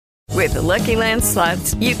With the Lucky Land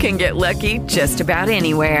Slots, you can get lucky just about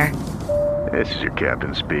anywhere. This is your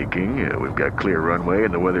captain speaking. We've got clear runway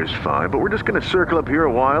and the weather's fine, but we're just going to circle up here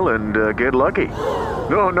a while and get lucky.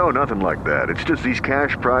 No, nothing like that. It's just these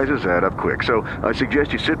cash prizes add up quick. So I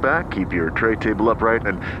suggest you sit back, keep your tray table upright,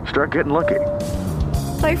 and start getting lucky.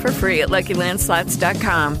 Play for free at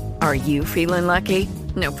LuckyLandSlots.com. Are you feeling lucky?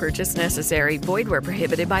 No purchase necessary. Void where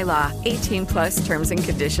prohibited by law. 18 plus terms and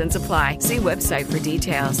conditions apply. See website for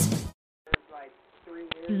details.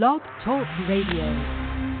 Blog Talk Radio.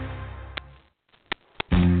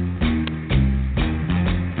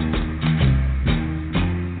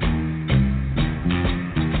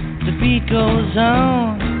 The beat goes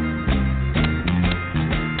on,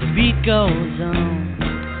 the beat goes on.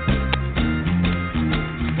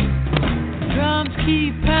 Drums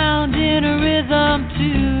keep pounding a rhythm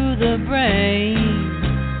to the brain.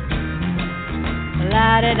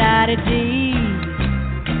 La-da-da-da-dee,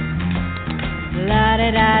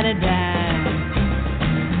 la-da-da-da-da.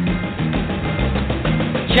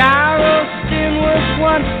 Charleston was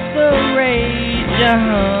once the rage,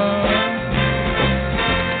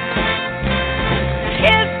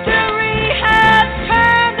 History has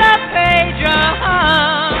turned the page,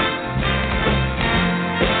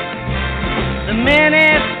 The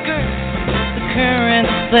miniskirt's the current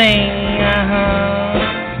thing,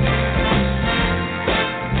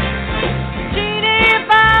 Teeny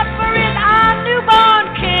Bopper is our newborn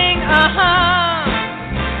king,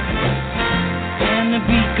 And the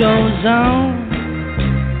beat goes on,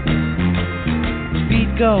 the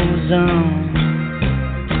beat goes on.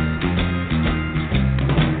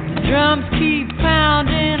 Drums keep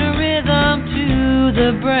pounding a rhythm to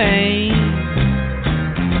the brain.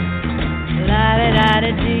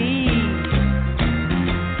 La-da-da-da-dee,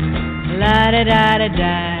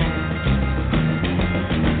 la-da-da-da-da.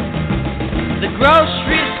 The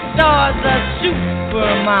grocery store's a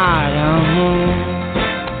supermarket.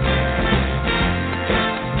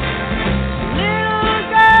 Little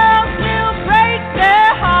girls still break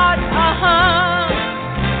their hearts,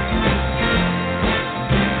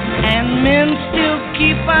 And men still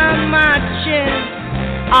keep on marching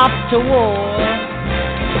off to war.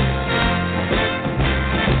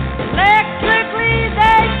 Electrically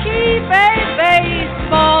they keep a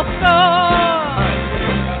baseball score.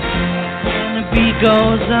 And the beat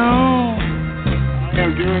goes on.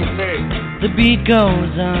 I'm doing great. The beat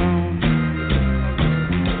goes on.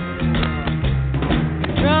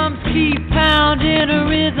 Drums keep pounding a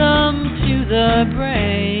rhythm to the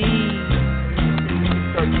brain.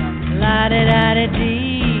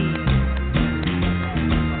 La-da-da-da-dee,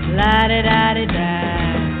 la-da-da-da-da.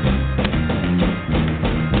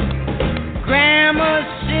 Grandmas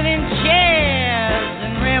sit in chairs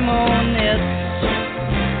and reminisce.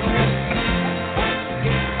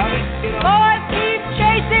 Boys keep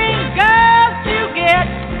chasing girls to get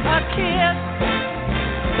a kiss.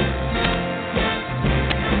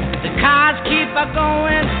 The cars keep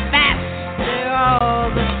a-going faster all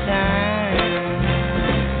the time.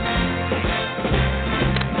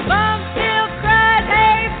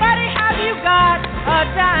 A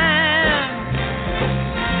dime.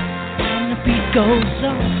 And the beat goes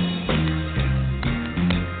on.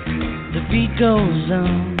 The beat goes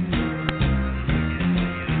on.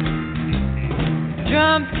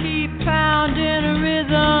 Drums keep pounding a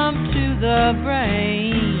rhythm to the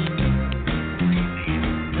brain.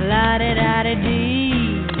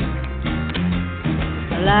 La-da-da-da-dee,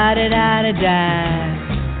 la-da-da-da-da.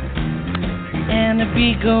 And the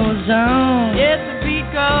beat goes on. Yes, the beat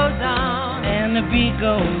goes on. And the beat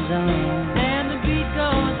goes on. And the beat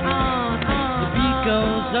goes on. The beat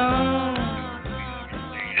goes on.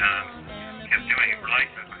 Kept doing it for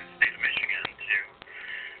license with the state of Michigan to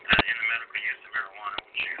in the medical use of marijuana,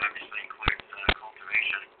 which obviously includes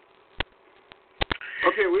cultivation.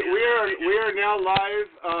 Okay, we are now live,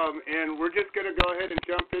 and we're just going to go ahead and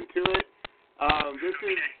jump into it.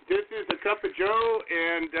 This is a Cup of Joe,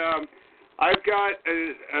 and I've got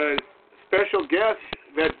a special guest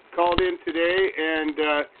that called in today, and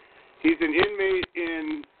he's an inmate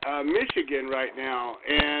in Michigan right now,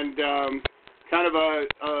 and kind of a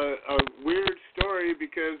weird story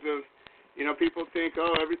because of, people think,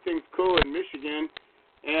 oh, everything's cool in Michigan,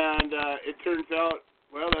 and it turns out,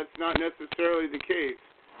 well, that's not necessarily the case.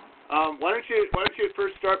 Why don't you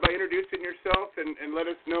first start by introducing yourself and let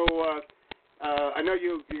us know. I know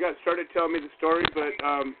you got started telling me the story, but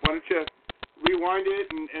why don't you rewind it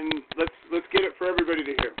and let's get it for everybody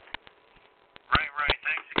to hear. Right.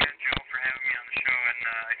 Thanks again, Joe, for having me on the show. And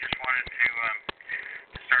I just wanted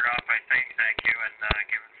to start off by saying thank you and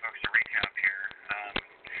giving folks a recap here.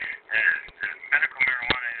 Medical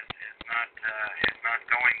marijuana is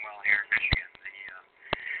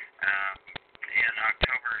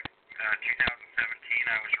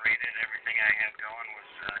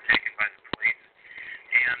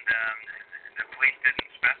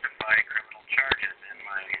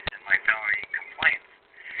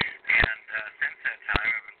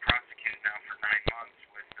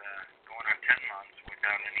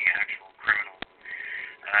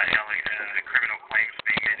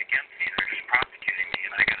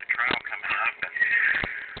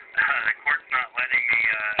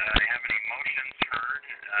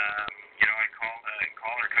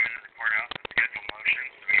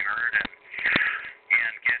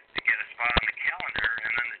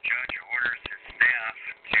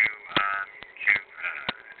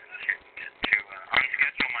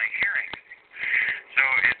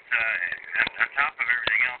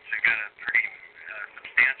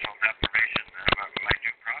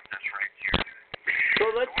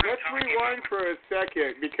let's rewind for a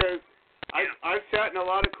second, because I've sat in a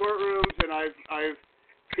lot of courtrooms and I've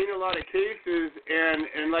seen a lot of cases,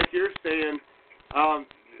 and like you're saying,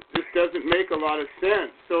 this doesn't make a lot of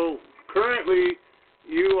sense. So currently,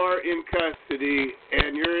 you are in custody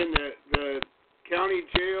and you're in the county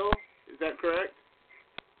jail. Is that correct?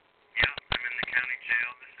 Yeah, I'm in the county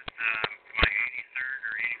jail. This is my 83rd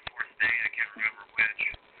or 84th day. I can't remember which.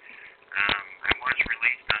 I was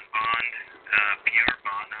released on bond, PR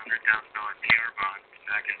bond, $100,000 PR bond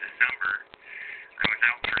back in December. I was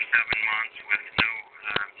out for 7 months with no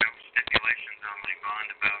stipulations on my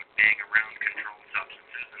bond about being around controlled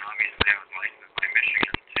substances, and obviously I was licensed by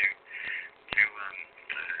Michigan to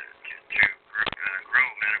grow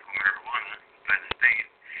medical marijuana by the state,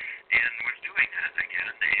 and was doing that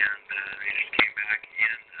again. And they just came back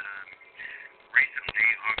in recently,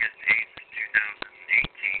 August 8th,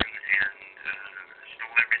 2018, and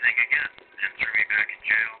stole everything again and threw me back in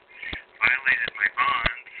jail. Violated my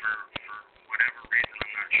bond for whatever reason,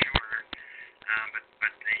 I'm not sure. But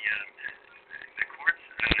the courts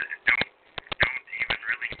don't even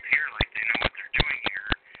really appear like they know what they're doing here.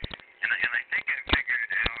 And I think I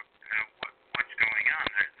figured out what's going on.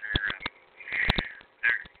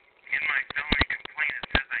 They're in my felony complaint. It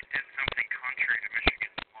says I did something contrary to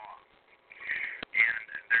Michigan's law, and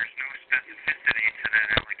there's no specificity to that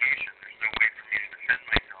allegation. There's no way for me to defend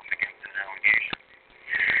myself against that allegation.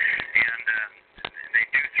 And they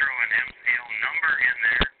do throw an MCL number in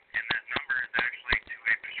there, and that number is actually to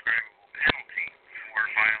a prescribable penalty for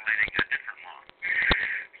violating a different law.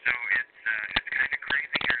 So it's kind of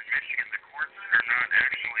crazy here in Michigan. The courts are not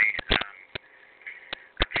actually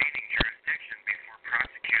obtaining jurisdiction before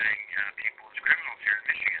prosecuting people as criminals here in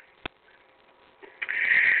Michigan.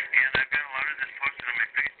 And I've got a lot of this posted on my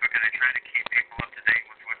Facebook, and I try to keep people up to date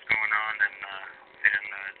with what's going on, and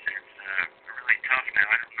it's really tough now.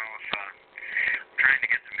 I don't know if I'm trying to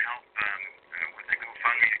get some help with a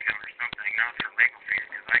GoFundMe account or something, not for legal fees,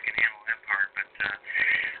 because I can handle that part, but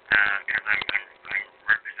because I'm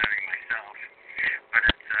representing myself. But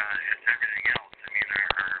it's everything else. I mean,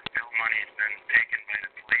 our bill money's been taken by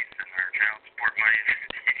the police, and our child support money has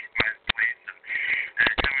been taken by the police, and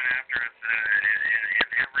they're coming after us in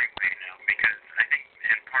every way now, because I think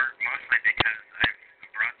in part mostly because I've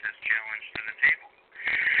brought this challenge to the table.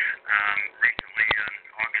 Recently, on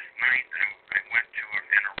August 9th, I went to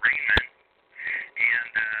an arraignment,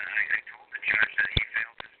 and I told the judge that he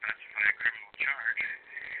failed to specify a criminal charge,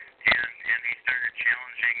 and he started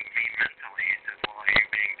challenging me mentally. He says, well, are you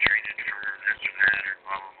being treated for this or that, or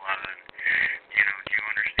blah, blah, blah, and, do you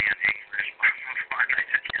understand English, blah, blah, blah, and I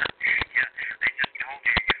said, yeah, I just told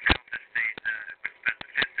you failed to state with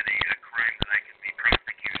specificity a crime that I can be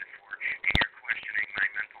prosecuted for, and you're questioning my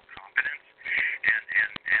mental competence, and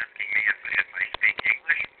asking me if I speak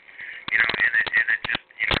English, and it just,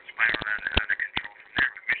 spiraled out of control from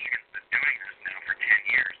there. But Michigan's been doing this now for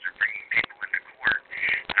 10 years. They're bringing people into court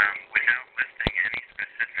without listing any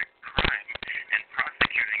specific crime and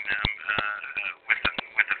prosecuting them with a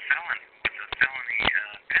felony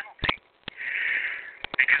penalty.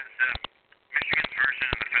 Because Michigan's version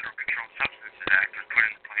of the Federal Controlled Substances Act was put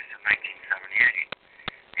into place in 1978,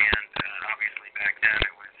 and obviously back then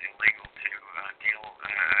it was illegal to deal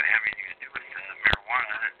have anything to do with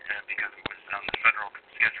marijuana because it was on the federal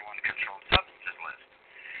Schedule I controlled substances list.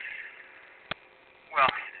 Well,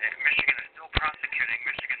 Michigan is still prosecuting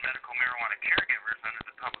Michigan medical marijuana caregivers under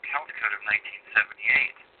the Public Health Code of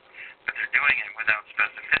 1978, but they're doing it without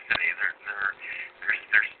specificity.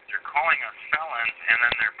 They're calling us felons, and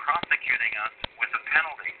then they're prosecuting us with a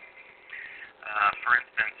penalty. For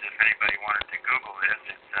instance, if anybody wanted to Google this,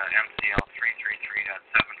 it's MCL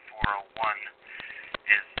 333.7401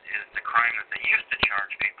 is the crime that they used to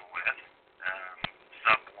charge people with,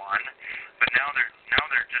 sub 1, but now they're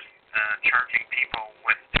just charging people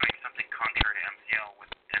with doing something contrary to MCL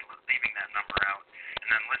and leaving that number out,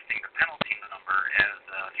 and then listing the penalty number as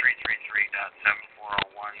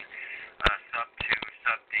 333.7401 sub 2,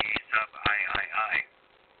 sub D, sub III.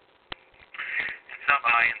 And sub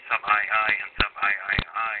I and sub II and sub III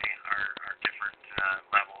are different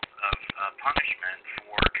levels of punishment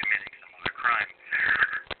for committing some other crime.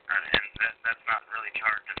 And that's not really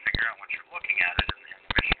hard to figure out once you're looking at it in the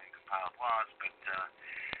Michigan compiled laws, but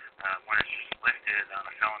when it's just listed on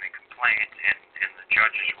a felony complaint and the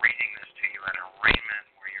judge is reading this to you at an arraignment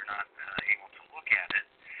where you're not able to look at it,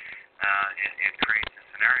 it creates a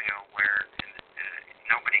scenario where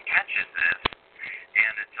nobody catches this,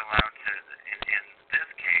 and it's allowed to, in this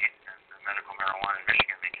case, since the medical marijuana in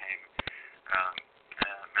Michigan became,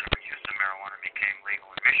 medical use of marijuana became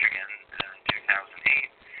legal in Michigan in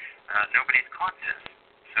 2008, nobody's caught this.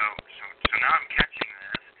 So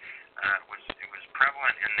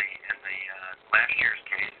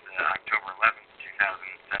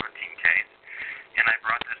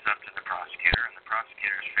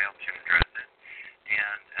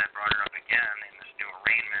brought her up again in this new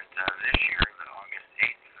arraignment this year, the August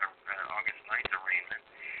 9th arraignment,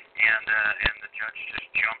 and the judge just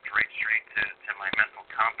jumped right straight to my mental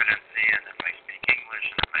competency and if I speak English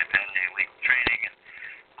and if I've had any legal training and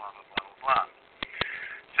blah blah blah blah blah.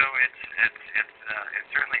 So it's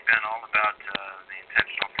certainly been all about the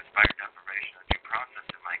intentional conspired deprivation of due process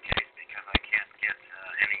in my case because I can't get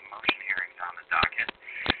any motion hearings on the docket,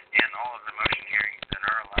 and all of the motion hearings that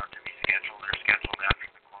are allowed to be scheduled are scheduled after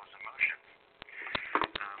the close of motions.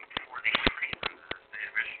 For these reasons, the state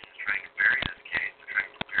of Michigan is trying to bury this case, they're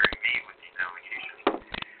trying to bury me with these allegations,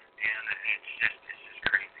 and it's just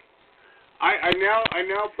crazy. I now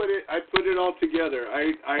put it all together.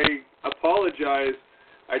 I apologize.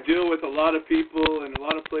 I deal with a lot of people in a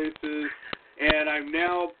lot of places, and I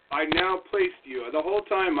now placed you. The whole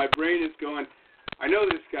time my brain is going, I know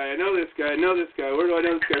this guy, I know this guy, I know this guy. Where do I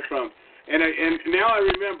know this guy from? And now I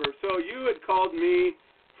remember. So you had called me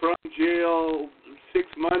from jail 6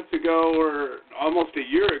 months ago or almost a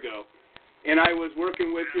year ago, and I was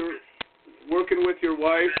working with your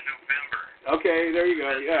wife. November. Okay, there you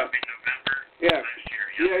go. Yeah. November. Yeah.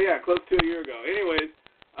 Last year. Yeah, close to a year ago. Anyways,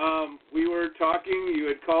 we were talking. You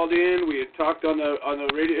had called in. We had talked on the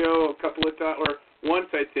radio a couple of times, or once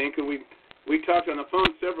I think, and we talked on the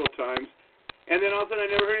phone several times. And then all of a sudden, I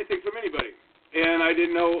never heard anything from anybody, and I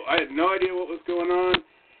didn't know. I had no idea what was going on,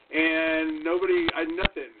 and nothing.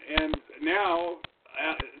 And now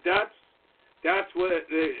that's where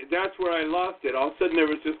I lost it. All of a sudden, there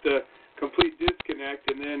was just a complete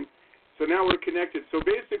disconnect, and then so now we're connected. So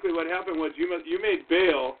basically, what happened was you made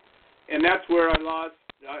bail, and that's where I lost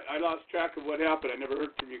track of what happened. I never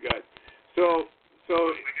heard from you guys. So we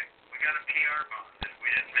got a PR bond. We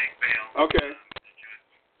didn't make bail. Okay.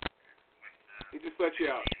 He just let you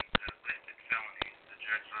out. Listed felonies. The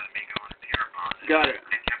judge let me go on a PR bond. Got it.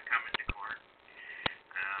 They kept coming to court,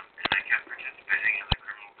 and I kept participating as a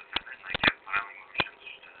criminal defendant, and I kept filing motions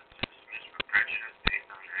to dismiss with prejudice based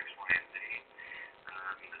on X, Y, and Z.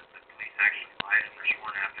 The police actually lied in their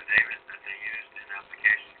sworn affidavit that they used in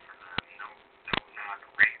application for the no-knock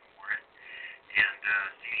raid warrant and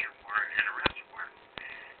seizure warrant and arrest warrant.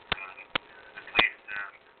 The police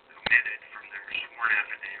omitted from their sworn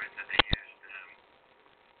affidavit that they used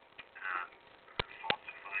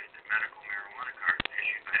falsified medical marijuana cards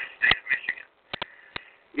issued by the state of Michigan.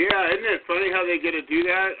 Yeah, isn't it funny how they get to do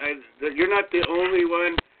that? You're not the only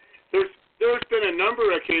one. There's been a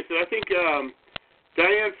number of cases. I think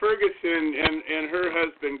Diane Ferguson and her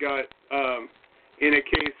husband got in a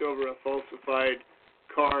case over a falsified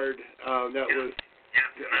card that was. Yes,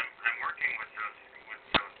 and I'm working with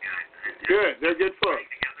those guys. Good, they're good folks.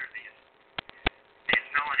 Together these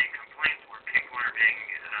felony complaints where people are being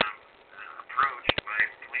approached by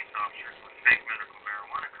police officers with fake medical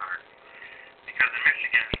marijuana cards, because in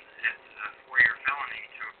Michigan it's a 4-year felony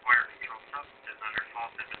to acquire controlled substances under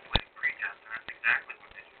false and misleading pretense, and that's exactly what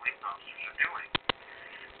these police officers are doing.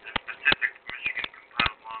 The specific Michigan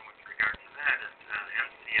compiled law with regard to that is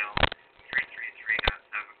MCL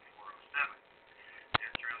 333.7407.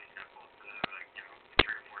 It's really simple. It's 3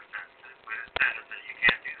 or 4 sentences, but it says that you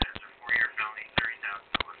can't do that. It's a 4-year felony,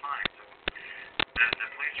 $30,000 fine. So the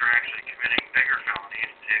police are actually committing bigger felonies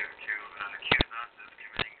to accuse us of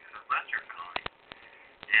committing lesser felonies,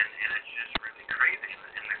 and it's just really crazy.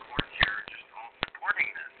 And the courts here are just all supporting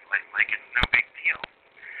this, like it's no big deal.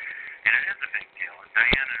 And it is a big deal. And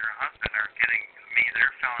Diane and her husband are getting me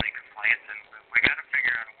their felony complaints, and we got to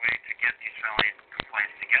figure out a way to get these felony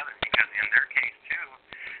complaints together, because in their case too,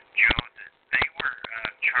 Joe, they were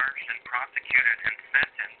charged and prosecuted and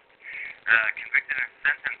sentenced, convicted and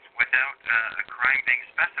sentenced without a crime being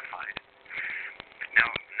specified. Now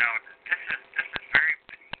this is very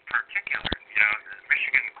particular. The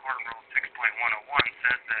Michigan Court Rule 6.101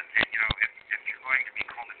 says that if you're going to be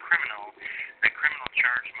called a criminal, the criminal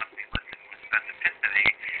charge must be listed with specificity,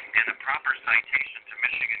 and a proper citation to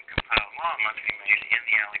Michigan compiled law must be made in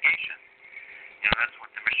the allegation. That's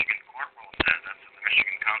what the Michigan Court Rule says. That's what the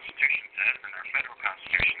Michigan Constitution says, and our federal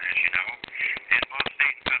Constitution, as you know. And both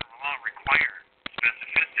state and federal law require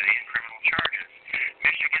specificity in criminal charges.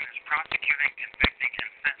 Michigan is prosecuting, convicting,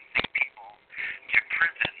 and sentencing people to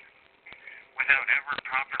prison without ever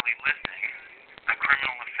properly listing a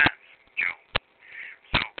criminal offense, Joe.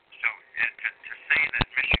 So to say that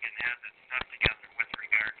Michigan has its stuff together with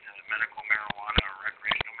regard to medical marijuana or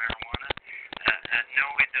recreational marijuana, no,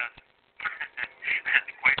 it doesn't.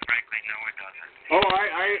 Quite frankly, no, it doesn't. Oh,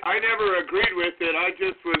 I never agreed with it. I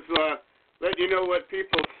just was letting you know what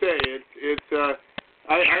people say.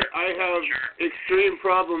 I have extreme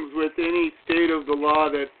problems with any state of the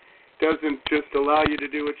law that doesn't just allow you to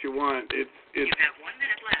do what you want. You have 1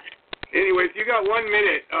 minute left. Anyways, you got 1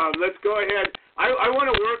 minute. Let's go ahead. I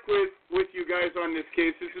want to work with you guys on this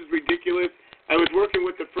case. This is ridiculous. I was working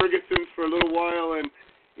with the Fergusons for a little while, and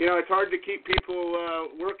it's hard to keep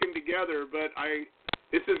people working together. But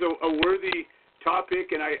this is a worthy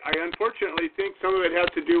topic, and I unfortunately think some of it has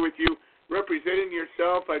to do with you representing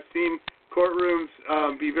yourself. I've seen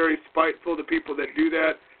courtrooms be very spiteful to people that do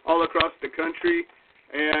that all across the country,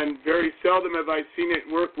 and very seldom have I seen it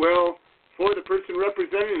work well for the person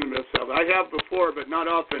representing themselves. I have before, but not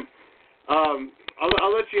often.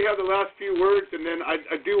 I'll let you have the last few words, and then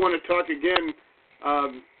I do want to talk again,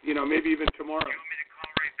 maybe even tomorrow. You want me to call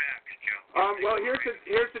right back, Joe? Well,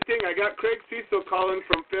 here's the thing. I got Craig Cecil calling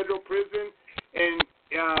from federal prison, and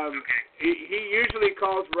he usually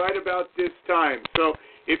calls right about this time. So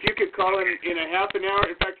if you could call in a half an hour.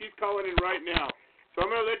 In fact, he's calling in right now. So I'm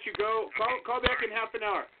going to let you go. Call back in half an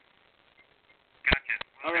hour. Gotcha.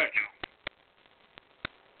 All right.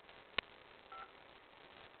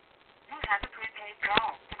 You have a prepaid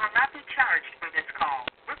call. You will not be charged for this call.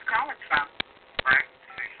 Which call is from? Right.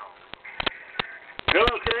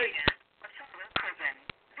 Hello, Craig. Federal prison.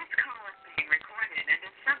 This call is being recorded and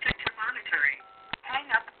is subject to monitoring. Hang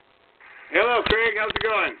up. Hello, Craig. How's it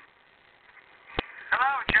going?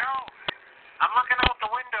 Hello, Joe. I'm looking out the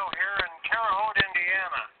window here in Terre Haute,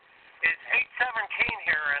 Indiana. It's 8:17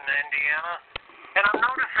 here in Indiana, and I'm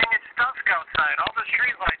noticing it's dusk outside. All the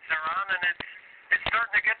street lights are on, and it's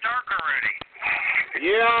starting to get dark already.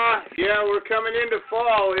 Yeah, we're coming into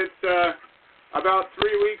fall. It's about 3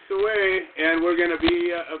 weeks away, and we're going to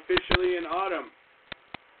be officially in autumn.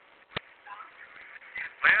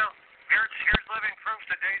 Well, here's living proof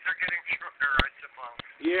the days are getting shorter, I suppose.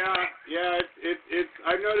 Yeah, it's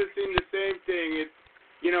I'm noticing the same thing. It's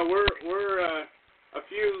we're a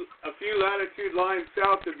few latitude lines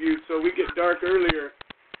south of you, so we get dark earlier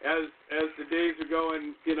as the days are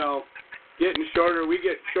going, getting shorter. We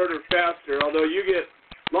get shorter faster. Although you get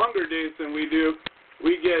longer days than we do,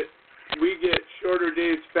 we get shorter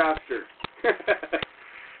days faster.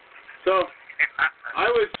 So I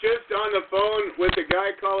was just on the phone with a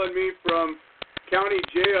guy calling me from county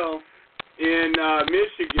jail in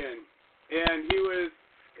Michigan, and he was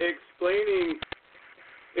explaining.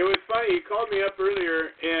 It was funny. He called me up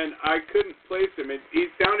earlier, and I couldn't place him. He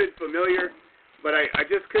sounded familiar, but I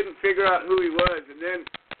just couldn't figure out who he was. And then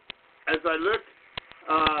as I looked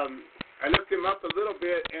him up a little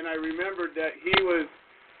bit, and I remembered that he was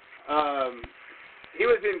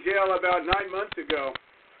in jail about 9 months ago.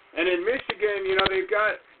 And in Michigan, they've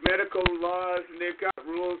got medical laws and they've got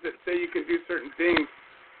rules that say you can do certain things,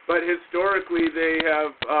 but historically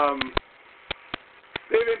they've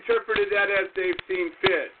interpreted that as they've seen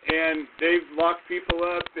fit, and they've locked people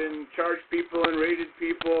up and charged people and raided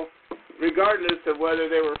people, regardless of whether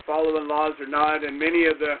they were following laws or not. And many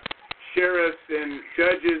of the sheriffs and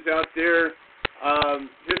judges out there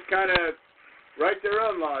just kind of write their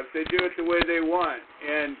own laws. They do it the way they want,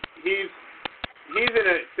 and he's in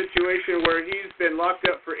a situation where he's been locked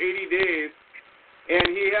up for 80 days, and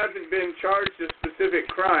he hasn't been charged a specific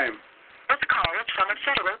crime. This call is from a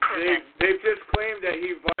federal prison. They've just claimed that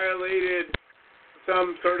he violated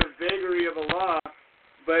some sort of vagary of a law,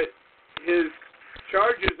 but his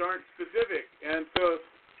charges aren't specific. And so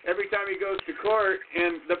every time he goes to court,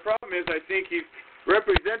 and the problem is I think he's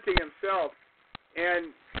representing himself,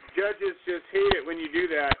 and judges just hate it when you do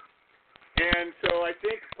that. And so I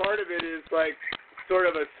think part of it is like sort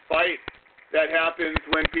of a spite that happens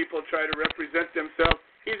when people try to represent themselves.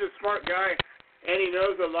 He's a smart guy, and he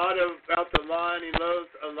knows a lot about the law, and he knows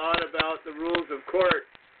a lot about the rules of court.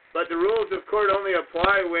 But the rules of court only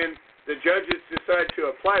apply when the judges decide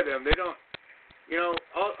to apply them. They don't,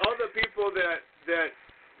 all the people that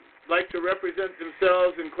like to represent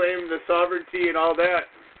themselves and claim the sovereignty and all that,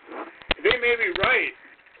 they may be right,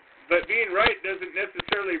 but being right doesn't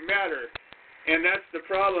necessarily matter. And that's the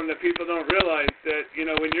problem that people don't realize, that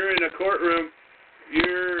when you're in a courtroom,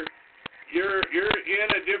 you're in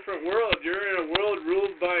a different world. You're in a world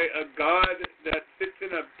ruled by a God that sits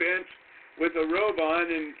in a bench with a robe on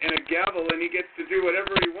and a gavel, and he gets to do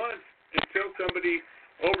whatever he wants until somebody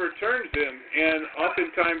overturns him. And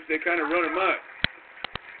oftentimes they kind of run amok.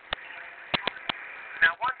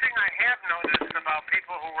 Now, one thing I have noticed about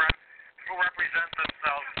people who represent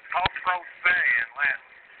themselves, called pro se in Latin,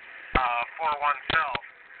 for oneself.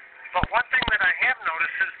 But one thing that I have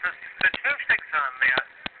noticed is the statistics on that.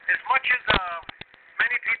 As much as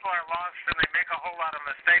many people are lost and they make a whole lot of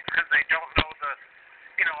mistakes because they don't know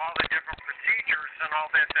all the different procedures and all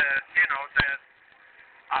that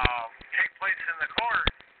take place in the court.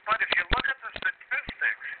 But if you look at the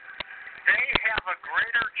statistics, they have a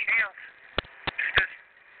greater chance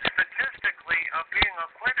statistically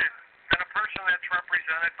acquitted than a person that's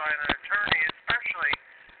represented by an attorney, especially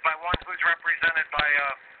by one who's represented by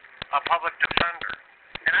a public defender.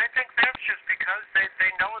 And I think that's just because they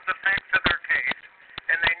know the facts of their case,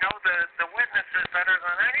 and they know the witnesses better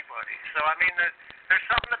than anybody. So, I mean, there's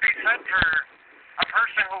something to be said for a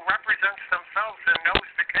person who represents themselves and knows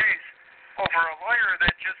the case over a lawyer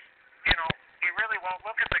that just, you know, he really won't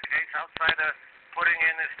look at the case outside of putting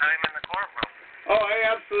in his time in the courtroom. Oh, I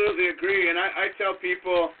absolutely agree. And I tell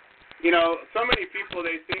people, you know, so many people,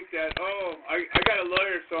 they think that, oh, I got a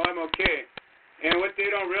lawyer, so I'm okay. And what they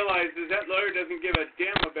don't realize is that lawyer doesn't give a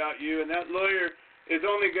damn about you, and that lawyer is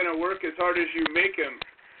only going to work as hard as you make him.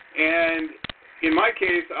 And in my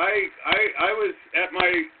case, I was at my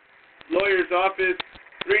lawyer's office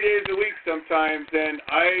 3 days a week sometimes, and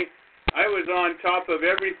I was on top of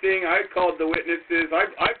everything. I called the witnesses.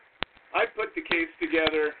 I put the case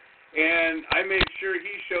together, and I made sure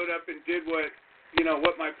he showed up and did what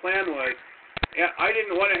my plan was. And I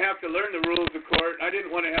didn't want to have to learn the rules of court. I didn't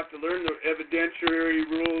want to have to learn the evidentiary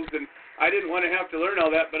rules, and I didn't want to have to learn all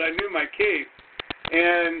that, but I knew my case.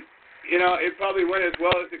 And, you know, it probably went as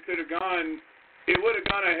well as it could have gone. It would have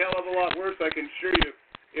gone a hell of a lot worse, I can assure you,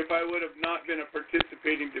 if I would have not been a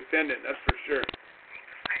participating defendant, that's for sure.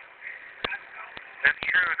 That's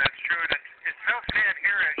true. It's so sad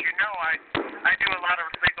here. As you know, I do a lot of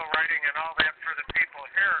legal writing and all that for the people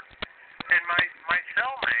here. And my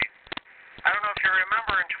cellmate, I don't know if you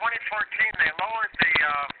remember, in 2014 they lowered the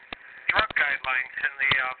drug guidelines in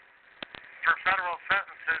for federal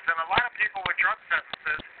sentences, and a lot of people with drug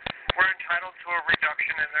sentences were entitled to a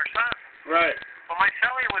reduction in their sentence. Right. Well, my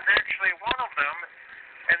cellie was actually one of them,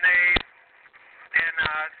 and they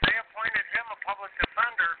appointed him a public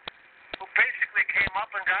defender who basically came up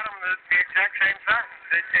and got him the exact same sentence.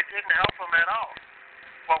 It didn't help him at all.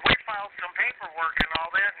 Well, we filed some paperwork and all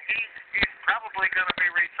that, and he's probably going to be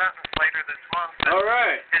resentenced later this month. All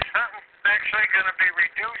right. His sentence is actually going to be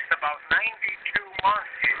reduced about 92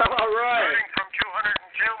 months. All right. Starting from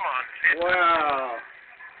 202 months. Wow.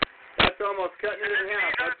 That's almost cutting it in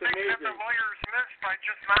half. That's amazing. These are things that the lawyers miss by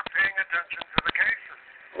just not paying attention to the cases.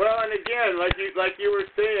 Well, and again, like you were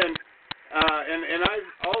saying, and I've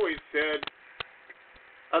always said,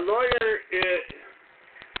 a lawyer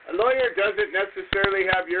doesn't necessarily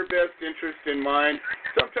have your best interest in mind.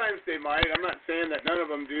 Sometimes they might. I'm not saying that none of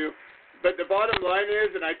them do. But the bottom line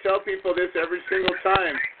is, and I tell people this every single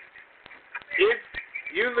time, if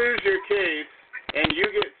you lose your case and you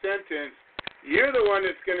get sentenced, you're the one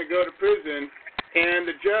that's going to go to prison, and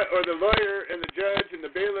the lawyer and the judge and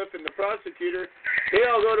the bailiff and the prosecutor, they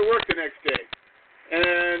all go to work the next day.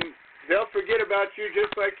 And they'll forget about you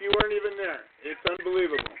just like you weren't even there. It's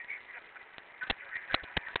unbelievable.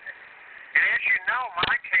 And as you know,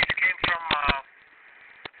 my case came from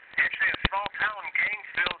actually a small town,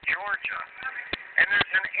 Gainesville, Georgia. And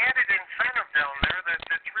there's an added incentive down there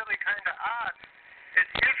that's really kind of odd. Is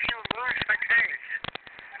if you lose the case,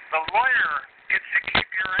 the lawyer gets to keep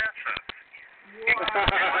your assets. In my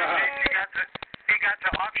case, he got to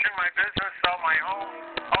auction my business, sell my home,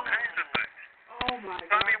 all kinds of things. Oh my God.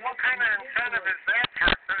 So, I mean, what kind of incentive is that for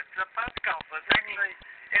the defense counsel? It's actually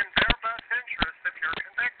in their best interest if you're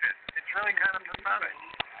convicted. It's really kind of pathetic.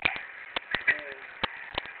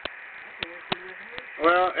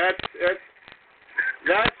 Well,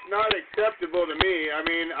 that's not acceptable to me. I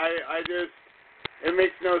mean, I just, it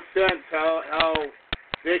makes no sense how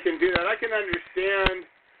they can do that. I can understand,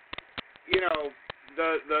 you know,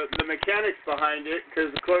 the mechanics behind it,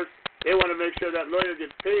 because of course they want to make sure that lawyer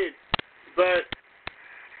gets paid. But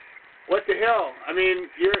what the hell? I mean,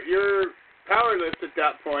 you're powerless at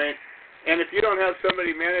that point, and if you don't have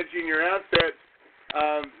somebody managing your assets,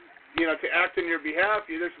 you know, to act on your behalf,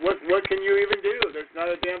 what can you even do? There's not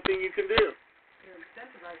a damn thing you can do. You're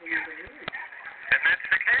incentivizing them to lose. And that's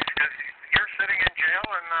the case, because you're sitting in jail,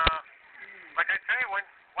 and like I say,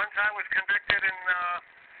 once I was convicted and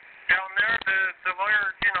down there, the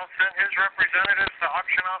lawyer, you know, sent his representatives to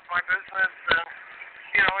auction off my business, and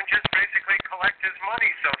you know, and just basically collect his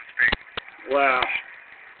money, so to speak. Wow.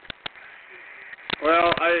 Well,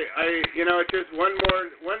 I you know, it's just one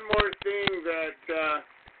more thing that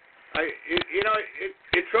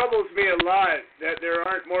it troubles me a lot that there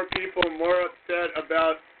aren't more people more upset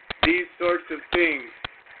about these sorts of things.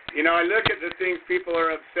 You know, I look at the things people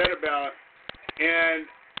are upset about, and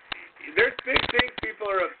there's big things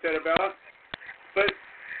people are upset about, but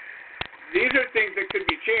these are things that could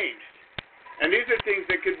be changed. And these are things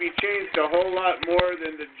that could be changed a whole lot more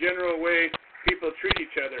than the general way people treat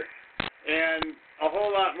each other. And a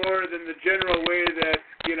whole lot more than the general way that,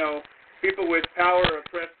 you know, people with power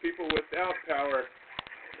oppress people without power.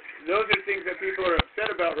 those are things that people are upset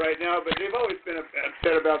about right now, but they've always been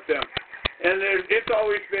upset about them. And it's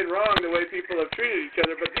always been wrong the way people have treated each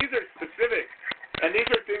other, but these are specific. And these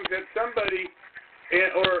are things that somebody,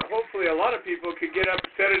 or hopefully a lot of people, could get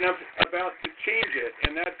upset enough about to change it.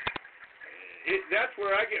 And that's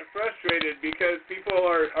where I get frustrated, because people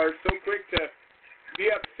are so quick to be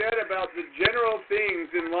upset about the general things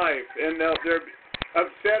in life, and they're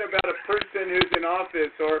upset about a person who's in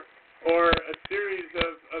office or a series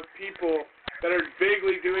of people that are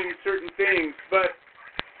vaguely doing certain things, but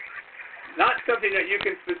not something that you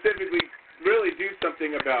can specifically really do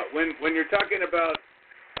something about. When you're talking about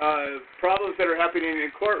problems that are happening in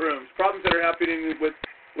courtrooms, problems that are happening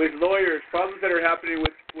with lawyers, problems that are happening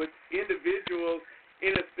with individuals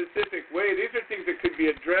in a specific way, these are things that could be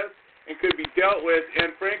addressed and could be dealt with,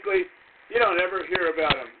 and frankly, you don't ever hear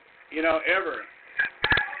about them, ever.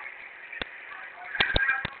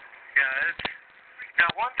 Now,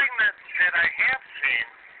 one thing that I have seen,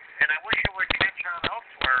 and I wish it would catch on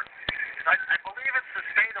elsewhere, is I believe it's the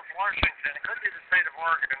state of Washington. It could be the state of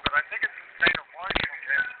Oregon, but I think it's the state of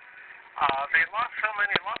Washington. They lost so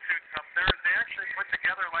many lawsuits up there, they actually put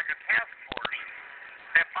together like a task force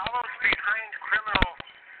that follows behind criminal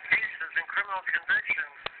cases and criminal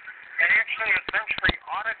convictions and actually essentially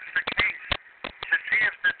audits the case to see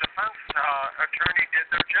if the defense attorney did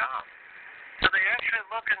their job. So they actually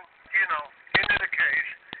look into the case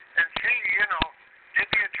and see, did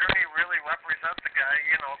the attorney really represent the guy,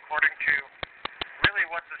 according to really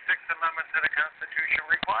what the Sixth Amendment to the Constitution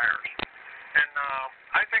requires. And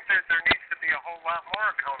I think that there needs to be a whole lot more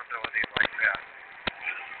accountability like that.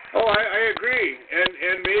 Oh, I agree.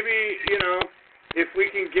 And maybe, if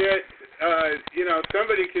we can get,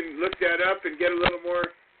 somebody can look that up and get a little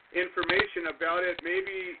more information about it,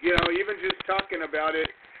 maybe, even just talking about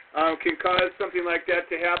it can cause something like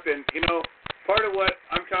that to happen. Part of what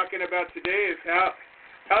I'm talking about today is how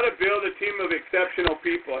to build a team of exceptional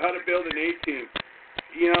people, how to build an A-team.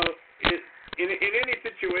 In any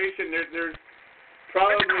situation, there's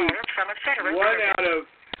probably one out of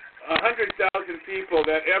 100,000 people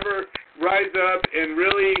that ever rise up and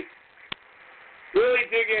really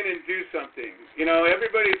dig in and do something.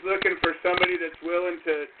 Everybody's looking for somebody that's willing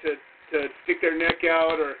to stick their neck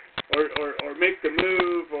out or make the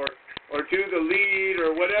move or do the lead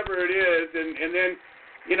or whatever it is, and then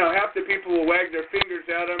half the people will wag their fingers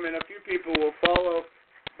at them and a few people will follow.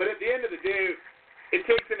 But at the end of the day, it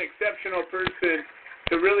takes an exceptional person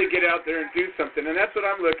to really get out there and do something, and that's what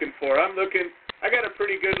I'm looking for. I got a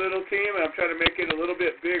pretty good little team, and I'm trying to make it a little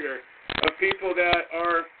bit bigger, of people that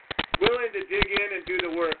are willing to dig in and do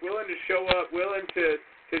the work, willing to show up, willing to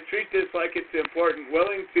treat this like it's important,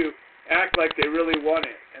 willing to act like they really want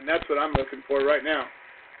it, and that's what I'm looking for right now.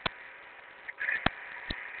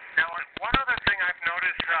 Now, one other thing I've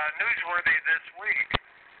noticed newsworthy this week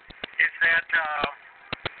is that,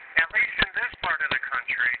 at least in this part of the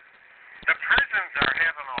country, the prisons are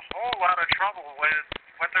having a whole lot of trouble with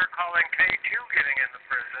what they're calling K2 getting in the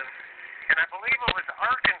prison. And I believe it was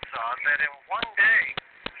Arkansas that in one day,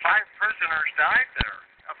 5 prisoners died there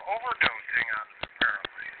of overdosing on it,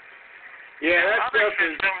 apparently. Yeah, that stuff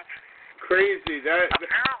is crazy.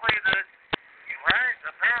 Apparently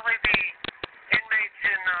the inmates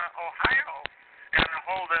in Ohio got a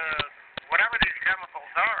hold of whatever these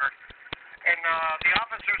chemicals are, and the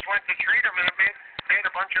officers went to treat them, and it made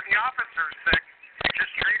a bunch of the officers sick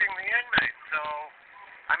just treating the inmates. So,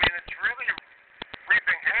 I mean, it's really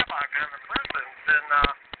reaping havoc on the prisons, and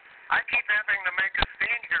I keep having to make a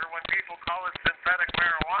stand here when people call it synthetic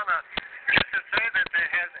marijuana, just to say that it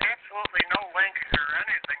has absolutely no link or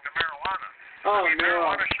anything to marijuana. Oh, I mean, no.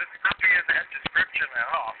 Marijuana should not be in that description at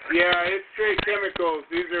all. Yeah, it's straight chemicals.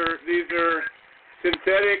 These are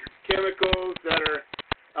synthetic chemicals that are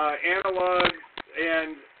analogs,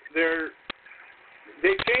 and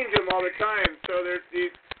they change them all the time. So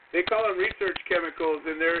they call them research chemicals,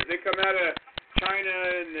 and they come out of China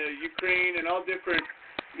and Ukraine and all different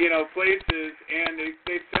places, and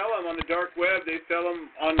they sell them on the dark web. They sell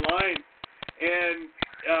them online, and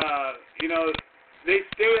they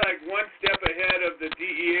stay like one step ahead of the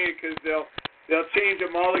DEA because they'll change a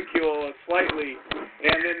molecule slightly,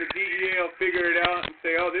 and then the DEA will figure it out and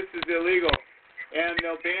say, oh, this is illegal, and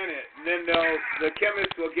they'll ban it. And then the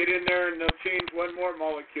chemists will get in there and they'll change one more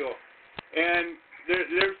molecule. And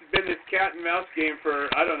there's been this cat and mouse game for,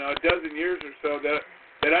 I don't know, a dozen years or so that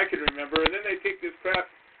I can remember. And then they take this crap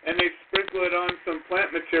and they sprinkle it on some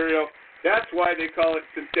plant material. That's why they call it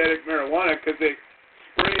synthetic marijuana, because they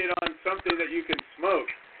spray it on something that you can smoke.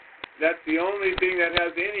 That's the only thing that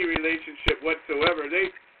has any relationship whatsoever.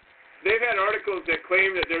 they've had articles that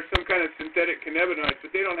claim that there's some kind of synthetic cannabinoids,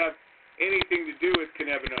 but they don't have anything to do with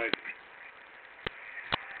cannabinoids.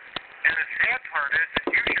 And the sad part is that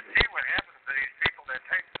you should see what happens to these people that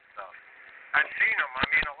take this stuff. I've seen them. I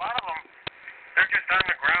mean, a lot of them, they're just on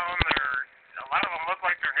the ground. A lot of them look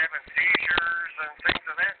like they're having seizures and things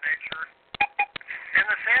of that nature. And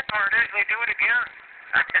the sad part is they do it again.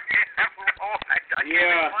 I can't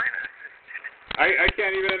explain it. I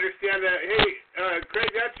can't even understand that. Hey, Craig,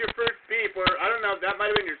 that's your first beep, or I don't know, that might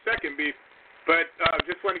have been your second beep, but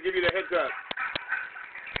just want to give you the heads up.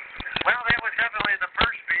 Well, that was definitely the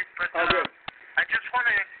first beep, but I just want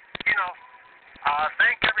to,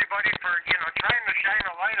 thank everybody for, trying to shine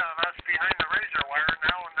a light on us behind the razor wire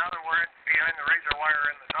now that we're behind the razor wire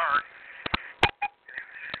in the dark.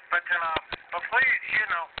 But please,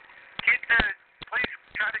 please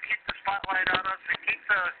try to keep the spotlight on us and keep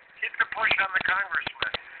the push on the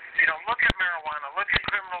congressman. Look at marijuana, look at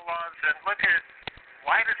criminal laws, and look at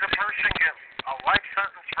why does a person get a life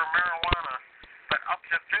sentence for marijuana, but up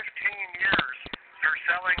to 15 years for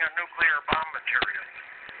selling a nuclear bomb material.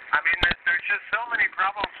 I mean, there's just so many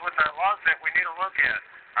problems with our laws that we need to look at.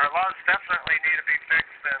 Our laws definitely need to be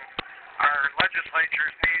fixed, and our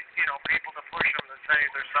legislatures need, people to push them to say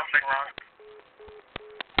there's something wrong.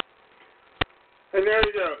 And there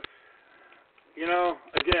he goes.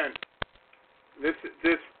 Again, this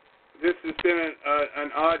has been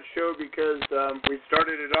an odd show because we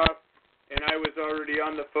started it off, and I was already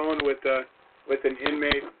on the phone with an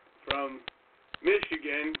inmate from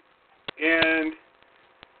Michigan, and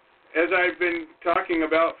as I've been talking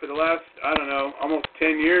about for the last, almost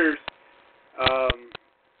 10 years,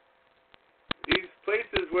 these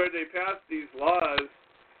places where they pass these laws,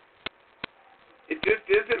 it just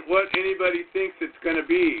isn't what anybody thinks it's going to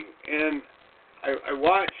be. And I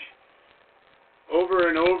watch over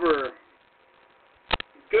and over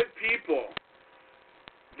good people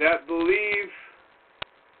that believe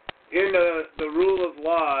in the rule of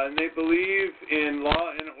law, and they believe in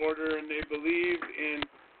law and order, and they believe in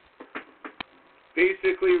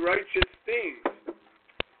basically righteous things.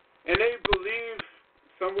 And they believe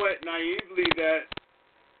somewhat naively that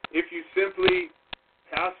if you simply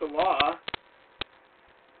pass a law,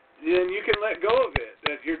 then you can let go of it,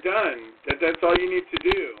 that you're done, that that's all you need to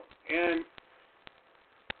do. And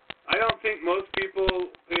I don't think most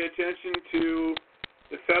people pay attention to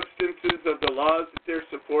the substances of the laws that they're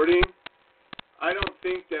supporting. I don't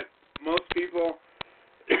think that most people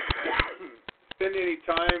spend any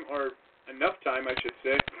time, or enough time, I should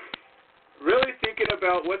say, really thinking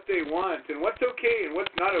about what they want and what's okay and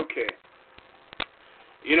what's not okay.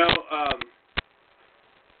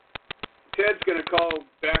 Ted's going to call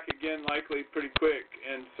back again likely pretty quick,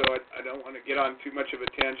 and so I don't want to get on too much of a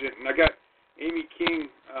tangent. And I got Amy King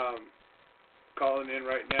calling in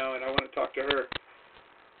right now, and I want to talk to her.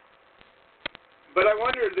 But I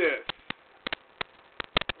wonder this.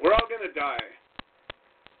 We're all going to die,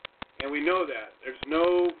 and we know that. There's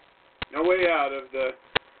no way out of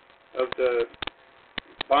the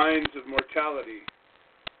binds of mortality.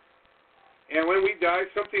 And when we die,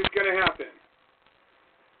 something's going to happen.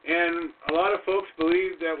 And a lot of folks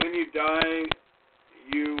believe that when you die,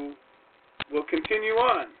 you will continue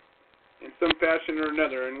on in some fashion or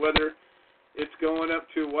another. And whether it's going up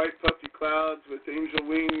to white puffy clouds with angel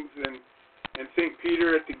wings and St.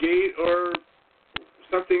 Peter at the gate or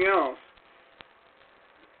something else,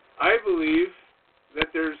 I believe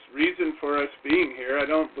that there's reason for us being here. I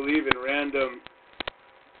don't believe in random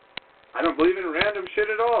shit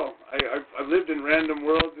at all. I've lived in random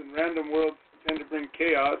worlds, and random worlds tend to bring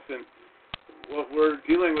chaos, and what we're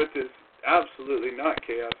dealing with is absolutely not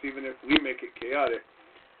chaos, even if we make it chaotic.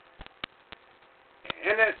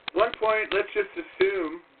 And at one point, let's just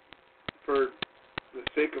assume, for the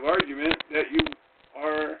sake of argument, that you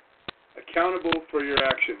are accountable for your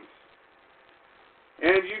actions.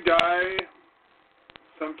 And you die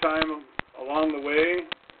sometime along the way.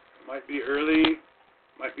 It might be early,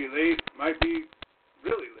 might be late, might be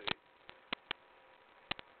really late.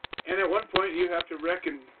 And at one point you have to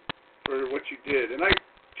reckon for what you did. And I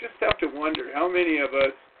just have to wonder how many of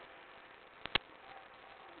us,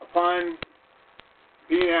 upon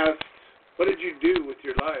being asked, what did you do with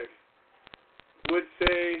your life, would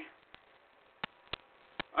say,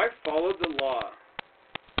 I followed the law.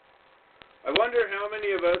 I wonder how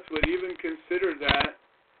many of us would even consider that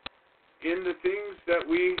in the things that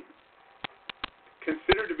we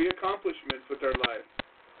consider to be accomplishments with our life,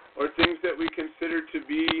 or things that we consider to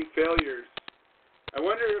be failures. I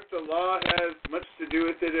wonder if the law has much to do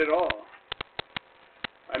with it at all.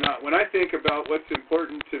 When I think about what's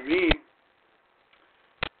important to me,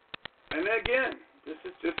 and again, this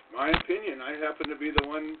is just my opinion. I happen to be the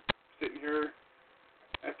one sitting here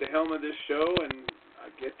at the helm of this show, and I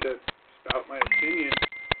get to spout my opinion.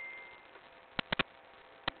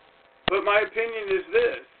 But my opinion is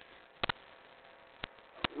this.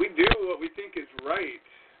 We do what we think is right.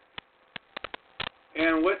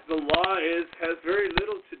 And what the law is has very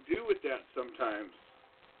little to do with that sometimes.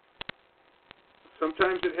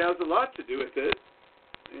 Sometimes it has a lot to do with it.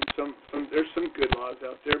 And there's some good laws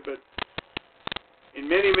out there, but in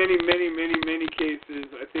many cases,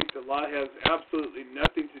 I think the law has absolutely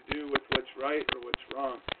nothing to do with what's right or what's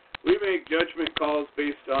wrong. We make judgment calls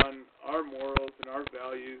based on our morals and our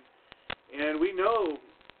values, and we know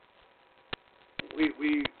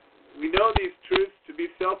these truths to be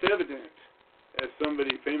self-evident, as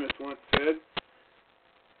somebody famous once said.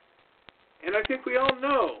 And I think we all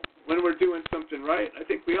know when we're doing something right. I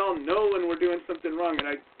think we all know when we're doing something wrong. And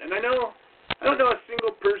I don't know a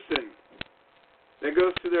single person that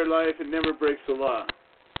goes through their life and never breaks the law.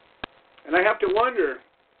 And I have to wonder,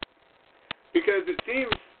 because it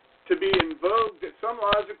seems to be in vogue that some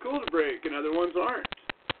laws are cool to break and other ones aren't.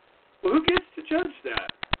 Well, who gets to judge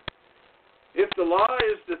that? If the law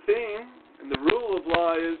is the thing, and the rule of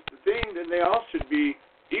law is the thing, then they all should be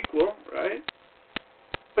equal, right?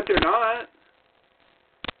 But they're not.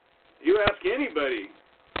 You ask anybody.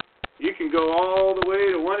 You can go all the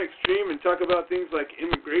way to one extreme and talk about things like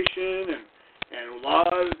immigration and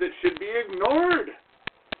laws that should be ignored.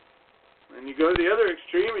 And you go to the other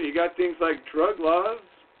extreme and you got things like drug laws.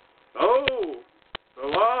 Oh, the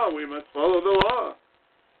law, we must follow the law.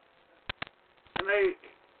 And I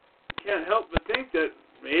can't help but think that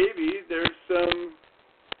maybe there's some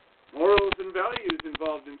morals and values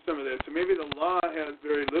involved in some of this. So maybe the law has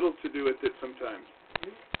very little to do with it sometimes.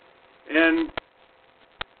 And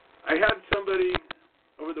I had somebody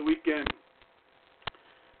over the weekend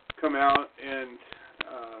come out, and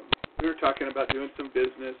we were talking about doing some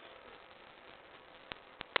business.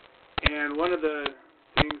 And one of the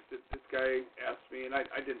things that this guy asked me, and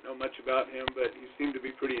I didn't know much about him, but he seemed to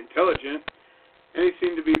be pretty intelligent, and he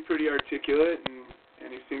seemed to be pretty articulate,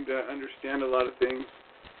 and he seemed to understand a lot of things.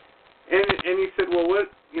 And he said, well,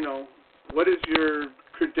 what is your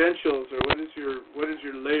credentials, or what is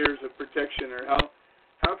your layers of protection, or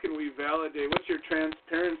how can we validate, what's your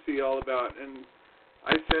transparency all about? And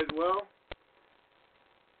I said, well,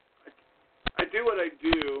 I do what I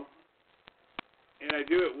do, and I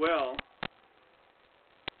do it well,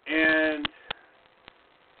 and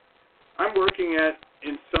I'm working at,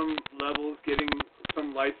 in some levels, getting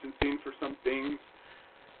some licensing for some things,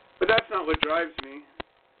 but that's not what drives me,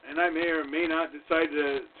 and I may or may not decide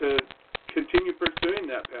to continue pursuing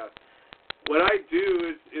that path. What I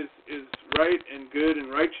do is right and good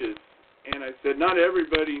and righteous, and I said, not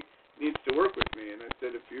everybody needs to work with me, and I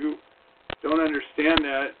said, if you don't understand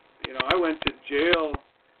that, I went to jail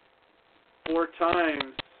 5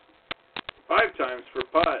 times for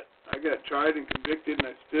pot. I got tried and convicted, and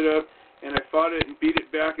I stood up, and I fought it and beat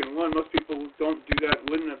it back and won. Most people who don't do that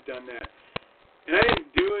wouldn't have done that. And I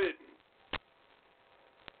didn't do it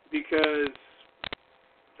because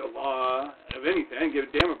the law of anything. I didn't give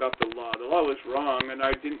a damn about the law. The law was wrong, and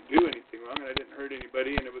I didn't do anything wrong, and I didn't hurt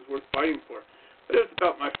anybody, and it was worth fighting for. But it was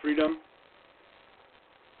about my freedom.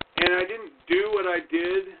 And I didn't do what I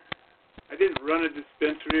did. I didn't run a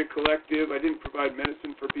dispensary, a collective. I didn't provide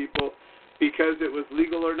medicine for people because it was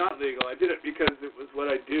legal or not legal. I did it because it was what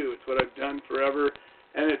I do. It's what I've done forever,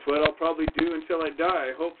 and it's what I'll probably do until I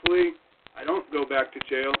die. Hopefully, I don't go back to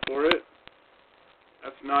jail for it.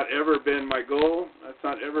 That's not ever been my goal. That's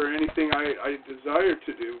not ever anything I desire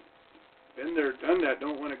to do. Been there, done that,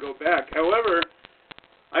 don't want to go back. However,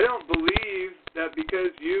 I don't believe that because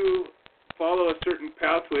you follow a certain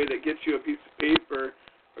pathway that gets you a piece of paper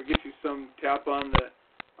or gets you some tap on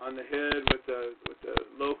the head with the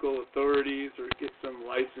local authorities, or get some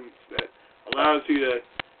license that allows you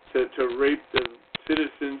to rape the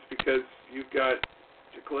citizens because you've got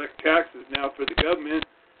to collect taxes now for the government.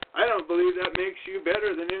 I don't believe that makes you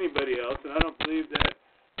better than anybody else, and I don't believe that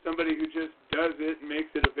somebody who just does it and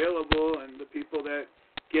makes it available and the people that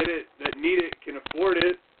get it, that need it, can afford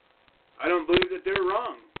it, I don't believe that they're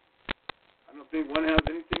wrong. I don't think one has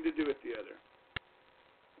anything to do with the other.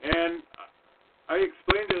 And I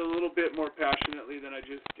explained it a little bit more passionately than I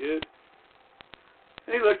just did.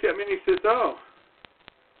 And he looked at me and he says, oh,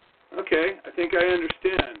 okay, I think I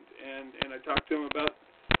understand. And I talked to him about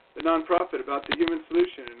the nonprofit, about the Human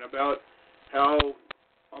Solution, and about how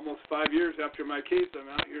almost 5 years after my case, I'm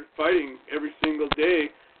out here fighting every single day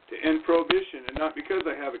to end prohibition. And not because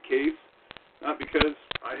I have a case, not because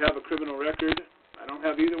I have a criminal record. I don't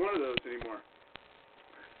have either one of those anymore.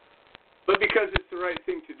 but because it's the right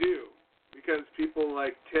thing to do. Because people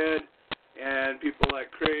like Ted and people like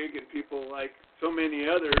Craig and people like so many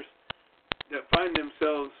others that find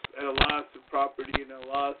themselves at a loss of property and a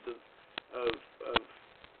loss of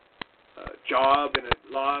job and a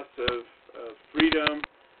loss of freedom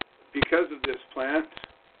because of this plant.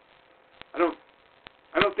 I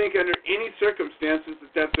don't think under any circumstances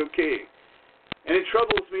that that's okay. And it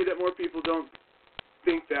troubles me that more people don't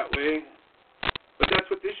think that way. But that's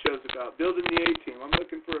what this show's about, building the A-team. I'm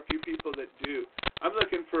looking for a few people that do. I'm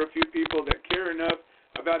looking for a few people that care enough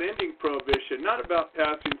about ending prohibition, not about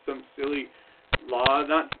passing some silly law,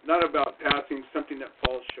 not about passing something that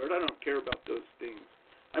falls short. I don't care about those things.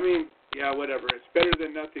 I mean, yeah, whatever. It's better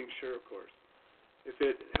than nothing, sure, of course. If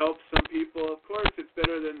it helps some people, of course, it's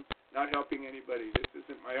better than not helping anybody. This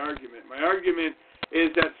isn't my argument. My argument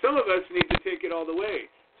is that some of us need to take it all the way.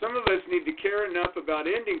 Some of us need to care enough about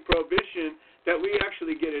ending prohibition that we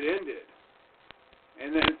actually get it ended.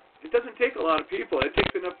 And then it doesn't take a lot of people. It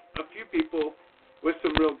takes a few people with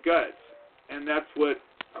some real guts, and that's what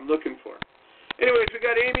I'm looking for. Anyways, we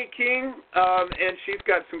got Amy King, and she's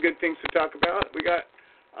got some good things to talk about. We got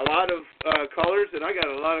a lot of callers, and I got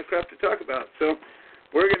a lot of crap to talk about. So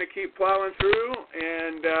we're going to keep plowing through,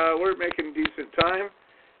 and we're making decent time.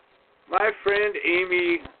 My friend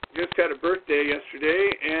Amy just had a birthday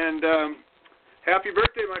yesterday, and happy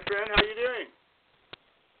birthday, my friend. How you doing?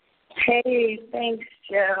 Hey, thanks,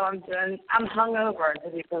 Joe. I'm hungover, to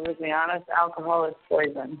be perfectly honest. Alcohol is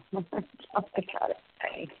poison. I gotta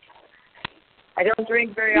say. I don't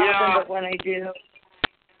drink very often, but when I do.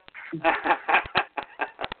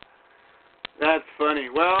 That's funny.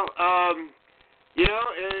 Well,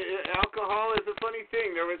 alcohol is a funny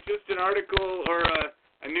thing. There was just an article or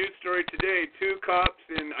a news story today. 2 cops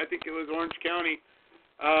in, I think it was Orange County,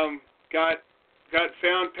 got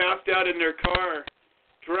found passed out in their car,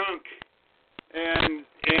 drunk, and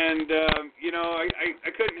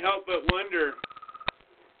I couldn't help but wonder.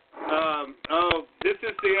 This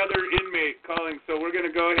is the other inmate calling, so we're going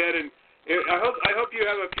to go ahead and I hope you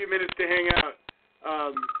have a few minutes to hang out.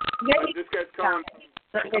 This guy's calling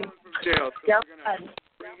from jail, so we're going to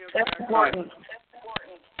bring him back on.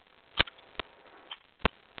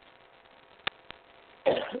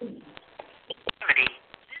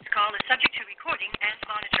 This call is subject to recording and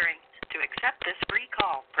monitoring. To accept this free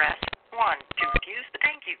call, press 1. To refuse,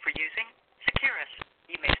 thank you for using Securus.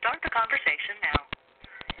 You may start the conversation now.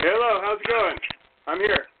 Hello, how's it going? I'm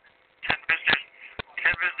here. Ted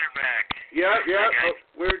Visitor back. Yeah. Oh,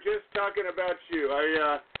 we were just talking about you.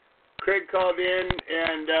 Craig called in,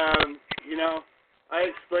 and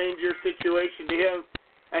I explained your situation to him.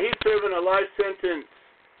 And he's serving a life sentence,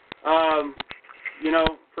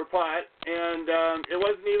 for pot, and it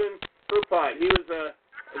wasn't even for pot. He was a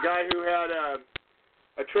guy who had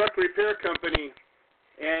a truck repair company,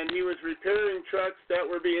 and he was repairing trucks that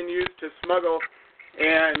were being used to smuggle.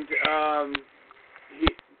 And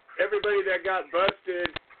everybody that got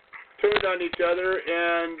busted turned on each other,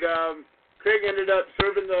 and Craig ended up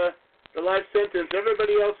serving the life sentence.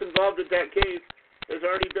 Everybody else involved with that case has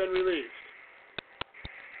already been released.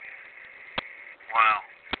 Wow.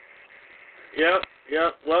 Yep.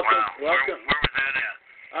 Welcome. Wow. Where was that at?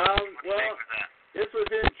 This was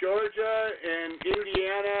in Georgia and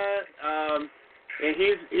Indiana, and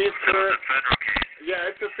he's so it's a federal case.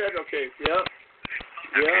 Yeah, it's a federal case. Yep.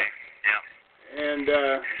 Okay. Yeah. And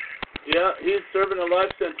he's serving a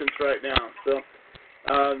life sentence right now. So,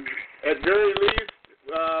 at very least,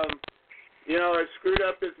 as screwed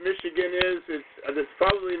up as Michigan is, it's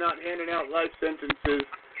probably not handing out life sentences.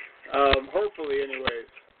 Hopefully, anyways.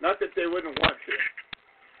 Not that they wouldn't want to.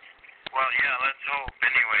 Well, yeah, let's hope.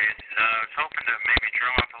 Anyways, I was hoping to maybe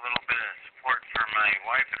drum up a little bit of support for my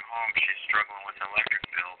wife at home. She's struggling with the electric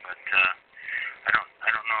bill, but I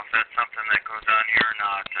don't know if that's something that goes on here or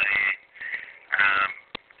not.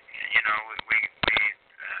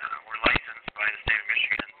 We're licensed by the state of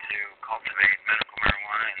Michigan to cultivate medical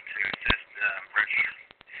marijuana and to assist registered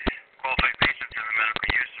qualified patients in the medical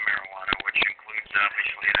use of marijuana, which includes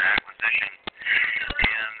obviously the acquisition.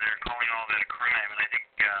 And they're calling all that a crime. And I think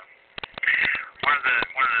one of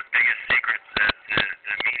the biggest secrets that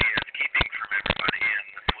the media is keeping from everybody and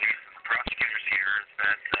the police and the prosecutors here is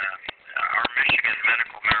that our Michigan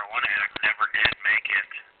Medical Marijuana Act never did make it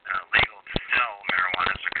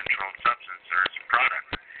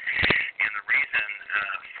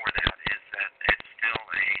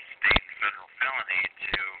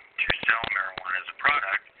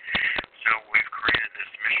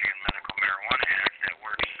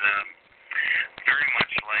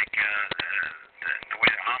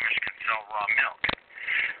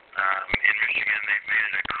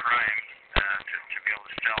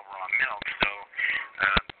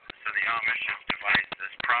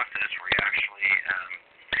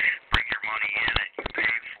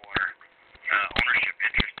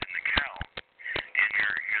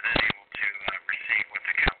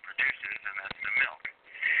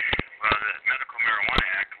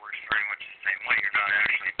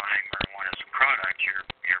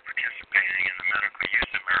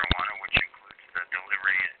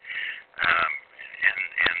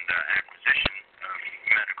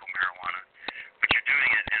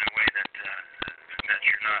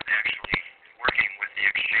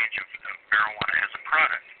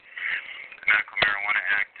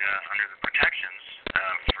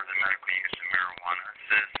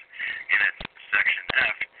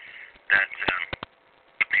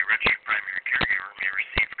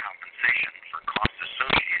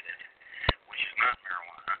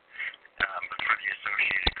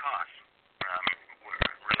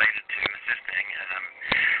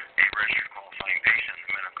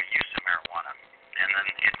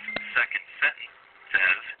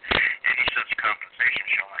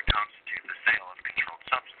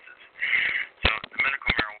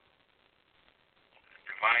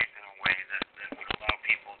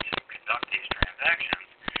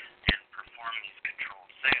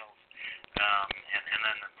controlled sales, and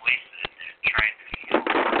then the police trying to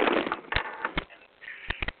and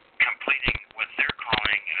completing what they're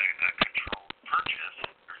calling a controlled purchase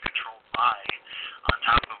or controlled buy on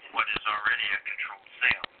top of what is already a controlled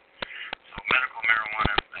sale. So medical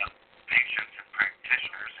marijuana patients and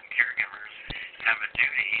practitioners and caregivers have a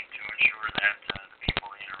duty to ensure that the people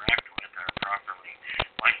they interact with are properly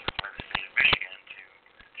licensed by the state of Michigan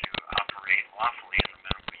to operate lawfully in the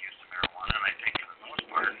medical use of marijuana, and I think for the most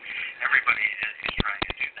part, everybody is trying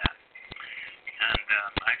to do that. And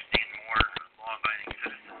I've seen more law-abiding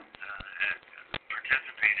citizens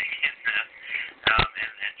participating in this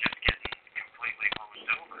and just getting completely hosed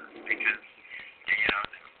over because, you know,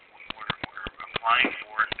 we're applying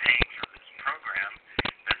for and paying for this program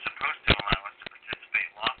that's supposed to allow us to participate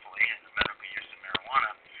lawfully in the medical use of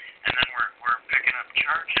marijuana, and then we're picking up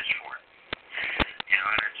charges for it. You know,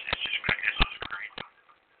 and it's just crazy.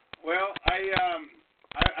 Well,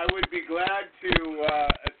 I would be glad to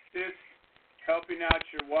assist helping out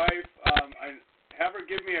your wife. Have her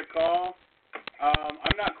give me a call.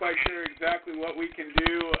 I'm not quite sure exactly what we can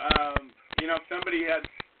do. You know, if somebody had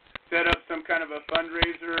set up some kind of a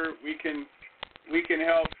fundraiser, we can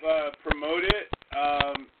help promote it.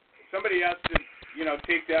 Somebody has to, you know,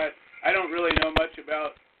 take that. I don't really know much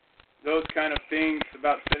about those kind of things,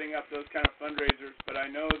 about setting up those kind of fundraisers, but I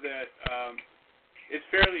know that it's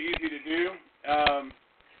fairly easy to do.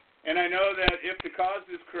 And I know that if the cause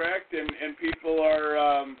is correct and people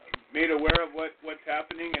are made aware of what's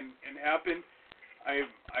happening and happened,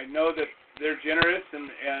 I know that they're generous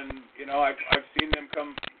and you know I've seen them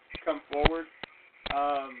come forward.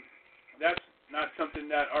 That's not something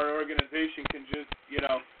that our organization can just, you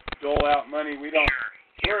know, dole out money. We don't.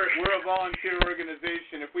 We're a volunteer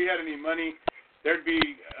organization. If we had any money, there'd be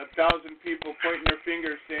 1,000 people pointing their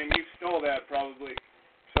fingers saying you stole that probably.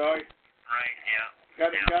 So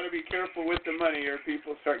got to be careful with the money or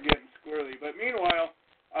people start getting squirrely. But meanwhile,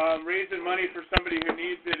 raising money for somebody who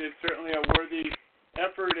needs it is certainly a worthy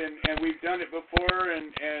effort, and we've done it before,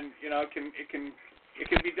 and you know it can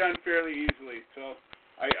be done fairly easily. So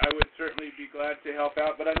I would certainly be glad to help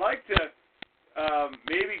out. But I'd like to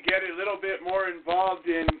maybe get a little bit more involved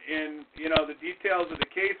in you know the details of the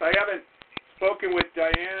case. I haven't spoken with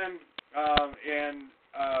Diane in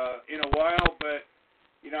a while, but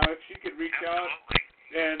you know if she could reach out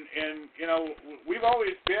and you know we've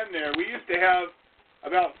always been there. We used to have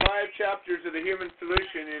about 5 chapters of the Human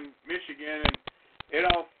Solution in Michigan, and it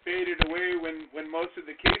all faded away when most of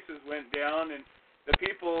the cases went down, and the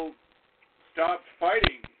people stopped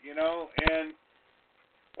fighting, you know,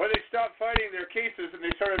 or they stopped fighting their cases and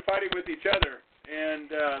they started fighting with each other,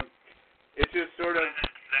 and it just sort of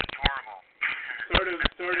that's horrible.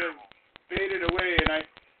 sort of faded away. And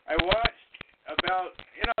I watched about,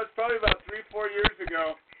 you know, it's probably about 3-4 years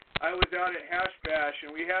ago. I was out at Hash Bash,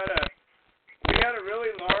 and we had a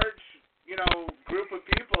really large, you know, group of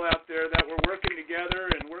people out there that were working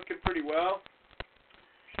together and working pretty well.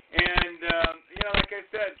 And you know, like I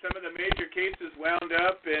said, some of the major cases wound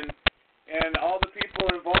up, and all the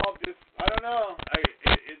people involved just, I don't know.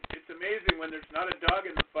 It's amazing when there's not a dog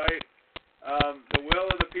in the fight. The will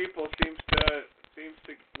of the people seems to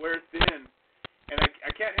wear thin, and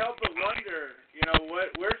I can't help but wonder, you know,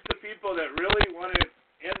 where's the people that really want to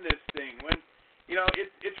end this thing? When, you know,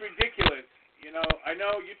 it's ridiculous. You know, I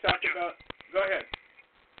know you talked about. Go ahead.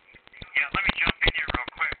 Yeah, let me jump in here real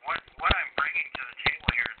quick. What I'm bringing to the table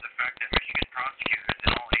here is the fact that Michigan prosecutors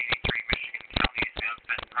in all 83 Michigan counties have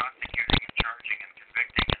been prosecuting and charging and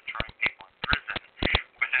convicting and throwing people in prison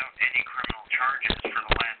without any criminal charges for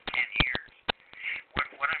the last 10 years.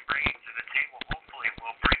 What I'm bringing to the table hopefully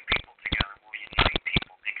will bring people together, will unite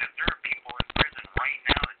people, because there are people in prison right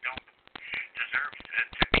now that don't deserve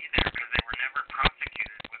to be there because they were never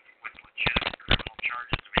prosecuted with legitimate criminal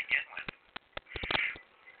charges to begin with.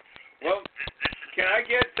 Well, can I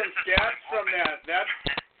get some stats from that? That's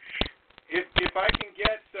if I can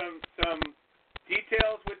get some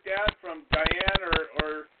details with that from Diane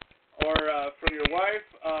or from your wife,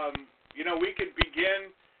 you know, we could begin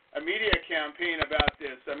a media campaign about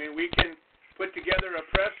this. I mean, we can put together a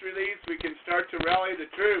press release. We can start to rally the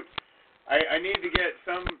troops. I need to get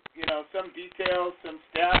some details, some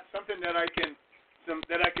stats, something that I can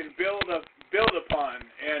build upon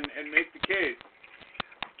and make the case.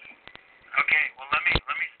 Okay, well let me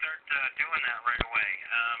start doing that right away.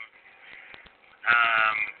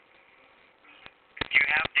 Do you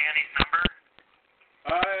have Danny's number?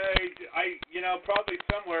 I you know, probably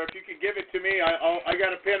somewhere. If you could give it to me, I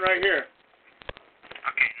got a pen right here.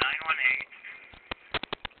 Okay,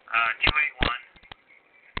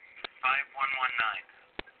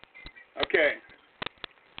 918-281-5119. Okay.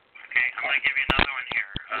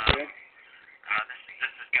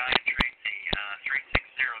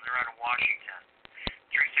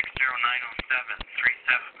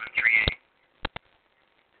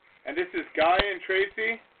 and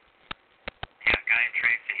Tracy? Yeah, Guy and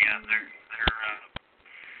Tracy. Yeah,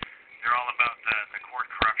 they're all about the court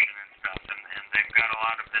corruption and stuff, and they've got a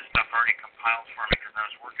lot of this stuff already compiled for me because I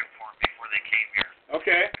was working for them before they came here.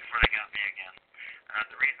 Okay. Before they got me again.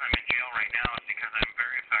 The reason I'm in jail right now is because I'm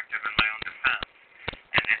very effective in my own defense.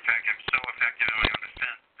 And in fact, I'm so effective in my own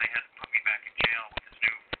defense, they had to put me back in jail with this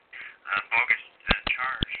new bogus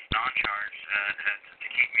non-charge, to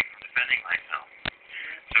keep me from defending myself.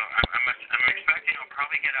 So I'm expecting I'll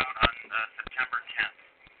probably get out on September 10th,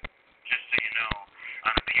 just so you know,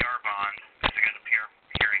 on a PR bond, because I got a PR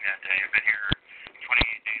hearing that day. I've been here 28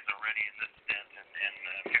 days already in this stint,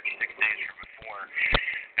 and 56 days from before.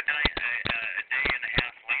 But then a day and a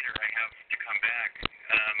half later, I have to come back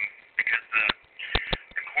because the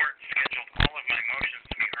court scheduled all of my motions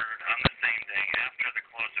to be heard on the same day after the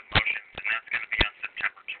close of motions, and that's going to be on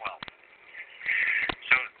September 12th.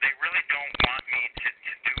 So they really don't want me to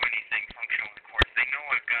do anything functional in the courts. They know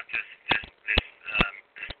I've got this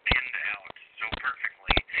pinned out so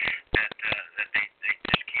perfectly that they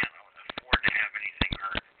just can't afford to have anything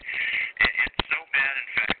heard. It's so bad, in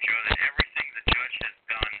fact, Joe, that everything the judge has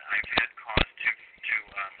done, I've had cause to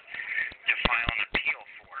file an appeal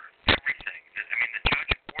for. Everything. I mean, the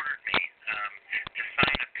judge ordered me to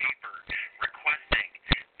sign a paper requesting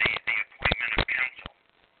the appointment of counsel.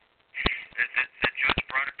 The judge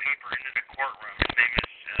brought a paper into the courtroom. His name is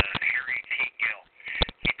Harry T. Gill.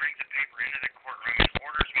 He brings a paper into the courtroom and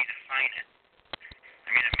orders me to sign it. I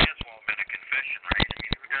mean, it may as well have been a confession, right? I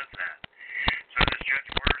mean, who does that? So this judge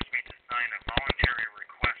orders me to sign a voluntary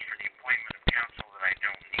request for the appointment of counsel that I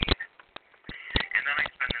don't need. And then I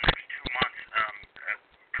spend the next 2 months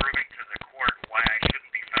proving to the court why I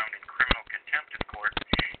shouldn't be found in criminal contempt of court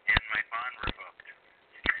and my bond revoked.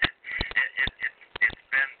 It's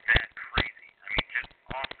been that crazy. I mean, just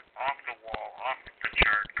off the wall, off the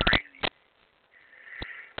chart crazy.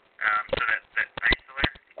 So that are you still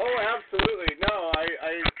there? Oh, absolutely. No,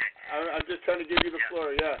 Okay. I'm just trying to give you the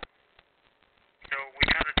floor. Yeah. So we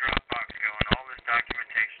got a Dropbox going. All this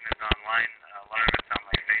documentation is online. A lot of it's on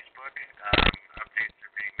my Facebook. Updates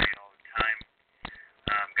are being made all the time.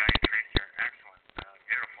 Guy and Tracy are excellent.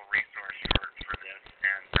 Beautiful resource for this.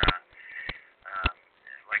 And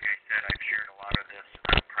like I said, I've shared a lot of this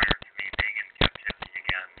prior to me being in captivity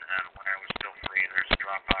again. When I was still free, there's a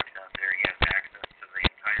Dropbox out there. You have access to the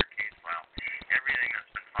entire case file. Everything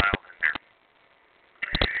that's been filed in there.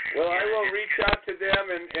 Well, I will reach out to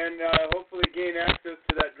them and hopefully gain access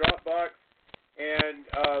to that Dropbox. And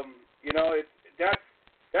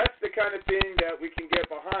that's the kind of thing that we can get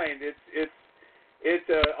behind. It's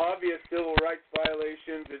obvious civil rights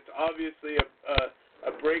violations. It's obviously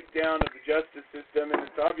a breakdown of the justice system, and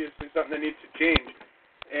it's obviously something that needs to change.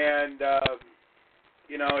 And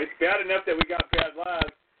it's bad enough that we got bad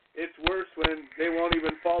laws. It's worse when they won't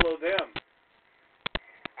even follow them.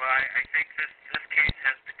 Well, I think this case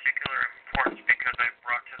has particular importance because I've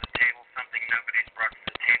brought to the table something nobody's brought to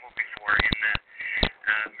the table before, in that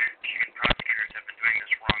Michigan prosecutors have been doing this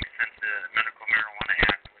wrong since the Medical Marijuana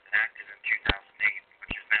Act was enacted in 2008,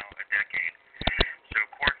 which is now a decade. So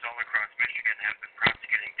courts all across Michigan have been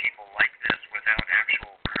prosecuting people like this without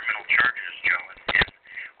actual criminal charges, Joe, and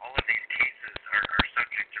all of these cases are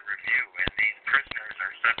subject to review, and these prisoners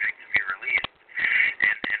are subject to be released.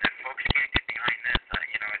 And if folks can't get behind this,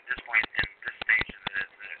 at this point in this stage of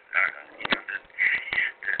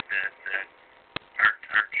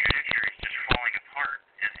our judiciary is just falling apart.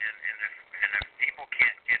 And if people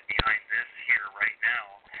can't get behind this here right now,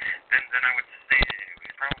 then I would say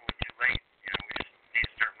it's probably too late. We just need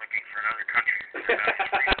to start looking for another country.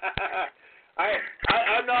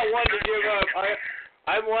 I'm not one to give up.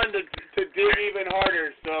 I'm one to dig even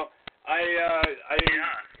harder. So I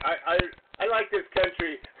like this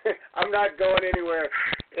country. I'm not going anywhere.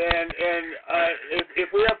 And if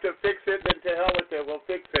we have to fix it, then to hell with it. We'll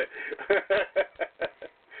fix it.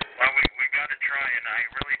 Well, we got to try, and I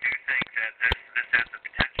really do think that this has the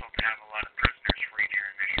potential to have a lot of prisoners freed here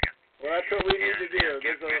in Michigan. Well, that's what we need to do.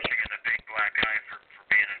 Give Michigan a big black eye for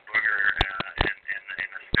being a booger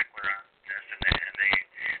and a stickler on this, and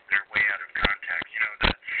they're way out of context.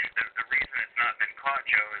 The reason it's not been caught,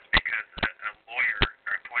 Joe, is because a lawyer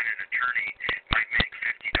or appointed attorney might make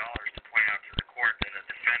 $50 to point out to the court that a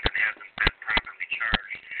defendant hasn't been properly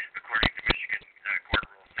charged according to Michigan Court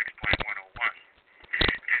Rule 6.101.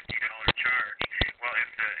 $50 charge. Well,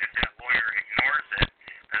 if that lawyer ignores it,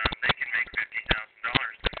 they can make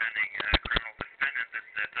 $50,000 defending a criminal defendant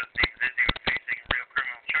that doesn't even facing a real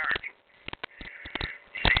criminal charge. You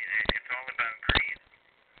see, it's all about greed.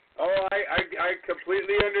 Oh, I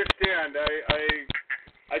completely understand.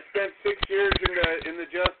 I spent 6 years in the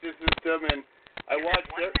justice system, and I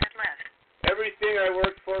watched everything I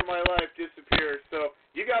worked for in my life disappear. So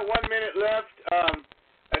you got 1 minute left.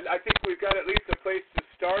 And I think we've got at least a place to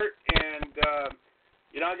start. And,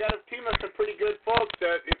 I got a team of some pretty good folks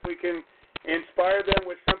that if we can inspire them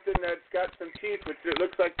with something that's got some teeth, which it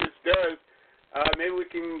looks like this does, maybe we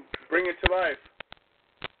can bring it to life.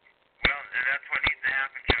 Well, that's what needs to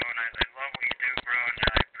happen, Joe, and I love what you do, bro, and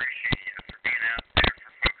I appreciate you for being out there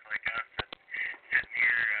for folks like us that sitting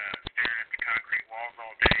here staring at the concrete walls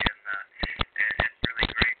all day, and it's really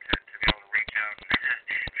great to be able to reach out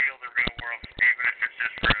and feel the real world, even if it's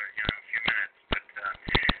just for a few minutes. But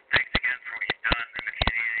thanks again for what you've done, and if you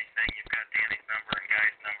need anything, you've got Danny's number and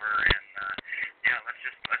Guy's number, and let's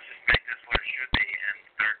just make this what it should be and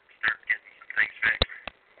start getting some things fixed.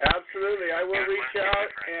 Absolutely. I will reach out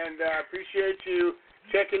and appreciate you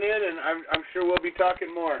checking in, and I'm sure we'll be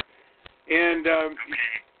talking more. And,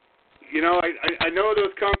 I know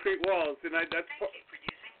those concrete walls, and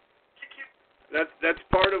that's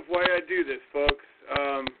part of why I do this, folks.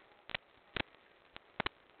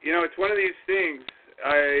 It's one of these things.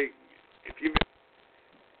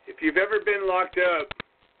 If you've ever been locked up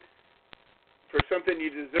for something you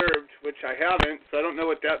deserved, which I haven't, so I don't know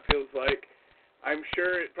what that feels like, I'm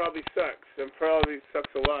sure it probably sucks. It probably sucks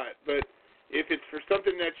a lot. But if it's for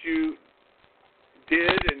something that you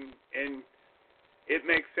did and it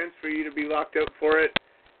makes sense for you to be locked up for it,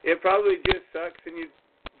 it probably just sucks and you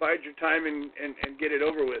bide your time and get it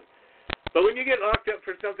over with. But when you get locked up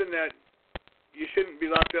for something that you shouldn't be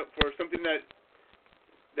locked up for, something that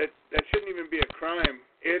shouldn't even be a crime,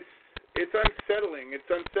 it's unsettling. It's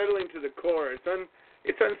unsettling to the core. It's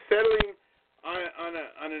unsettling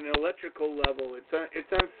on an electrical level.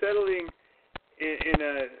 It's unsettling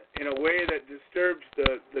in a way that disturbs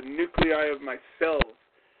the nuclei of my cells,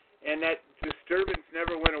 and that disturbance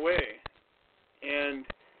never went away. And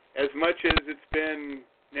as much as it's been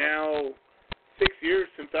now 6 years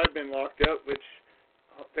since I've been locked up, which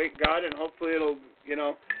thank God, and hopefully it'll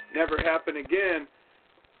never happen again.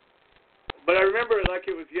 But I remember it like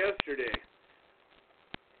it was yesterday,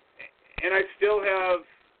 and I still have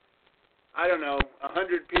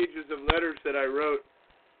 100 pages of letters that I wrote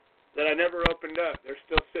that I never opened up. They're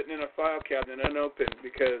still sitting in a file cabinet unopened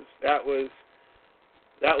because that was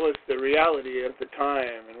the reality of the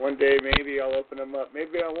time. And one day maybe I'll open them up.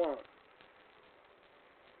 Maybe I won't.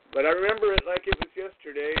 But I remember it like it was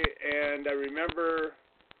yesterday, and I remember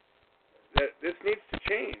that this needs to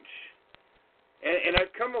change. And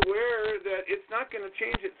I've come aware that it's not going to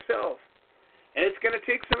change itself. And it's going to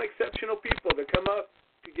take some exceptional people to come up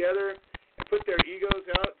together and put their egos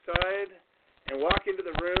outside and walk into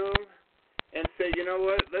the room and say, you know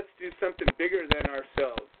what, let's do something bigger than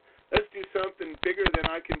ourselves. Let's do something bigger than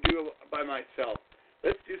I can do by myself.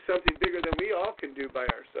 Let's do something bigger than we all can do by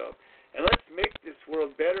ourselves. And let's make this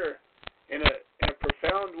world better in a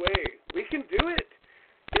profound way. We can do it.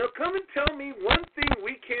 Come and tell me one thing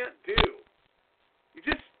we can't do. You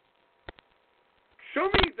just show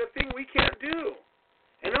me the thing we can't do,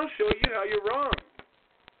 and I'll show you how you're wrong.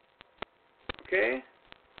 Okay?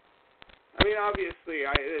 I mean, obviously,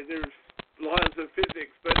 there's laws of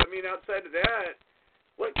physics, but I mean, outside of that,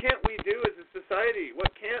 what can't we do as a society?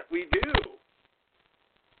 What can't we do?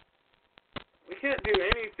 We can't do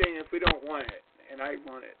anything if we don't want it, and I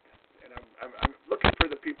want it, and I'm looking for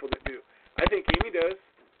the people that do. I think Amy does,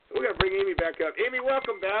 so we're gonna bring Amy back up. Amy,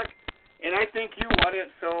 welcome back, and I think you want it.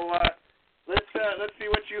 So let's see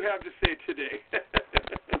what you have to say today.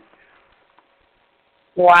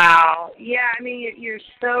 Wow. Yeah, I mean, you're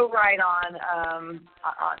so right on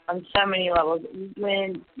so many levels.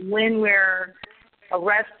 When we're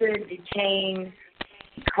arrested, detained,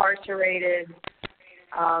 incarcerated,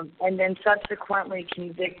 and then subsequently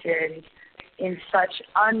convicted in such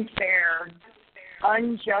unfair,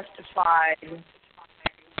 unjustified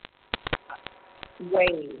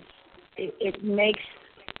ways, it makes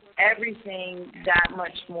everything that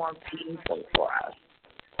much more painful for us.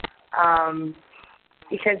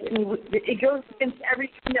 Because it goes against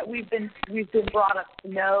everything that we've been brought up to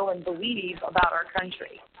know and believe about our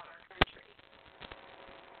country,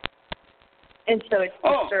 and so it's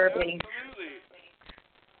disturbing.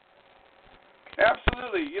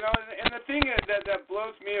 Absolutely. And the thing that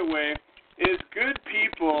blows me away is good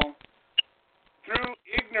people through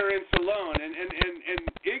ignorance alone, and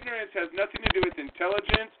ignorance has nothing to do with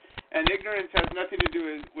intelligence, and ignorance has nothing to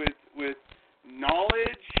do with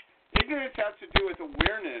knowledge. Ignorance has to do with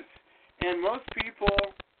awareness, and most people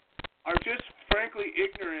are just frankly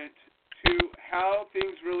ignorant to how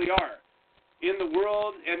things really are in the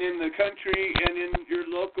world and in the country and in your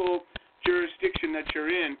local jurisdiction that you're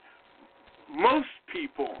in. Most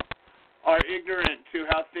people are ignorant to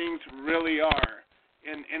how things really are.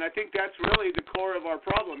 And I think that's really the core of our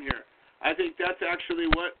problem here. I think that's actually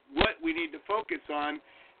what we need to focus on,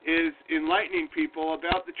 is enlightening people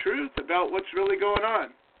about the truth, about what's really going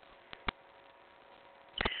on.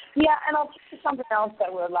 Yeah, and I'll tell you something else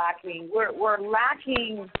that we're lacking. We're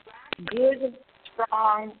lacking good,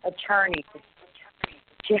 strong attorneys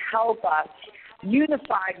to help us,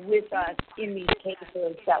 unified with us in these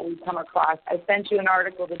cases that we come across. I sent you an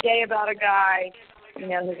article today about a guy,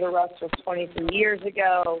 his arrest was 23 years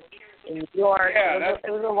ago in New York. Yeah,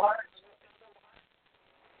 it was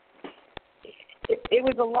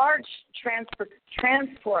a large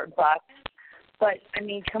transport bus, but I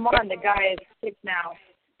mean, come on, the guy is sick now.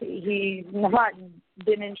 He's not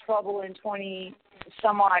been in trouble in 20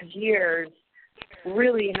 some odd years.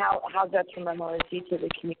 Really, how detrimental is he to the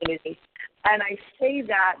community? And I say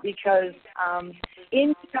that because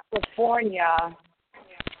in California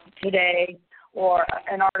today, or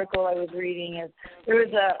an article I was reading, is there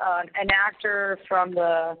was an actor from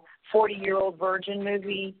the 40-Year-Old Virgin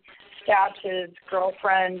movie, stabbed his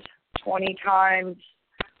girlfriend 20 times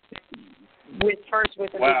with a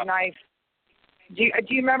big knife. Do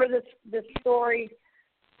you remember this story?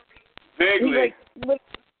 Vaguely.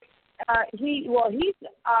 He was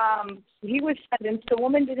sentenced. The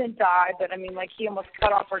woman didn't die, but I mean, he almost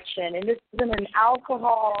cut off her chin. And this isn't an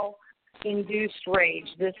alcohol-induced rage.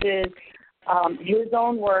 This is his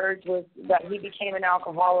own words, was that he became an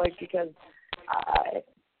alcoholic because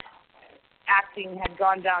acting had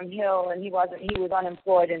gone downhill, and he was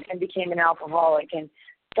unemployed and became an alcoholic, and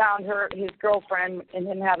found his girlfriend and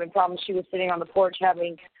him having problems. She was sitting on the porch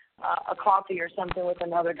having a coffee or something with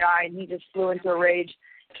another guy, and he just flew into a rage,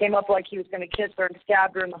 came up like he was going to kiss her and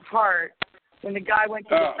stabbed her in the heart. When the guy went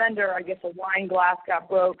to defend her, I guess a wine glass got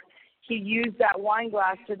broke. He used that wine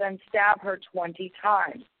glass to then stab her 20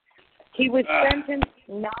 times. He was sentenced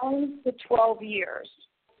 9 to 12 years.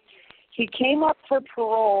 He came up for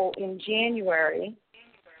parole in January.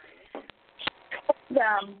 He told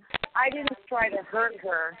them, I didn't try to hurt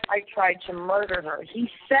her. I tried to murder her. He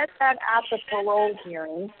said that at the parole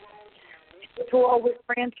hearing. The parole was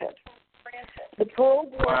granted. The parole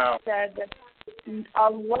board said that a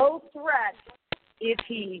low threat if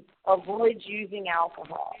he avoids using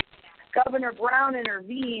alcohol. Governor Brown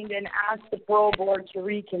intervened and asked the parole board to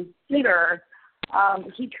reconsider.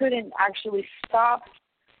 He couldn't actually stop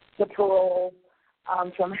the parole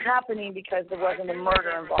from happening because there wasn't a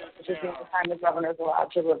murder involved, which is the only time the governor's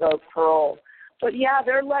allowed to revoke parole. But, yeah,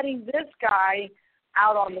 they're letting this guy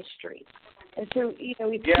out on the street. And so, we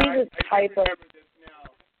see this type of...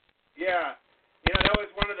 Yeah. That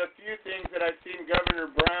was one of the few things that I've seen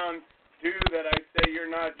Governor Brown do that I say you're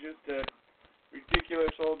not just a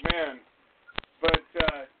ridiculous old man. But,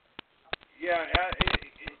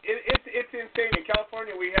 it's insane. In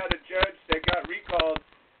California, we had a judge that got recalled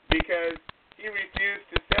because he refused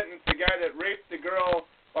to sentence the guy that raped the girl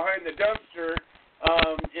behind the dumpster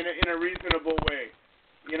in a reasonable way.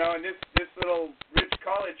 And this little rich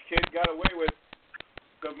college kid got away with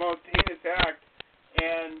the most heinous act,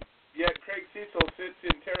 and yet Craig Cecil sits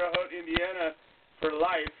in Terre Haute, Indiana for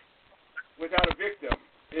life without a victim.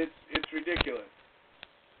 It's ridiculous.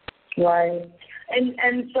 Right.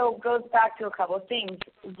 And so it goes back to a couple of things.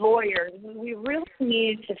 Lawyers, we really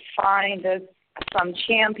need to find some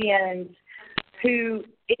champions who,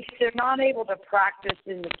 if they're not able to practice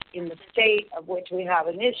in the state of which we have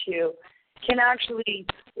an issue, can actually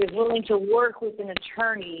is willing to work with an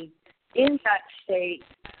attorney in that state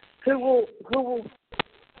who will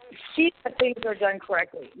see that things are done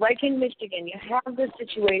correctly. Like in Michigan, you have this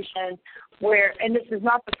situation where, and this is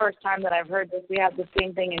not the first time that I've heard this, we have the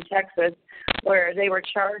same thing in Texas where they were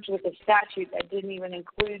charged with a statute that didn't even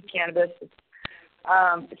include cannabis.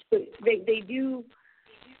 So they do,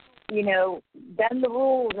 bend the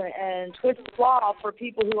rules and twist the law for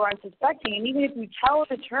people who are unsuspecting. And even if you tell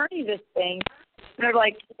an attorney this thing, they're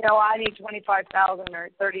like, I need $25,000 or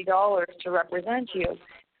 $30 to represent you.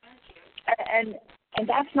 And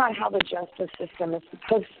that's not how the justice system is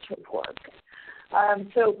supposed to work.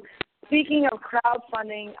 So speaking of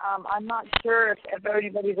crowdfunding, I'm not sure if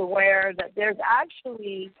everybody's aware that there's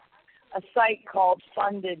actually a site called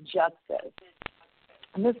Funded Justice.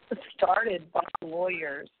 And this was started by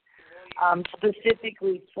lawyers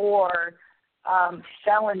specifically for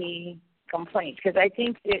felony complaints, because I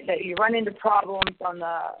think that you run into problems on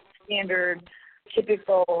the standard,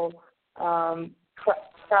 typical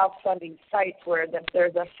crowdfunding sites where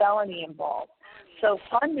there's a felony involved. So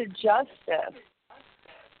Funded Justice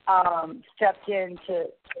stepped in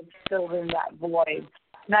to fill in that void.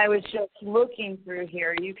 And I was just looking through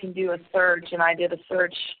here. You can do a search, and I did a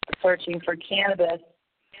searching for cannabis.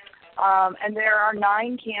 And there are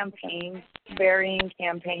 9 campaigns, varying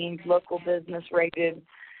campaigns, local business rated,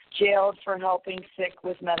 jailed for helping sick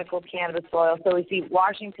with medical cannabis oil. So we see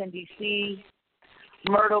Washington, D.C.,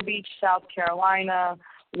 Myrtle Beach, South Carolina,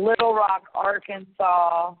 Little Rock,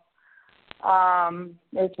 Arkansas.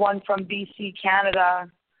 There's one from B.C., Canada,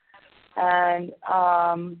 and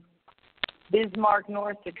Bismarck,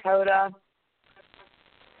 North Dakota,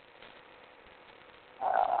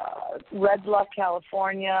 Red Bluff,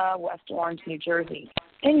 California, West Orange, New Jersey.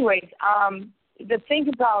 Anyways, the thing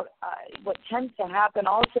about what tends to happen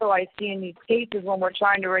also I see in these cases when we're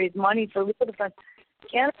trying to raise money for legal defense,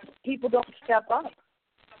 cannabis people don't step up.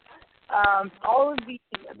 All of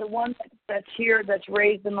the one that's here that's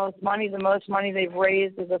raised the most money they've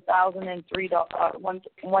raised is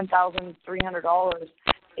 $1,300.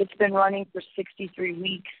 It's been running for 63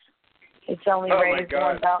 weeks. It's only raised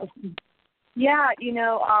 $1,000. Yeah,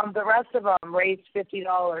 the rest of them raised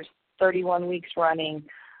 $50, 31 weeks running.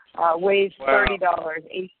 Raised $30,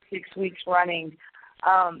 86 weeks running.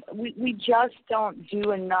 We just don't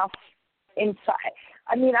do enough inside.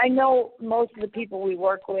 I mean, I know most of the people we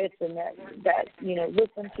work with and that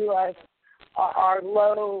listen to us are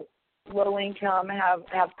low income,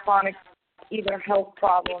 have chronic either health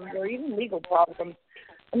problems or even legal problems,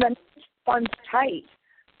 and then funds tight.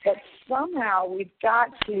 But somehow we've got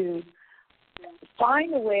to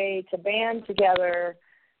find a way to band together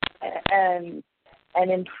and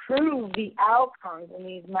improve the outcomes in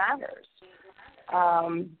these matters.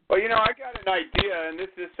 Well, I got an idea, and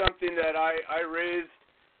this is something that I raised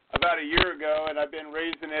about a year ago, and I've been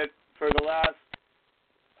raising it for the last,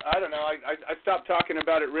 I don't know, I stopped talking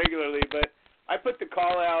about it regularly, but I put the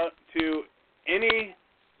call out to any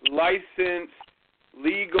licensed,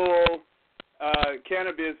 legal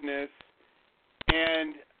cannabis business,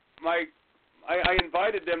 and I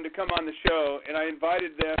invited them to come on the show, and I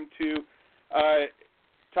invited them to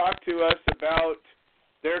talk to us about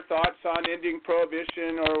their thoughts on ending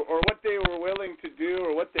prohibition or what they were willing to do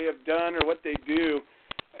or what they have done or what they do.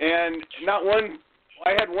 And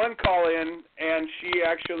I had one call in, and she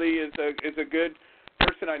actually is a good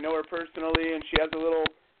person. I know her personally, and she has a little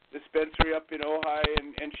dispensary up in Ojai,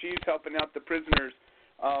 and she's helping out the prisoners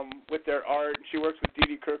with their art. She works with Dee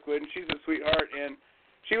Dee Kirkwood, and she's a sweetheart, and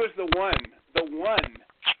she was the one.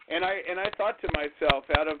 And I thought to myself,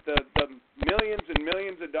 out of the millions and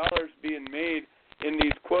millions of dollars being made in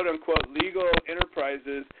these quote-unquote legal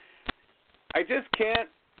enterprises, I just can't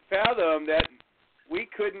fathom that we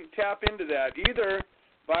couldn't tap into that, either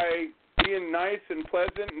by being nice and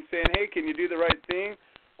pleasant and saying, hey, can you do the right thing,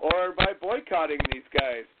 or by boycotting these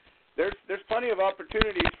guys. There's plenty of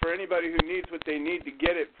opportunities for anybody who needs what they need to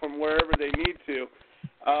get it from wherever they need to.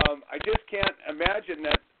 I just can't imagine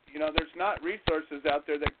that, there's not resources out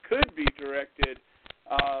there that could be directed,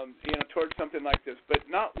 towards something like this. But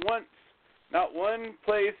not one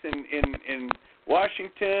place in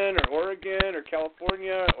Washington or Oregon or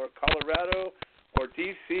California or Colorado or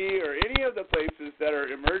D.C. or any of the places that are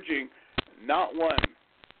emerging, not one.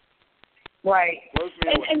 Right. Blows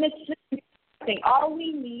me away. And it's thing. All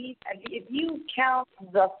we need, if you count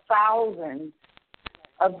the thousands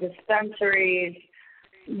of dispensaries,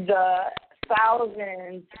 the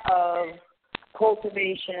thousands of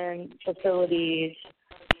cultivation facilities,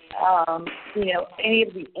 any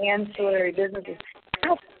of the ancillary businesses,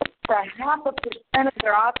 for 0.5% of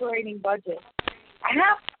their operating budget,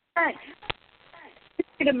 0.5%, you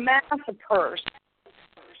could amass a purse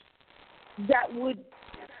that would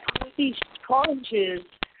put these charges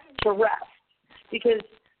to rest. Because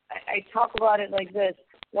I talk about it like this.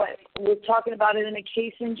 We're talking about it in a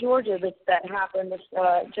case in Georgia that happened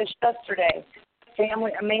just yesterday.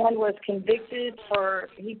 A man was convicted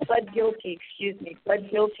he pled guilty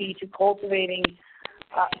to cultivating,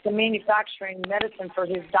 to manufacturing medicine for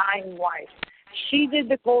his dying wife. She did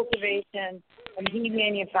the cultivation, and he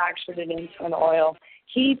manufactured it into an oil.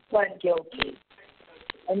 He pled guilty.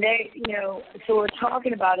 And so we're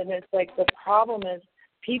talking about it, and it's like the problem is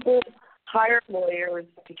people hire lawyers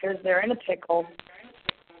because they're in a pickle.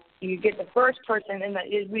 You get the first person, and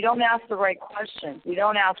we don't ask the right questions. We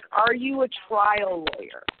don't ask, are you a trial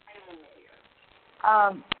lawyer?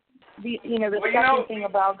 Second thing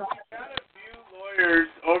about that. I've had a few lawyers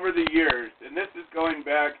over the years, and this is going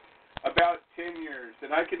back about 10 years,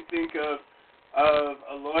 and I can think of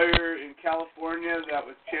a lawyer in California that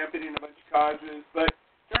was championing a bunch of causes, but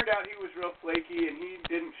turned out he was real flaky, and he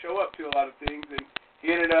didn't show up to a lot of things, and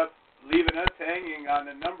he ended up leaving us hanging on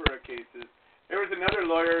a number of cases. There was another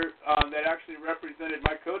lawyer that actually represented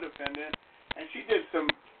my co-defendant, and she did some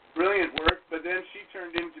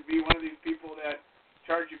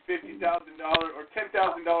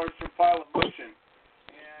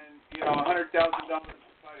 $100,000 to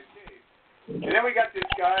fight a case. And then we got this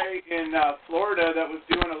guy in Florida that was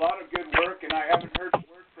doing a lot of good work, and I haven't heard a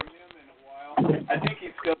word from him in a while. I think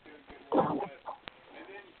he's still doing good work. And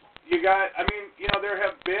then you got, there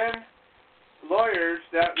have been lawyers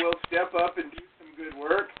that will step up and do some good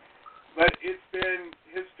work, but it's been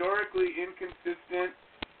historically inconsistent.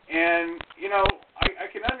 And, I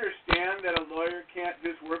can understand that a lawyer can't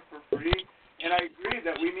just work for free, and I agree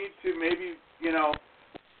that we need to maybe,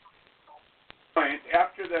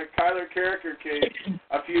 after the Kyler Carricker case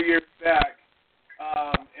a few years back,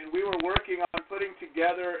 and we were working on putting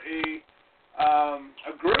together a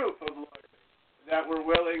group of lawyers that were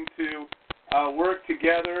willing to work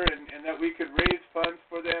together and that we could raise funds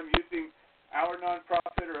for them using our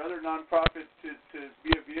nonprofit or other nonprofits to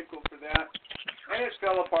be a vehicle for that. And it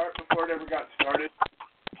fell apart before it ever got started.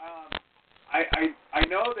 I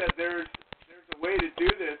know that there's a way to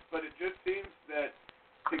do this, but it just seems that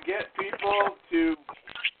to get people to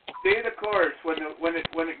stay the course when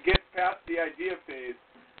it gets past the idea phase,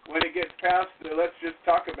 when it gets past the let's just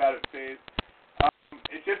talk about it phase,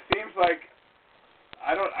 it just seems like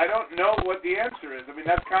I don't know what the answer is.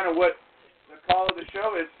 That's kind of what the call of the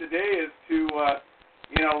show is today, is to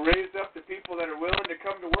raise up the people that are willing to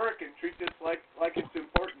come to work and treat this like it's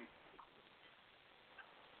important.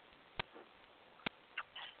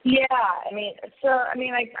 Yeah,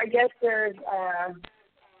 I guess there's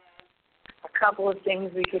a couple of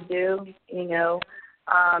things we could do.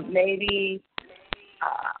 Maybe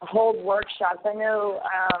hold workshops. I know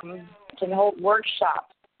can hold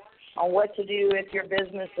workshops on what to do if your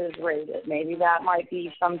business is rated. Maybe that might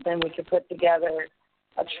be something we could put together,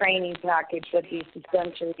 a training package with these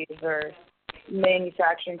dispensaries or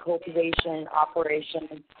manufacturing, cultivation,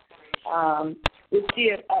 operations. We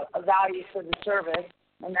see a value for the service,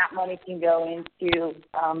 and that money can go into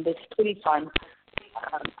this kitty fund.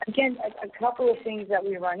 Again, a couple of things that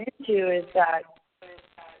we run into is that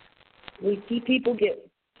we see people get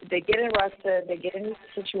arrested, they get into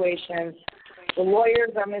situations, the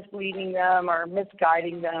lawyers are misleading them or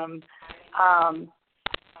misguiding them.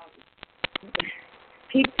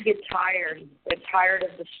 People get tired. They're tired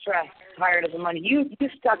of the stress, tired of the money. You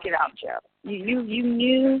stuck it out, Joe. You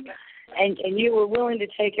knew, and you were willing to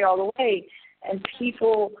take it all the way. And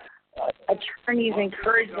people, attorneys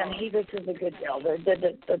encourage them, hey, this is a good deal.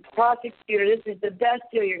 The prosecutor, this is the best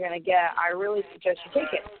deal you're going to get. I really suggest you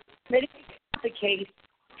take it. But it's not the case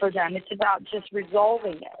for them. It's about just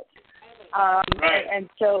resolving it. Right. And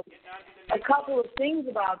so a couple of things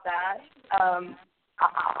about that,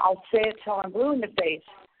 I'll say it till I'm blue in the face.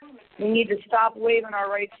 We need to stop waiving our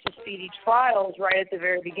rights to speedy trials right at the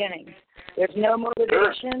very beginning. There's no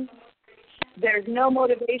motivation. There's no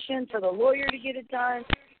motivation for the lawyer to get it done.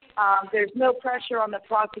 There's no pressure on the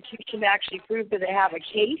prosecution to actually prove that they have a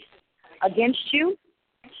case against you.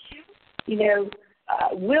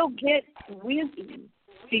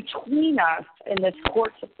 Between us and this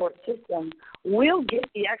court support system, we'll get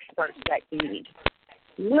the experts that you need.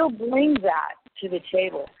 We'll bring that to the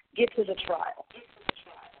table, get to the trial.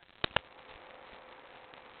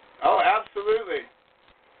 Oh, absolutely.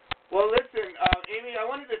 Well, listen, Amy, I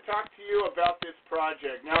wanted to talk to you about this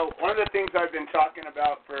project. Now, one of the things I've been talking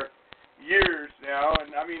about for years now,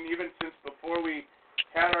 and even since before we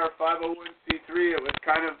had our 501c3, it was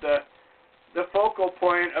kind of the focal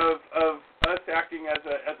point of us acting as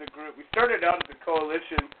a group. We started out as a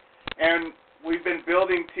coalition, and we've been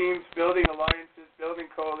building teams, building alliances, building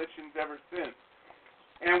coalitions ever since.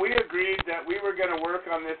 And we agreed that we were going to work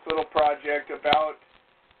on this little project about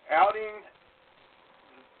outing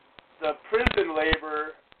the prison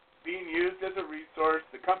labor being used as a resource,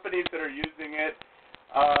 the companies that are using it,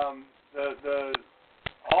 all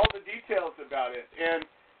the details about it. And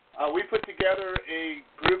we put together a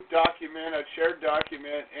group document, a shared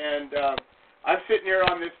document, and I'm sitting here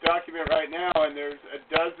on this document right now, and there's a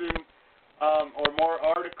dozen or more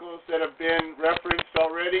articles that have been referenced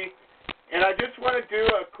already. And I just want to do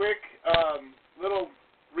a quick little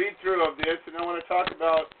read-through of this, and I want to talk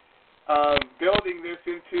about building this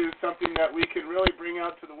into something that we can really bring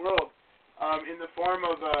out to the world in the form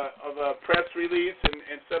of a press release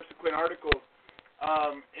and subsequent articles.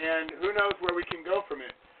 And who knows where we can go from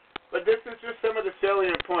it. But this is just some of the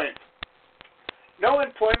salient points. No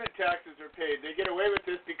employment taxes are paid. They get away with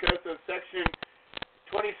this because of Section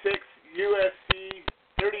 26 U.S.C.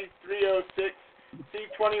 3306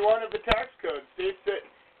 C21 of the tax code states that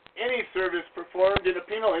any service performed in a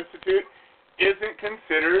penal institute isn't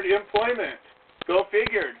considered employment. Go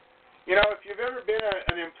figured. If you've ever been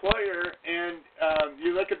an employer and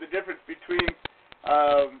you look at the difference between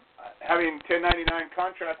having 1099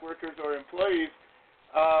 contract workers or employees,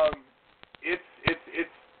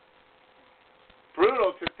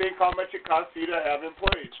 think how much it costs you to have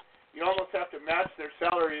employees. You almost have to match their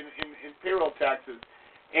salary in payroll taxes.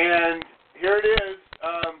 And here it is.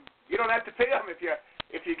 You don't have to pay them if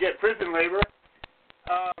you get prison labor.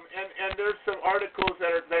 And there's some articles that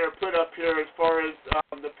are put up here as far as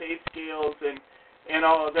the pay scales and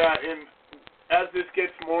all of that. And as this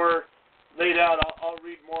gets more laid out, I'll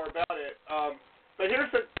read more about it. But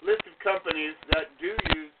here's a list of companies that do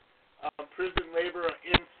use prison labor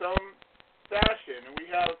in some fashion. And we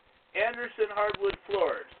have Anderson Hardwood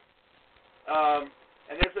Floors.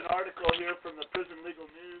 And there's an article here from the Prison Legal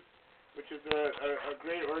News, which is a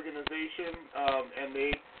great organization. And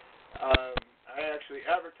they, I actually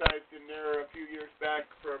advertised in there a few years back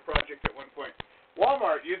for a project at one point.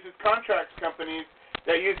 Walmart uses contracts companies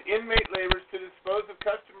that use inmate laborers to dispose of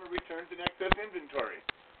customer returns and excess inventory.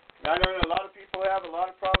 Now, I know a lot of people have a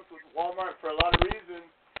lot of problems with Walmart for a lot of reasons.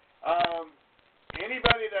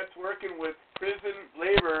 Anybody that's working with prison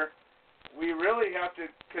labor, we really have to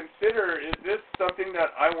consider, is this something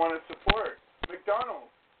that I want to support?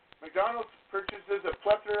 McDonald's purchases a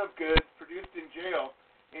plethora of goods produced in jail,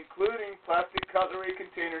 including plastic cutlery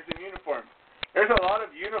containers and uniforms. There's a lot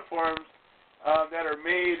of uniforms that are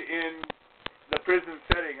made in the prison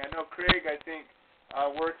setting. I know Craig, I think,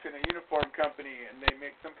 works in a uniform company, and they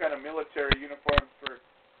make some kind of military uniforms for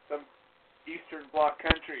some Eastern Bloc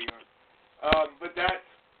country. But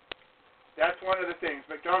that's one of the things.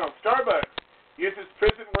 McDonald's. Starbucks uses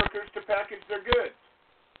prison workers to package their goods.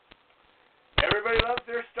 Everybody loves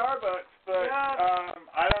their Starbucks, but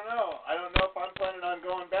I don't know. I don't know if I'm planning on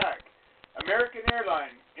going back. American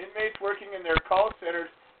Airlines. Inmates working in their call centers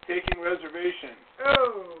taking reservations.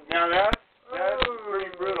 Oh. Now that's pretty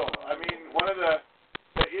brutal. I mean, one of the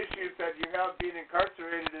issues that you have being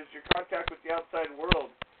incarcerated is your contact with the outside world.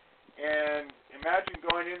 And imagine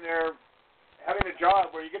going in there, having a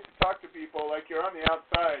job where you get to talk to people like you're on the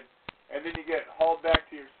outside, and then you get hauled back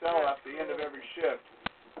to your cell at the end of every shift.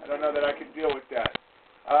 I don't know that I can deal with that.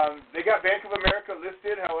 They got Bank of America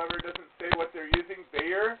listed, however, it doesn't say what they're using.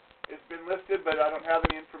 Bayer has been listed, but I don't have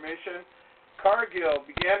any information. Cargill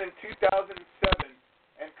began in 2007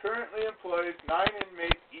 and currently employs 9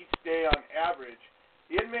 inmates each day on average.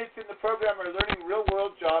 The inmates in the program are learning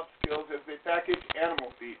real-world job skills as they package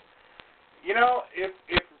animal feed. You know, if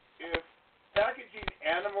packaging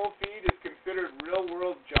animal feed is considered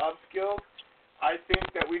real-world job skills, I think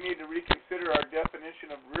that we need to reconsider our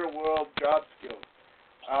definition of real-world job skills.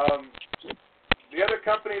 The other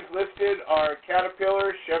companies listed are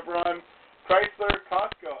Caterpillar, Chevron, Chrysler,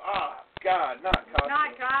 Costco. Not Costco.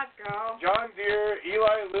 Not Costco. John Deere,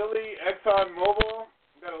 Eli Lilly, ExxonMobil.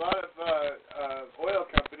 We've got a lot of oil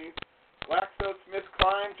companies.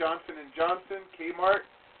 GlaxoSmithKline, Johnson & Johnson, Kmart,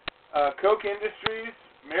 Koch Industries,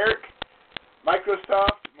 Merck,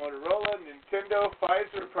 Microsoft, Motorola, Nintendo,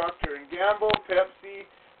 Pfizer, Procter & Gamble, Pepsi,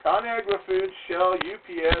 ConAgra Foods, Shell,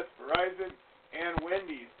 UPS, Verizon, and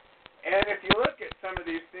Wendy's. And if you look at some of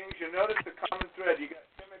these things, you'll notice the common thread. You got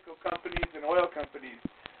chemical companies and oil companies.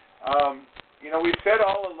 We've said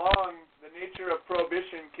all along the nature of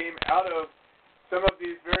prohibition came out of some of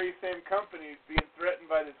these very same companies being threatened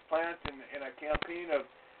by this plant in a campaign of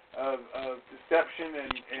deception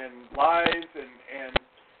and lies and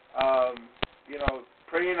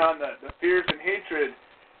preying on the fears and hatred.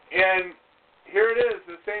 And here it is,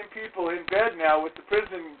 the same people in bed now with the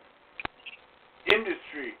prison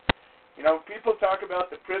industry. People talk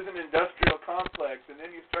about the prison industrial complex, and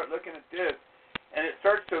then you start looking at this, and it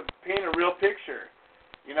starts to paint a real picture.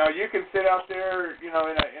 You can sit out there, in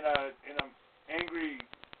a angry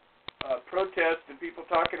protest, and people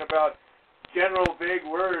talking about general vague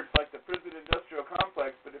words like the prison industrial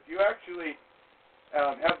complex, but if you actually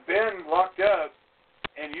have been locked up,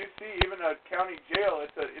 and you see even a county jail,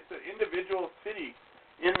 it's an individual city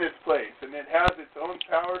in this place, and it has its own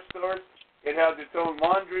power source. It has its own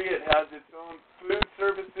laundry. It has its own food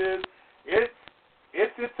services.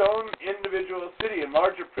 It's its own individual city, and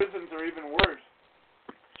larger prisons are even worse.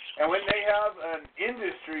 And when they have an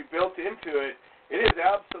industry built into it, it is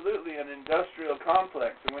absolutely an industrial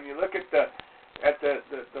complex. And when you look at the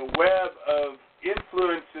web of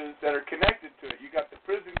influences that are connected to it, you got the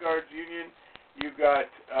Prison Guards Union, you got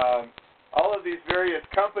all of these various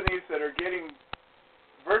companies that are getting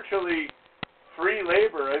virtually free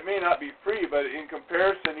labor. It may not be free, but in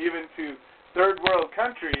comparison even to third world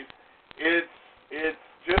countries, it's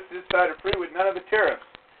just this side of free with none of the tariffs.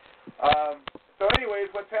 So anyways,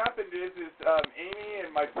 what's happened is Amy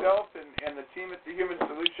and myself and the team at the Human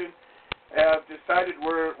Solution have decided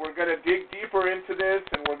we're going to dig deeper into this,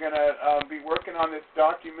 and we're going to be working on this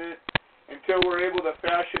document until we're able to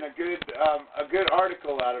fashion a good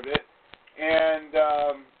article out of it. And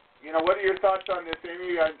what are your thoughts on this,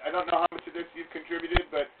 Amy? I don't know how much of this you've contributed,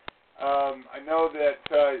 but I know that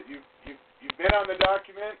you've been on the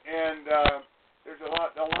document, and there's a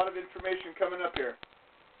lot of information coming up here.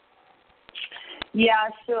 Yeah,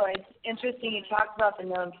 so it's interesting you talked about the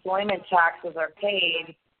no employment taxes are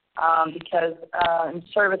paid because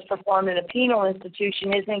service performed in a penal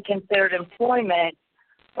institution isn't considered employment,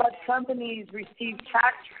 but companies receive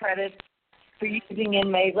tax credits for using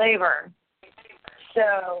inmate labor.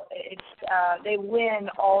 So it's they win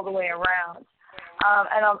all the way around.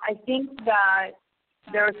 And I think that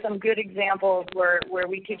there are some good examples where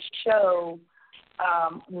we could show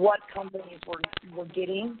what companies were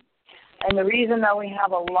getting. And the reason that we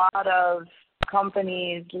have a lot of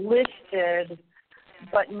companies listed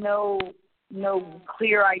but no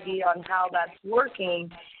clear idea on how that's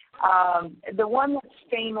working, the one that's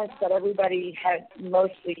famous that everybody had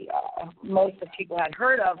most of the people had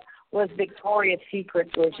heard of was Victoria's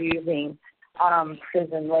Secret was using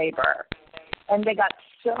prison labor. And they got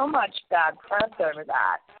so much bad press over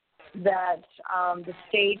that the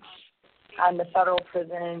states and the federal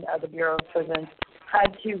prison, the Bureau of Prisons,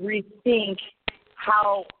 had to rethink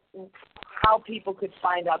how people could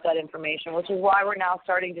find out that information, which is why we're now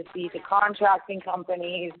starting to see the contracting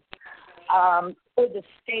companies or the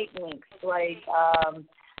state links, like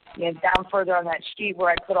down further on that sheet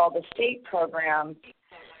where I put all the state programs.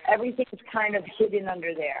 Everything's kind of hidden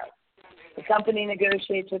under there. The company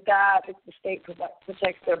negotiates with that. If the state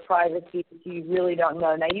protects their privacy, so you really don't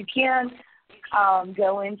know. Now, you can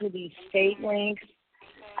go into these state links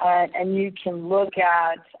and you can look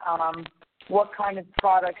at what kind of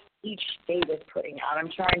products each state is putting out.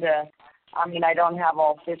 I don't have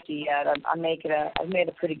all 50 yet. I've made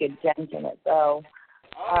a pretty good dent in it, though.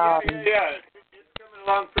 Yeah. It's coming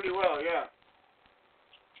along pretty well, yeah.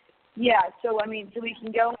 Yeah, so we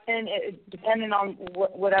can go in, depending on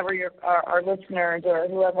whatever our listeners or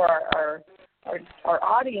whoever our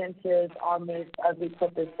audience is on this, as we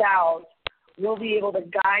put this out, we'll be able to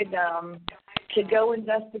guide them to go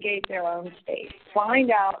investigate their own state, find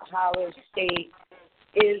out how their state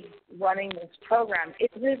is running this program. Is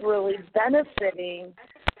it really benefiting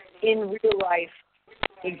in real life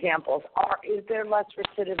examples? Or is there less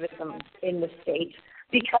recidivism in the state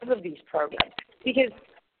because of these programs? Because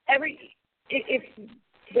if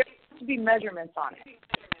there has to be measurements on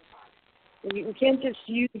it. We can't just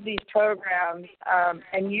use these programs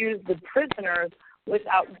and use the prisoners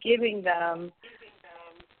without giving them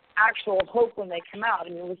actual hope when they come out.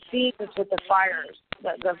 We're seeing this with the fires,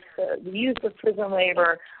 the use of prison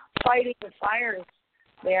labor, fighting the fires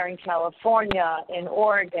there in California, in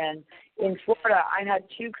Oregon, in Florida. I had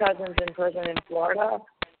 2 cousins in prison in Florida.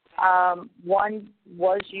 One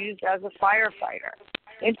was used as a firefighter.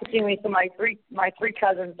 Interestingly, so my three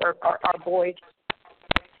cousins are boys.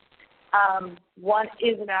 One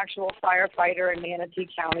is an actual firefighter in Manatee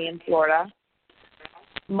County in Florida.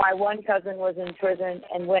 My one cousin was in prison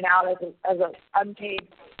and went out as an unpaid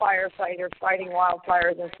firefighter fighting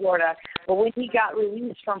wildfires in Florida. But when he got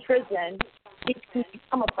released from prison, he could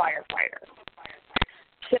become a firefighter.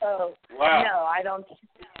 So, wow. No, I don't.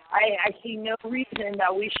 I see no reason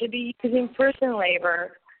that we should be using prison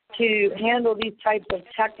labor to handle these types of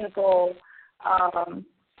technical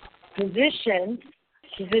positions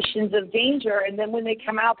of danger, and then when they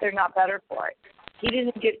come out, they're not better for it. He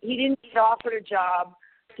didn't get offered a job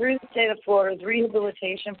through the state of Florida's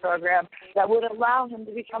rehabilitation program that would allow him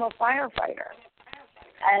to become a firefighter,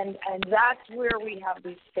 and that's where we have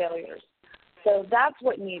these failures. So that's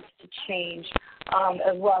what needs to change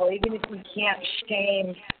as well. Even if we can't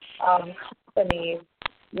shame companies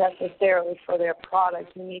necessarily for their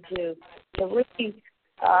products, we need to really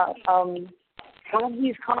have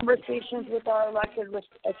these conversations with our elected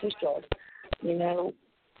officials.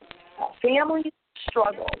 Families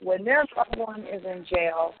struggle. When their loved one is in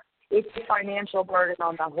jail, it's a financial burden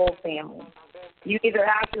on the whole family. You either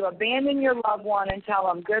have to abandon your loved one and tell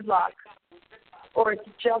them good luck, or it's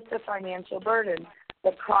just a financial burden.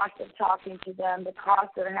 The cost of talking to them, the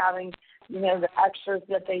cost of having, the extras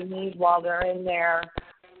that they need while they're in there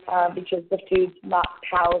because the food's not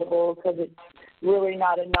palatable, because it's really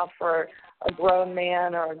not enough for a grown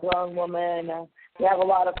man or a grown woman. You have a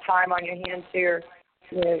lot of time on your hands here,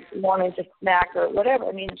 wanting to snack or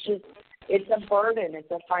whatever. It's a burden.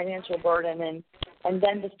 It's a financial burden. And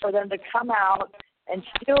then just for them to come out and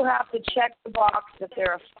still have to check the box that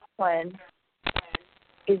they're a felon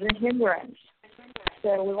is a hindrance.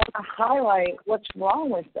 So we want to highlight what's wrong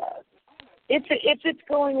with this. If it's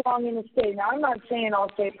going wrong in the state, now I'm not saying all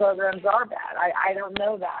state programs are bad. I don't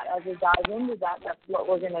know that. As we dive into that, that's what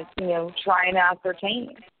we're going to try and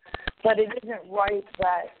ascertain. but it isn't right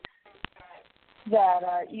that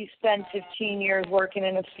you spend 15 years working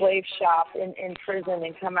in a slave shop in prison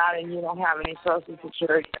and come out and you don't have any Social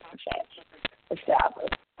Security benefits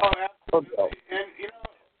established. Oh, absolutely. And,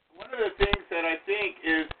 one of the things that I think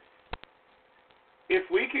is if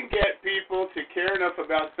we can get people to care enough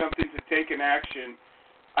about something to take an action,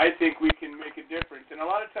 I think we can make a difference. And a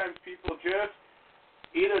lot of times people just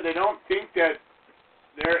either they don't think that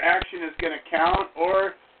their action is going to count,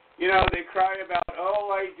 or they cry about,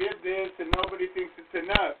 oh, I did this, and nobody thinks it's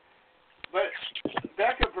enough. But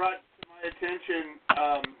Becca brought to my attention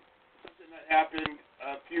something that happened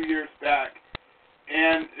a few years back,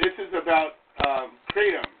 and this is about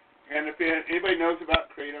kratom. And if anybody knows about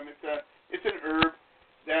kratom, it's an herb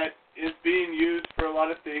that is being used for a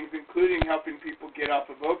lot of things, including helping people get off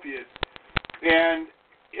of opiates. And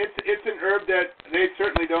it's an herb that they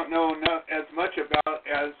certainly don't know as much about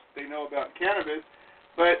as they know about cannabis.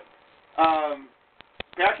 But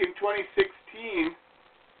back in 2016,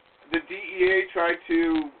 the DEA tried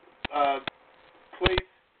to place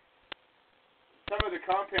some of the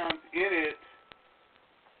compounds in it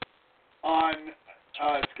on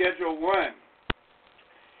Schedule 1.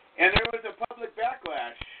 And there was a public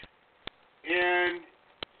backlash. And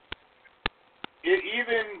it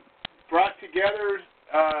even brought together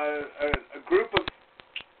a group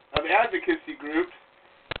of advocacy groups,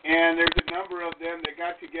 and there's a number of them that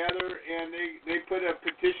got together, and they put a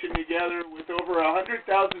petition together with over 100,000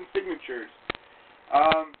 signatures.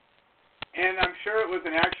 And I'm sure it was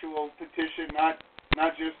an actual petition, not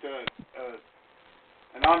just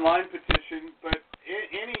an online petition, but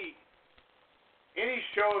any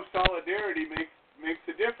show of solidarity makes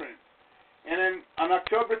a difference. And then on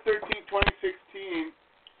October 13, 2016,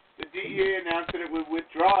 the DEA announced that it would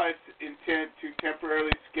withdraw its intent to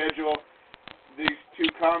temporarily schedule these two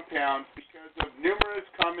compounds because of numerous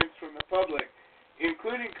comments from the public,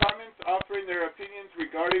 including comments offering their opinions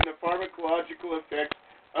regarding the pharmacological effects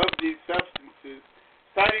of these substances,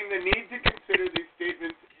 citing the need to consider these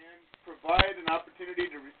statements and provide an opportunity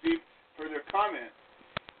to receive further comments.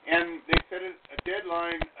 And they set a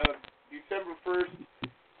deadline of December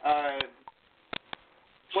 1st,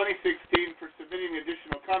 2016 for submitting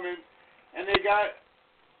additional comments, and they got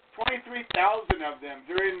 23,000 of them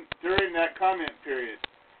during that comment period.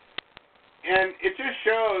 And it just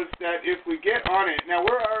shows that if we get on it, now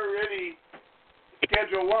we're already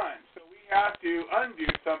Schedule 1, so we have to undo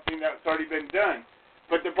something that's already been done.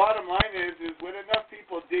 But the bottom line is when enough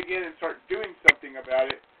people dig in and start doing something about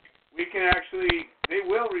it, they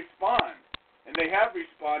will respond. And they have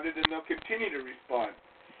responded, and they'll continue to respond.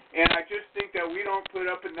 And I just think that we don't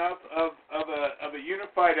put up enough of a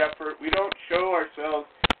unified effort. We don't show ourselves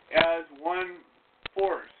as one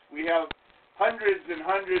force. We have hundreds and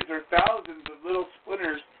hundreds or thousands of little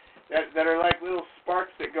splinters that are like little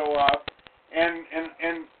sparks that go off, and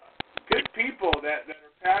good people that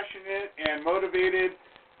are passionate and motivated,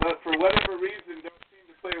 but for whatever reason don't seem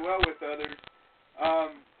to play well with others.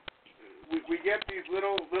 We get these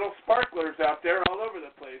little sparklers out there all over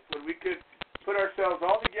the place when we could put ourselves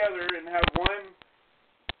all together and have one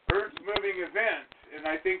earth-moving event, and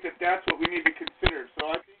I think that that's what we need to consider.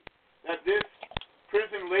 So I think that this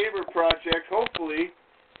prison labor project, hopefully,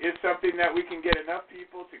 is something that we can get enough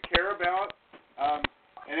people to care about,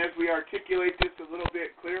 and as we articulate this a little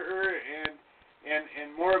bit clearer and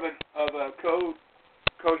more of a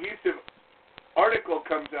cohesive article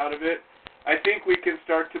comes out of it, I think we can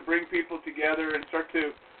start to bring people together and start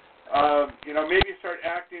to maybe start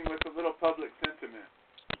acting with a little public sentiment.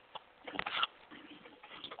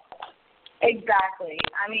 Exactly.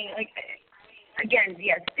 I mean, again,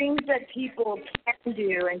 yes, things that people can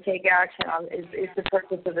do and take action on is the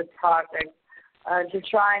purpose of this project, to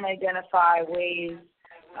try and identify ways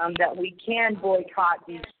that we can boycott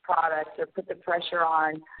these products or put the pressure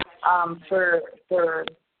on for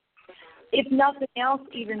if nothing else,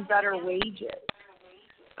 even better wages.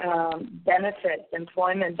 Benefits,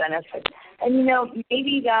 employment benefits. And,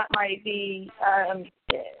 maybe that might be a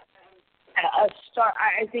start.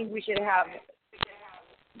 I think we should have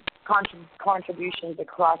contributions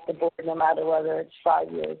across the board, no matter whether it's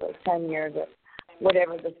 5 years or 10 years or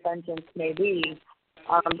whatever the sentence may be.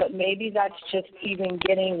 But maybe that's just even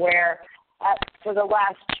getting where, for the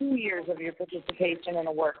last 2 years of your participation in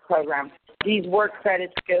a work program, these work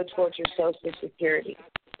credits go towards your Social Security.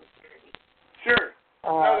 Sure.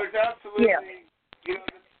 No, there's absolutely,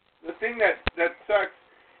 the thing that sucks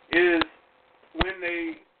is when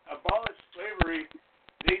they abolished slavery,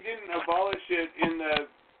 they didn't abolish it in the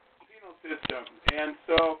penal system. And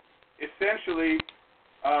so, essentially,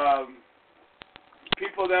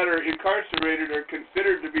 people that are incarcerated are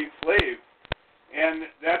considered to be slaves, and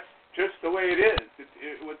that's just the way it is.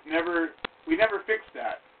 It was never, we never fixed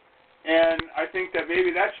that. And I think that maybe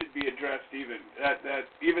that should be addressed even, that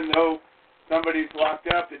even though somebody's locked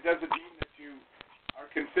up, it doesn't mean that you are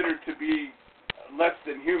considered to be less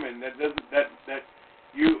than human. That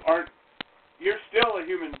you aren't, you're still a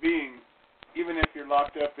human being, even if you're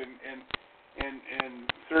locked up and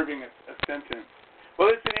serving a sentence. Well,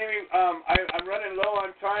 listen, Amy, I'm running low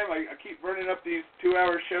on time. I keep burning up these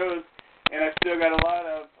 2-hour shows, and I still got a lot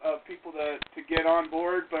of people to get on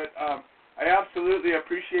board, but I absolutely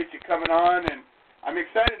appreciate you coming on, and I'm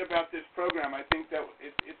excited about this program. I think that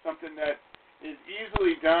it's something that is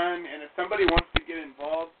easily done, and if somebody wants to get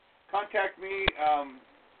involved, contact me.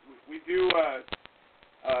 We do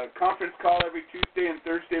a conference call every Tuesday and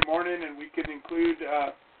Thursday morning, and we can include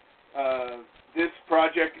this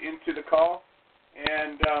project into the call,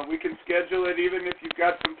 and we can schedule it even if you've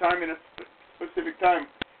got some time in a specific time.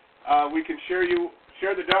 We can share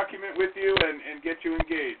the document with you and get you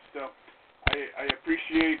engaged. So I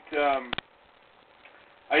appreciate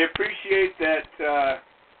that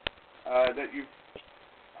you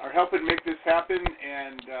are helping make this happen,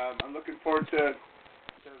 and I'm looking forward to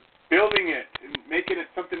building it and making it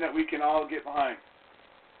something that we can all get behind.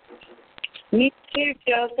 Me too,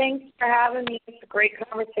 Joe. Thanks for having me. It's a great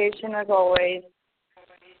conversation as always.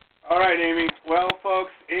 All right, Amy. Well,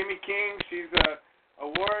 folks, Amy King, she's a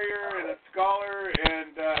warrior and a scholar,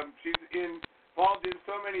 and she's involved in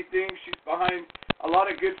so many things. She's behind a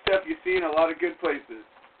lot of good stuff you see in a lot of good places.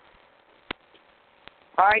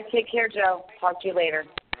 All right, take care, Joe. Talk to you later.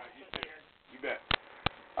 All right, you bet.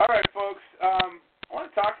 All right, folks, I want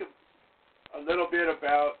to talk a little bit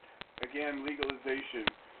about, again, legalization.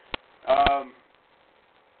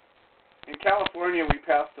 In California, we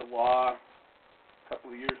passed a law a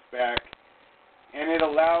couple of years back, and it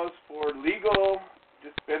allows for legal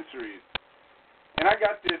dispensaries. And I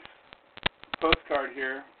got this postcard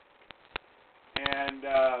here, and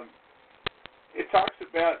it talks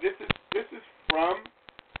about, this is from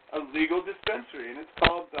a legal dispensary, and it's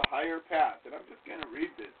called The Higher Path, and I'm just going to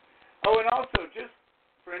read this. Oh, and also, just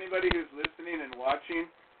for anybody who's listening and watching,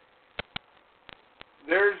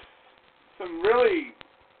 there's some really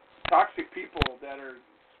toxic people that are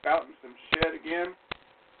spouting some shit again.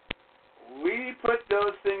 We put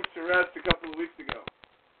those things to rest a couple of weeks ago.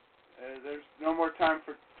 There's no more time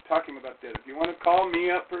for talking about that. If you want to call me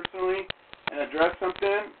up personally and address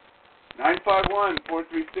something,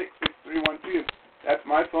 951-436-6312. That's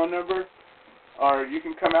my phone number. Or you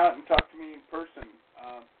can come out and talk to me in person.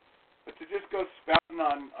 But to just go spouting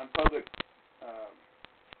on public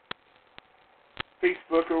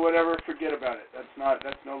Facebook or whatever, forget about it. That's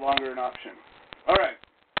no longer an option. All right.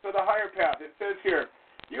 So the Higher Path. It says here,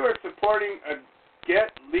 you are supporting a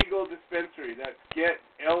Get Legal Dispensary. That's Get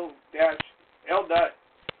L-E.G.A.L.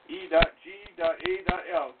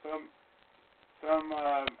 Some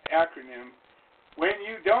acronym. When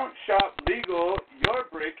you don't shop legal, you're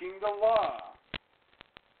breaking the law.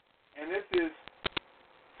 And this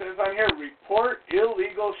says on here, report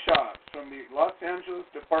illegal shops from the Los Angeles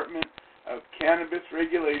Department of Cannabis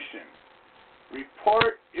Regulation.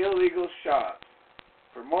 Report illegal shops.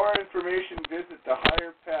 For more information, visit the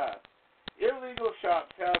Higher Path. Illegal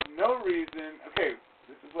shops have no reason. Okay,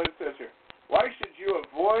 this is what it says here. Why should you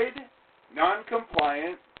avoid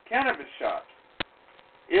non-compliant cannabis shops?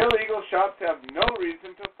 Illegal shops have no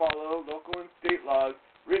reason to follow local and state laws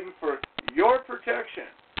written for your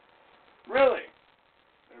protection. Really?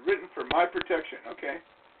 They're written for my protection. Okay.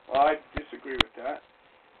 Well, I disagree with that.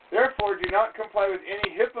 Therefore, do not comply with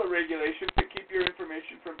any HIPAA regulations that keep your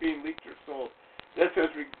information from being leaked or sold. This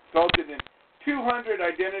has resulted in 200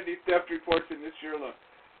 identity theft reports in this year alone.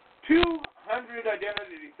 200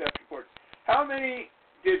 identity theft reports. How many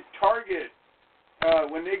did Target,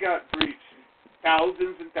 when they got breached?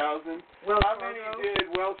 Thousands and thousands. How many did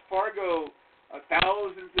Wells Fargo?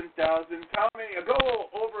 Thousands and thousands. How many? Go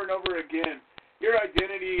over and over again. Your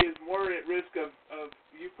identity is more at risk of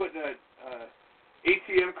you putting a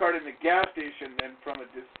ATM card in the gas station than from a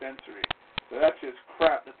dispensary. So that's just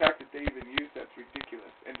crap. The fact that they even use that's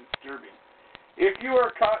ridiculous and disturbing. If you are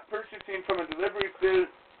caught purchasing from a delivery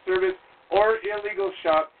service or illegal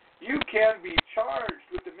shop, you can be charged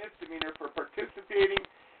with a misdemeanor for participating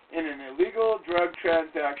in an illegal drug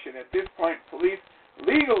transaction. At this point, police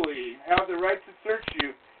legally have the right to search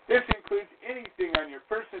you. This includes anything on your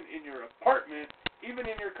person, in your apartment, even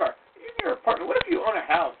in your car. In your apartment. What if you own a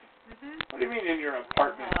house? Mm-hmm. What do you mean in your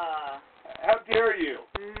apartment? How dare you?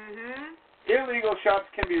 Mm-hmm. Illegal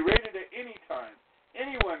shops can be raided at any time.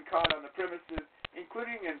 Anyone caught on the premises,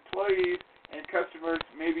 including employees and customers,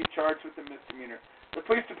 may misdemeanor. The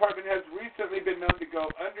police department has recently been known to go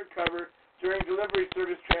undercover during delivery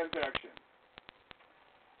service transactions.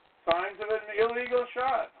 Signs of an illegal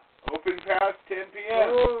shop. Open past 10 p.m.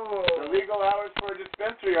 The legal hours for a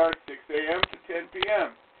dispensary are 6 a.m. to 10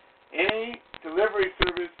 p.m. Any delivery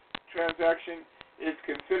service transaction is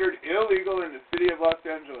considered illegal in the city of Los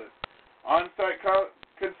Angeles. On-site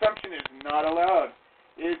consumption is not allowed.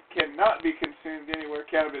 It cannot be consumed anywhere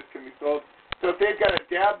cannabis can be sold. So if they've got a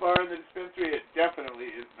dab bar in the dispensary, it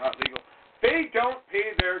definitely is not legal. They don't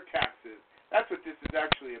pay their taxes. That's what this is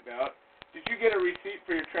actually about. Did you get a receipt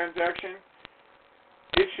for your transaction?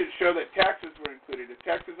 It should show that taxes were included. If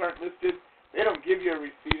taxes aren't listed, they don't give you a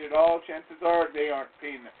receipt at all. Chances are they aren't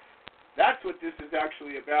paying them. That's what this is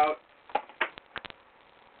actually about.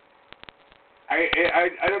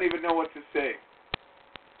 I don't even know what to say.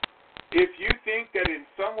 If you think that in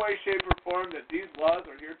some way, shape, or form that these laws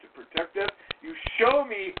are here to protect us, you show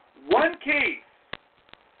me one case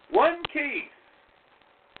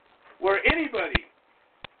where anybody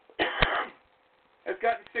has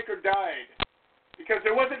gotten sick or died because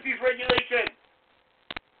there wasn't these regulations.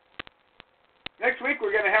 Next week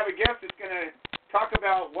we're going to have a guest that's going to talk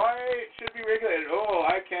about why it should be regulated. Oh,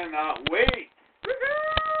 I cannot wait.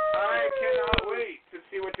 I cannot wait to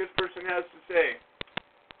see what this person has to say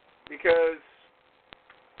because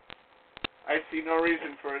I see no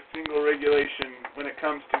reason for a single regulation when it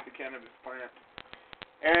comes to the cannabis plant.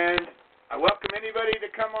 And I welcome anybody to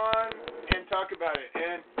come on and talk about it.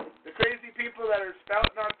 And the crazy people that are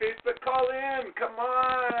spouting on Facebook, call in. Come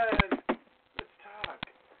on. Let's talk.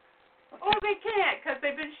 Oh, they can't because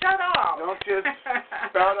they've been shut off. Don't just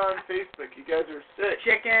spout on Facebook. You guys are sick.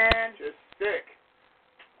 Chicken. Just sick.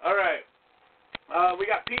 All right. We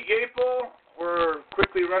got Pete Yapel. We're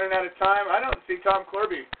quickly running out of time. I don't see Tom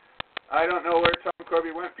Corby. I don't know where Tom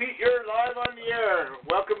Corby went. Pete, you're live on the air.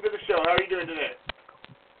 Welcome to the show. How are you doing today?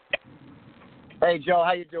 Hey, Joe.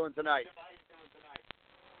 How you doing tonight?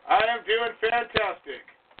 I am doing fantastic.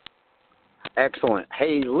 Excellent.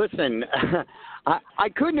 Hey, listen, I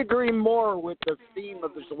couldn't agree more with the theme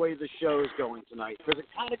of the way the show is going tonight because it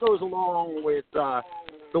kind of goes along with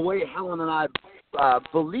the way Helen and I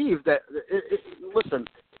believe that. Listen,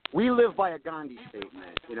 we live by a Gandhi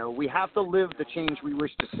statement. You know, we have to live the change we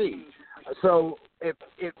wish to see. So if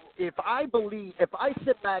I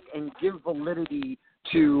sit back and give validity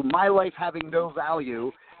to my life having no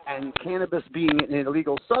value and cannabis being an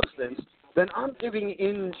illegal substance, then I'm giving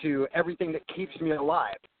into everything that keeps me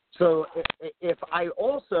alive. So if I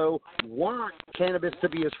also want cannabis to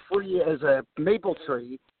be as free as a maple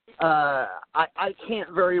tree, I can't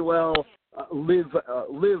very well live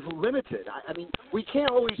limited. I mean, we can't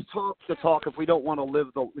always talk the talk if we don't want to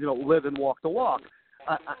live and walk the walk.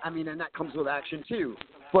 I mean, and that comes with action too.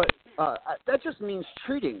 But that just means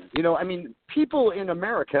treating. You know, I mean, people in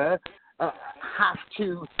America have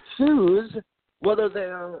to choose whether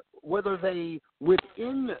they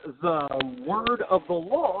within the word of the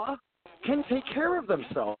law can take care of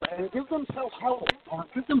themselves and give themselves health or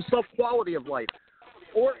give themselves quality of life,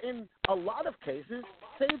 or in a lot of cases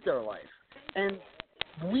save their life. And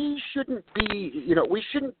we shouldn't be,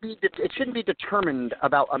 it shouldn't be determined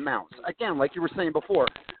about amounts. Again, like you were saying before,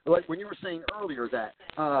 like when you were saying earlier that,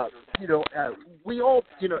 we all,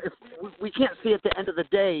 if we can't see at the end of the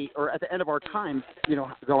day or at the end of our time,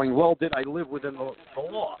 going, well, did I live within the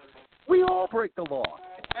law? We all break the law.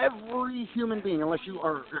 Every human being, unless you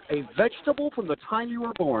are a vegetable from the time you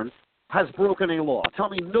were born, has broken a law. Tell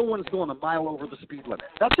me no one's going a mile over the speed limit.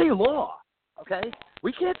 That's a law. Okay?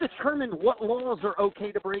 We can't determine what laws are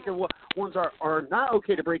okay to break and what ones are not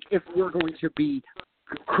okay to break if we're going to be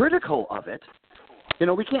critical of it.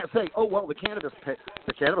 We can't say, oh, well, the cannabis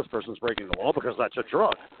person's breaking the law because that's a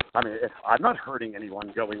drug. I mean, I'm not hurting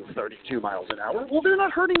anyone going 32 miles an hour. Well, they're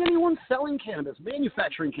not hurting anyone selling cannabis,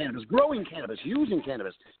 manufacturing cannabis, growing cannabis, using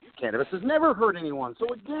cannabis. Cannabis has never hurt anyone.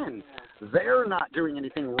 So, again, they're not doing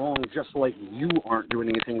anything wrong just like you aren't doing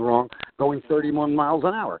anything wrong going 31 miles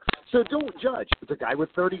an hour. So don't judge. The guy with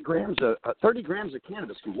 30 grams of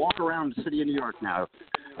cannabis can walk around the city of New York now,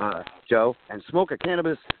 Joe, and smoke a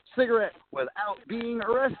cannabis cigarette without being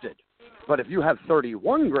arrested. But if you have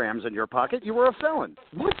 31 grams in your pocket, you are a felon.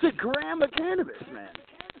 What's a gram of cannabis, man?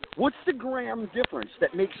 What's the gram difference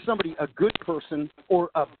that makes somebody a good person or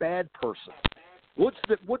a bad person? What's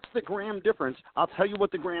the gram difference? I'll tell you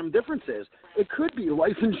what the gram difference is. It could be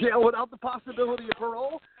life in jail without the possibility of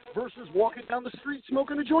parole versus walking down the street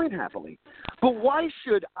smoking a joint happily. But why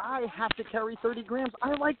should I have to carry 30 grams?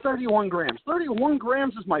 I like 31 grams. 31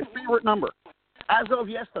 grams is my favorite number as of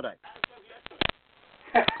yesterday.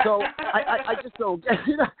 So I just don't,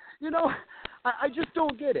 I just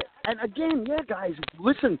don't get it. And again, yeah, guys,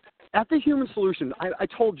 listen, at the Human Solution, I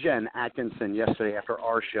told Jen Atkinson yesterday after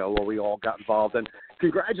our show where we all got involved, and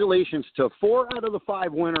congratulations to 4 out of the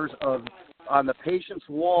 5 winners of on the Patient's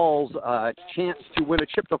Walls chance to win a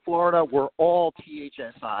trip to Florida were all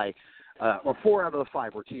THSI, or 4 out of the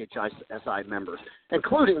 5 were THSI members,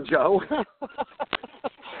 including Joe,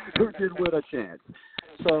 who did win a chance.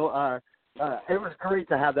 So it was great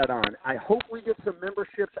to have that on. I hope we get some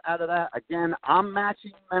memberships out of that. Again, I'm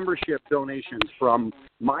matching membership donations from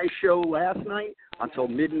my show last night until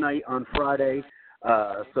midnight on Friday.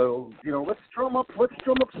 So, let's drum up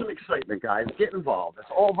some excitement, guys. Get involved. It's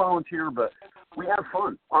all volunteer, but we have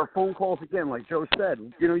fun. Our phone calls, again, like Joe said,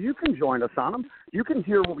 you can join us on them. You can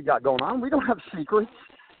hear what we got going on. We don't have secrets.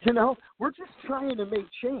 We're just trying to make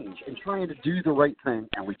change and trying to do the right thing,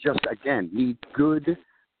 and we just, again, need good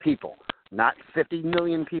people. Not 50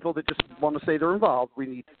 million people that just want to say they're involved. We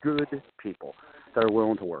need good people that are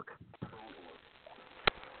willing to work.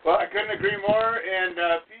 Well, I couldn't agree more. And,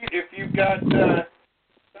 Pete, if you've got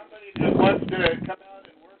somebody that wants to come out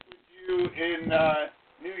and work with you in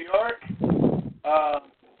New York, how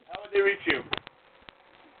would they reach you?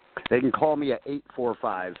 They can call me at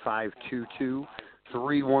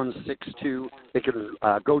 845-522-3162. They can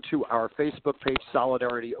go to our Facebook page,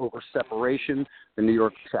 Solidarity Over Separation, the New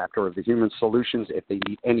York chapter of the Human Solutions, if they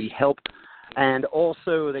need any help. And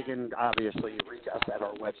also, they can obviously reach us at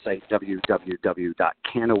our website,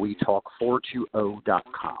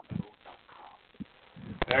 www.canawetalk420.com.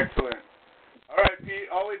 Excellent. All right, Pete,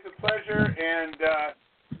 always a pleasure, and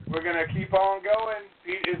we're going to keep on going.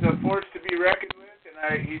 Pete is a force to be reckoned with,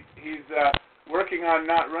 and he's working on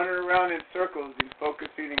not running around in circles. He's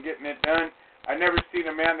focusing and getting it done. I've never seen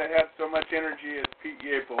a man that had so much energy as Pete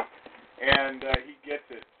Yapel, and he gets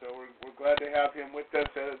it. So we're glad to have him with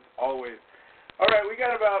us as always. All right, we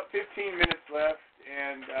got about 15 minutes left,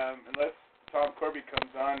 and unless Tom Corby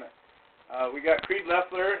comes on, we got Creed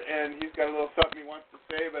Leffler, and he's got a little something he wants to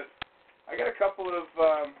say, but I got a couple of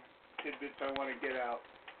tidbits I want to get out.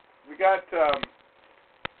 We got,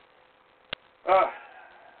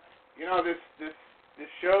 this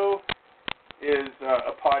show is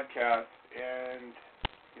a podcast, and,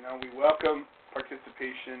 we welcome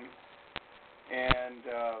participation, and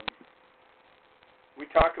we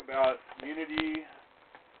talk about unity,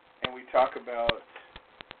 and we talk about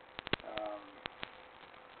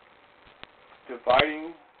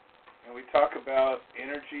dividing, and we talk about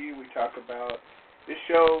energy. We talk about, this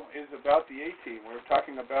show is about the A-Team. We're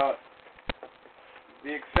talking about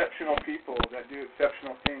the exceptional people that do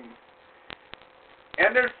exceptional things.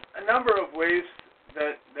 And there's a number of ways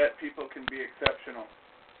that people can be exceptional.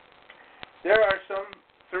 There are some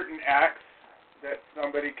certain acts that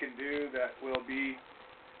somebody can do that will be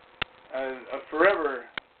a forever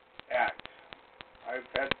act. I've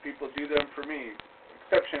had people do them for me,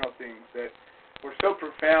 exceptional things that were so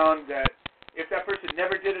profound that if that person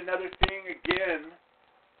never did another thing again,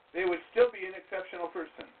 they would still be an exceptional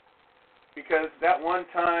person. Because that one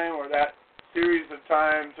time or that series of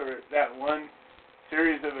times or that one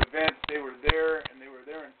series of events, they were there, and they were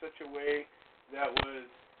there in such a way that was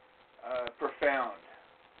profound.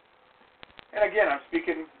 And again, I'm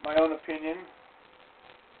speaking my own opinion.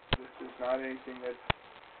 This is not anything that's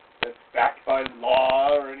backed by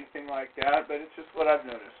law or anything like that, but it's just what I've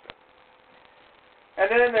noticed. And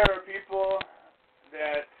then there are people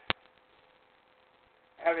that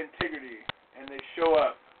have integrity, and they show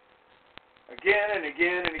up again and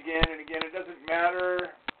again and again and again. It doesn't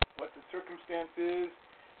matter what the circumstance is.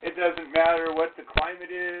 It doesn't matter what the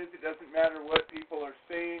climate is. It doesn't matter what people are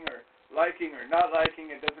saying or liking or not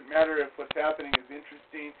liking. It doesn't matter if what's happening is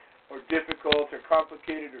interesting or difficult or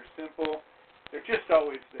complicated or simple. They're just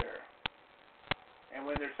always there. And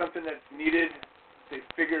when there's something that's needed, they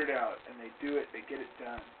figure it out, and they do it. They get it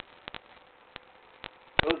done.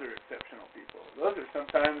 Those are exceptional people. Those are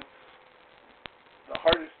sometimes the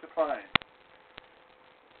hardest to find.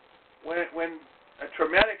 When a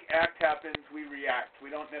traumatic act happens, we react. We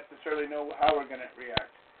don't necessarily know how we're going to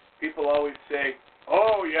react. People always say,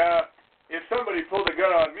 oh, yeah, if somebody pulled a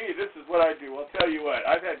gun on me, this is what I do. I'll tell you what,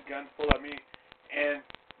 I've had guns pulled on me, and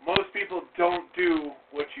most people don't do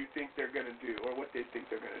what you think they're going to do or what they think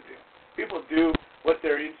they're going to do. People do what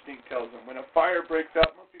their instinct tells them. When a fire breaks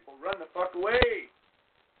out, most people run the fuck away.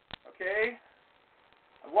 Okay?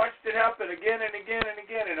 I've watched it happen again and again and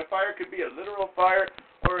again, and a fire could be a literal fire,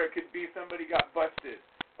 or it could be somebody got busted,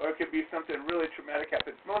 or it could be something really traumatic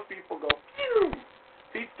happens. Most people go, phew,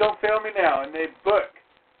 feet don't fail me now, and they book.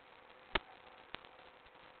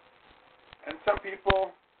 And some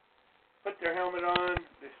people put their helmet on,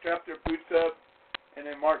 they strap their boots up, and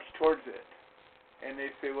they march towards it.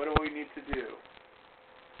 say, what do we need to do?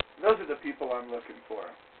 And those are the people I'm looking for.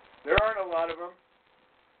 There aren't a lot of them.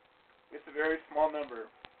 It's a very small number.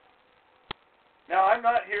 Now, I'm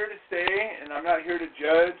not here to say, and I'm not here to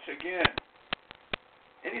judge. Again,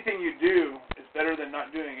 anything you do is better than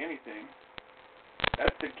not doing anything.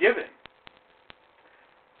 That's a given.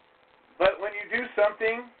 But when you do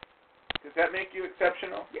something, does that make you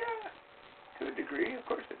exceptional? Yeah, to a degree, of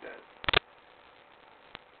course it does.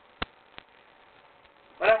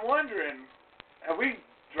 But I'm wondering, have we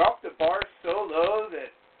dropped the bar so low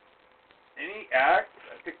that any act,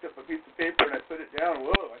 I picked up a piece of paper and I put it down,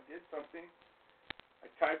 whoa, I did something. I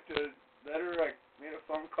typed a letter, I made a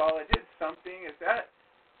phone call, I did something. Is that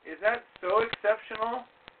so exceptional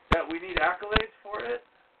that we need accolades for it?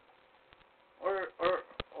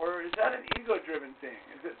 Or is that an ego-driven thing?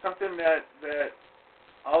 Is it something that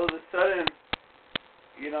all of a sudden,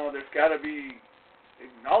 there's got to be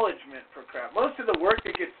acknowledgement for crap? Most of the work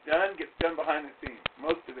that gets done behind the scenes.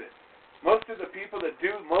 Most of it. Most of the people that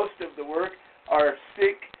do most of the work are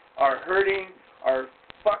sick, are hurting, are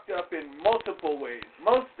fucked up in multiple ways.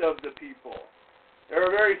 Most of the people. There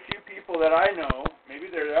are very few people that I know, maybe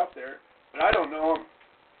they're out there, but I don't know them,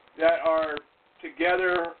 that are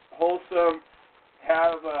together, wholesome,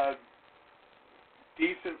 have a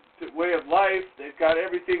decent way of life, they've got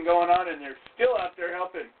everything going on, and they're still out there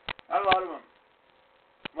helping. Not a lot of them.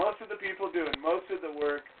 Most of the people doing most of the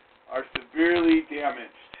work are severely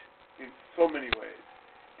damaged in so many ways,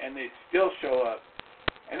 and they still show up.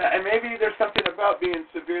 And maybe there's something about being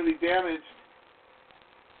severely damaged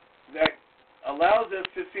that allows us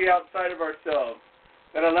to see outside of ourselves,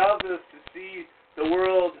 that allows us to see the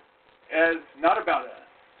world as not about us.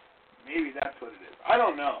 Maybe that's what it is. I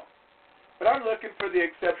don't know. But I'm looking for the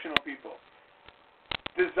exceptional people.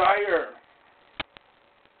 Desire.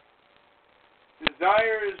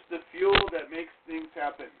 Desire is the fuel that makes things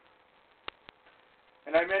happen.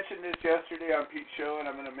 And I mentioned this yesterday on Pete's show, and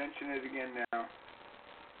I'm going to mention it again now.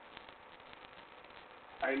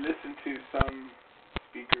 I listened to some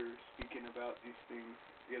speakers speaking about these things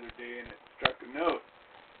the other day, and it struck a note.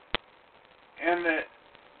 And the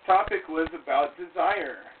topic was about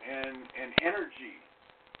desire and energy.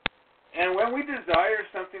 And when we desire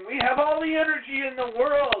something, we have all the energy in the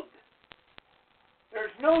world.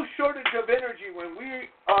 There's no shortage of energy when we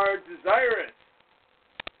are desirous.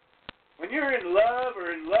 When you're in love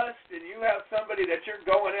or in lust and you have somebody that you're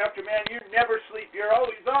going after, man, you never sleep. You're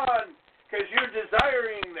always on because you're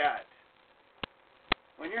desiring that.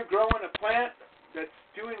 When you're growing a plant that's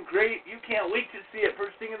doing great, you can't wait to see it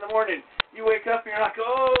first thing in the morning. You wake up and you're like,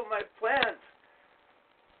 oh, my plant.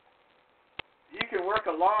 You can work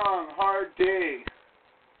a long, hard day.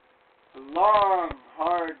 A long,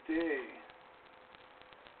 hard day.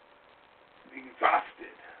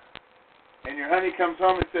 Exhausted. And your honey comes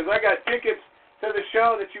home and says, I got tickets to the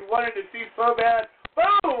show that you wanted to see so bad.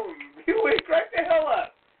 Boom! You wake right the hell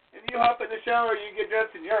up. And you hop in the shower, you get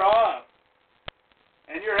dressed, and you're off.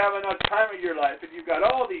 And you're having a time of your life, and you've got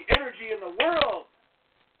all the energy in the world.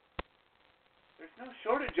 There's no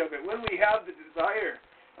shortage of it when we have the desire.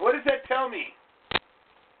 And what does that tell me?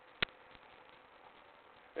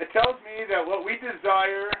 It tells me that what we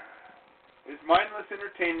desire is mindless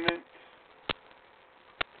entertainment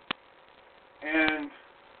and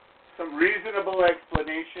some reasonable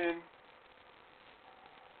explanation,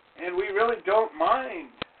 and we really don't mind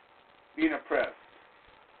being oppressed.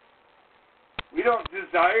 We don't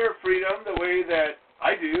desire freedom the way that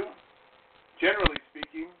I do, generally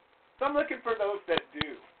speaking. So I'm looking for those that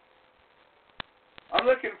do. I'm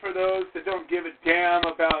looking for those that don't give a damn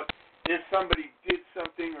about if somebody did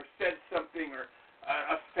something or said something or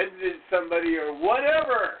offended somebody or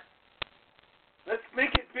whatever. Let's make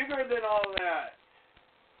it bigger than all that.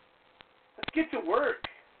 Let's get to work.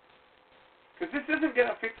 Because this isn't going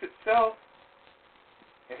to fix itself.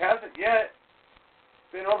 It hasn't yet.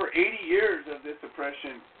 It's been over 80 years of this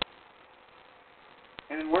oppression.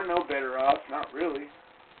 And we're no better off. Not really.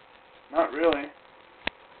 Not really.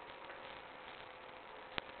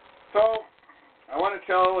 So, I want to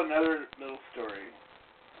tell another little story.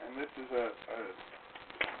 And this is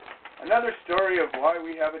another story of why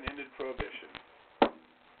we haven't ended prohibition.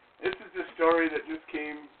 This is a story that just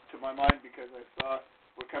came to my mind because I saw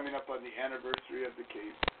we're coming up on the anniversary of the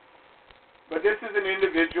case. But this is an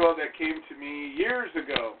individual that came to me years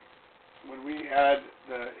ago when we had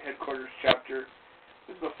the headquarters chapter.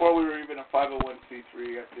 This is before we were even a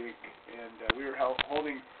 501c3, I think. And we were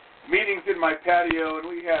holding meetings in my patio, and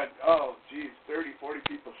we had, 30, 40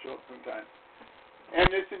 people show up sometimes.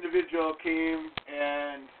 And this individual came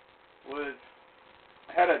and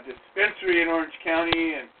had a dispensary in Orange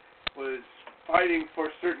County and was fighting for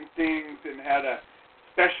certain things and had a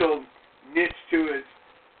special niche to his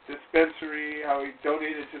dispensary, how he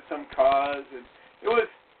donated to some cause, and it was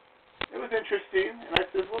interesting. And I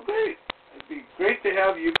said, well, great. It'd be great to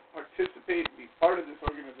have you participate and be part of this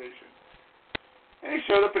organization. And he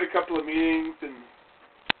showed up at a couple of meetings, and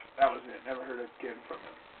that was it. Never heard again from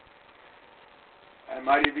him. I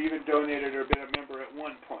might have even donated or been a member at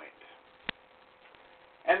one point.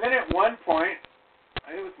 And then at one point,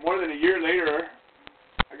 I think it was more than a year later,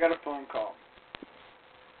 I got a phone call.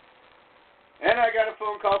 And I got a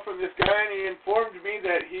phone call from this guy, and he informed me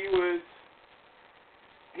that he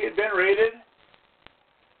had been raided,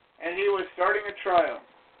 and he was starting a trial.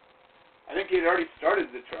 I think he had already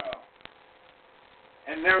started the trial.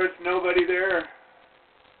 And there was nobody there.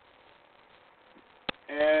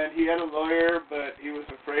 And he had a lawyer, but he was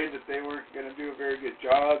afraid that they weren't going to do a very good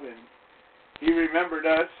job, and he remembered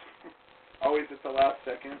us, always at the last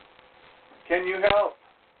second. Can you help?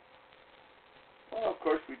 Well, of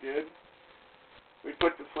course we did. We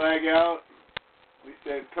put the flag out. We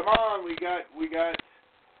said, "Come on, we got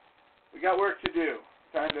work to do.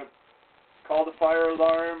 Time to call the fire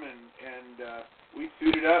alarm," and we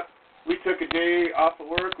suited up. We took a day off of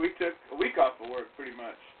work. We took a week off of work, pretty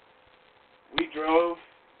much. We drove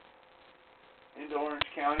into Orange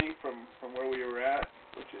County from where we were at,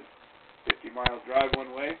 which is 50-mile drive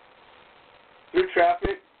one way, through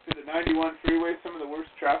traffic to the 91 freeway, some of the worst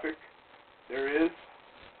traffic there is.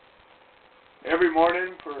 Every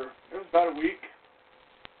morning it was about a week.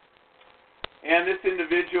 And this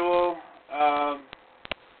individual,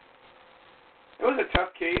 it was a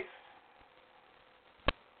tough case.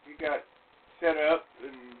 He got set up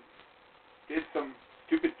and did some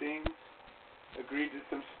stupid things, agreed to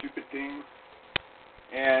some stupid things,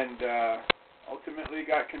 and ultimately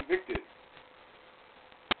got convicted.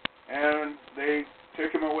 And they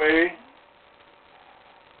took him away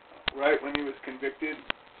right when he was convicted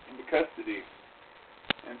into custody.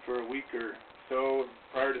 And for a week or so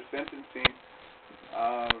prior to sentencing,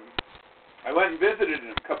 I went and visited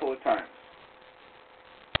him a couple of times.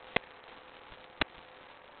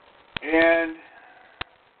 And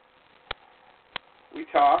we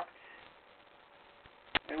talked.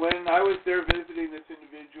 And when I was there visiting this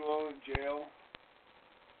individual in jail,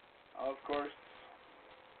 of course,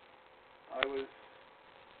 I was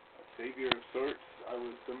a savior of sorts. I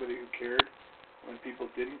was somebody who cared when people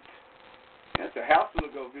didn't. And it's a hassle to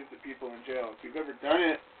go visit people in jail. If you've ever done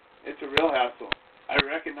it, it's a real hassle. I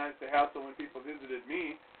recognized the hassle when people visited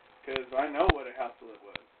me because I know what a hassle it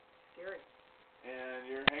was. Scary. And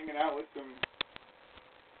you're hanging out with some,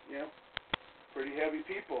 pretty heavy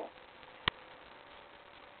people.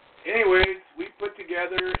 Anyways, we put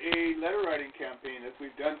together a letter writing campaign, as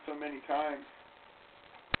we've done so many times.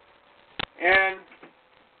 And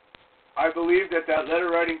I believe that letter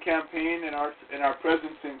writing campaign and our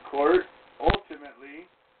presence in court ultimately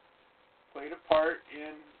played a part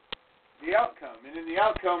in the outcome. And the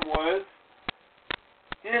outcome was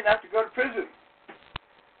he didn't have to go to prison.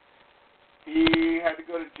 He had to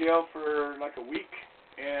go to jail for like a week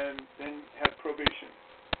and then had probation.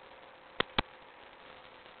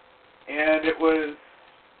 And it was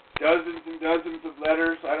dozens and dozens of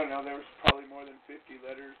letters. I don't know, there was probably more than 50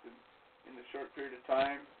 letters in the short period of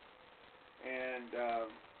time. And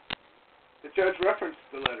the judge referenced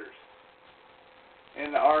the letters.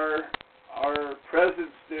 And our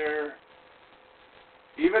presence there,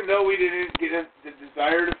 even though we didn't get the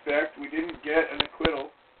desired effect, we didn't get an acquittal.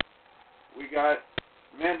 The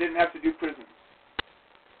man didn't have to do prison.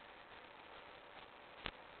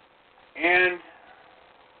 And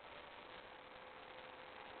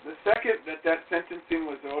the second that sentencing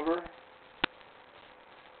was over,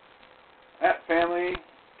 that family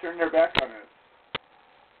turned their back on us.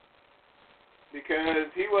 Because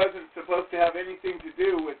he wasn't supposed to have anything to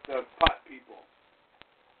do with the pot people.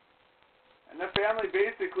 And the family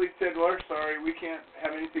basically said, "Well, we're sorry, we can't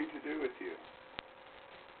have anything to do with you."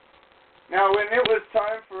 Now, when it was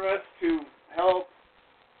time for us to help,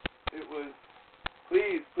 it was,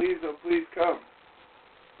 please, oh, please come.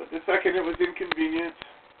 But the second it was inconvenient,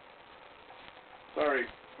 sorry,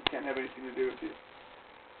 we can't have anything to do with you.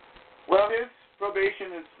 Well, his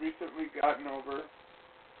probation has recently gotten over.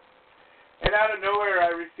 And out of nowhere,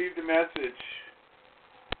 I received a message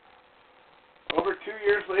over 2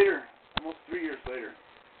 years later, almost 3 years later,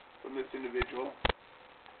 from this individual.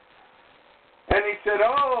 And he said,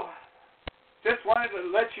 "Oh, just wanted to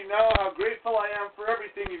let you know how grateful I am for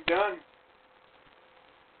everything you've done."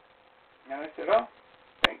 And I said, "Oh,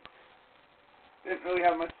 thanks." Didn't really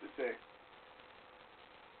have much to say.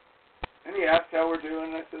 And he asked how we're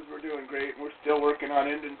doing, and I said, "We're doing great. We're still working on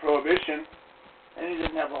ending prohibition." he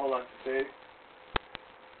didn't have a whole lot to say.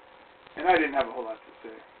 And I didn't have a whole lot to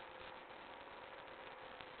say.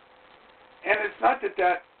 And it's not that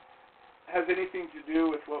that has anything to do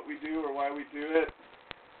with what we do or why we do it.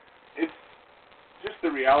 It's just the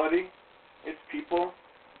reality. It's people.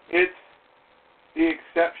 It's the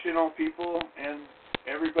exceptional people and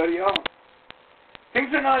everybody else. Things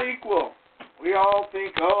are not equal. We all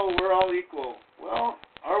think, oh, we're all equal. Well,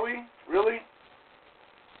 are we? Really?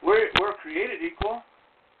 We're created equal.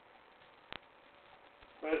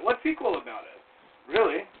 But what's equal about us?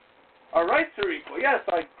 Really? Our rights are equal. Yes,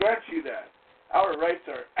 I grant you that. Our rights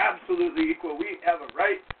are absolutely equal. We have a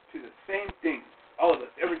right to the same things. All of us,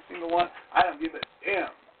 every single one. I don't give a damn.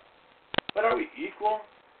 But are we equal?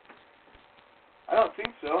 I don't think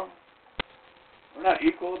so. We're not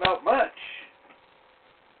equal about much.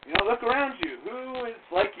 You know, look around you. Who is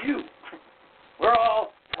like you? We're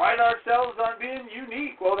all pride ourselves on being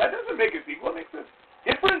unique. Well, that doesn't make us equal. It makes us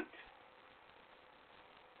different.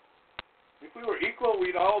 If we were equal,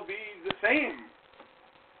 we'd all be the same.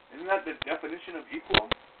 Isn't that the definition of equal?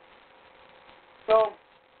 So,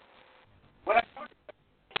 when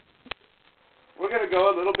we're going to go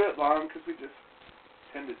a little bit long because we just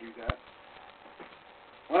tend to do that.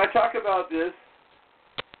 When I talk about this,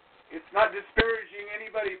 it's not disparaging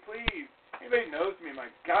anybody, please. Anybody knows me, my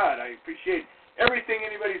God, I appreciate everything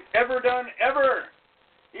anybody's ever done, ever.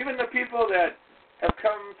 Even the people that have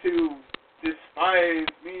come to despise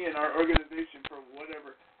me and our organization for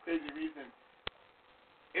whatever crazy reason.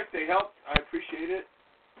 If they helped, I appreciate it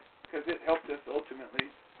because it helped us ultimately,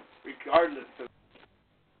 regardless of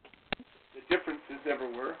the differences ever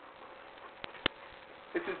were.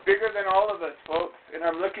 This is bigger than all of us, folks, and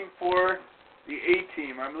I'm looking for the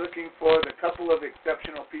A-team. I'm looking for the couple of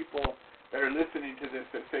exceptional people that are listening to this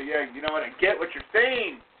that say, yeah, you know what, I get what you're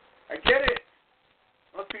saying. I get it.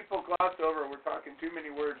 Most people gloss over, we're talking too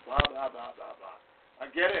many words, blah, blah, blah, blah, blah. I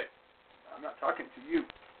get it. I'm not talking to you.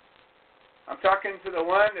 I'm talking to the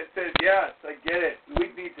one that says, yes, I get it.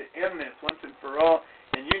 We need to end this once and for all,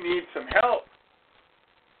 and you need some help.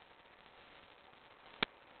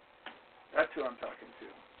 That's who I'm talking to.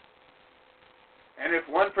 And if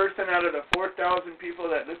one person out of the 4,000 people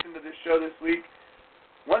that listen to this show this week,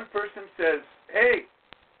 one person says, hey,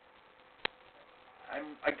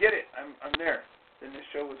 I get it, I'm there, then this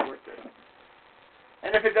show was worth it.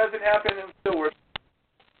 And if it doesn't happen, it's still worth it.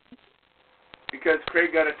 Because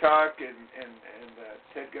Craig got to talk and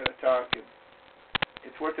Ted got to talk, and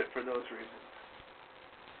it's worth it for those reasons.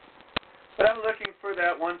 But I'm looking for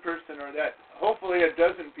that one person or that, hopefully a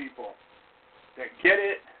dozen people that get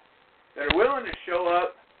it, that are willing to show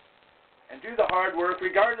up and do the hard work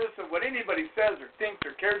regardless of what anybody says or thinks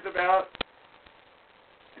or cares about,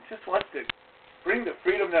 and just wants to bring the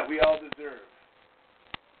freedom that we all deserve.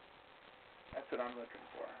 That's what I'm looking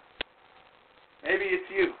for. Maybe it's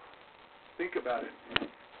you. Think about it.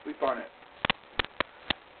 Sleep on it.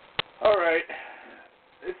 All right.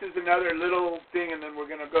 This is another little thing, and then we're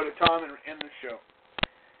going to go to Tom and end the show.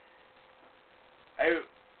 I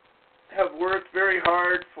have worked very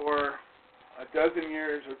hard for a dozen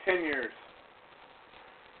years or 10 years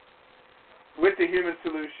with the Human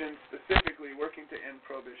Solution, specifically working to end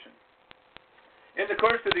prohibition. In the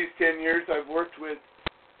course of these 10 years, I've worked with,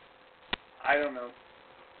 I don't know,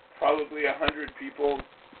 probably 100 people,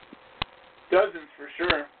 dozens for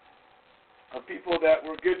sure, of people that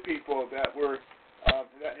were good people, that were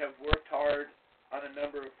that have worked hard on a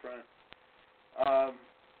number of fronts.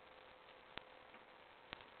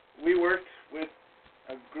 We worked with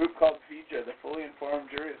a group called FIJA, the Fully Informed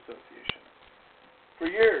Jury Association, for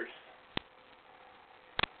years.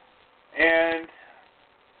 And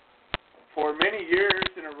for many years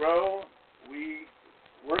in a row, we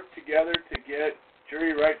worked together to get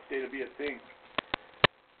jury rights day to be a thing.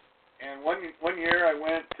 And one year I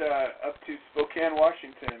went up to Spokane,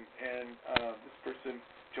 Washington, and this person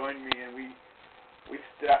joined me, and we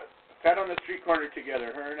sat on the street corner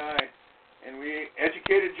together, her and I, and we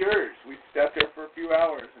educated jurors. We sat there for a few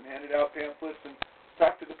hours and handed out pamphlets and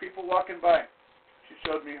talked to the people walking by. She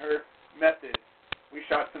showed me her method. We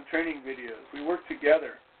shot some training videos. We worked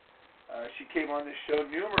together. She came on this show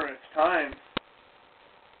numerous times.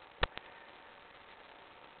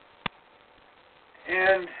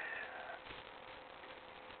 And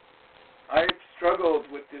I've struggled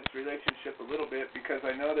with this relationship a little bit because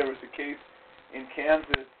I know there was a case in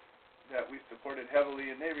Kansas that we supported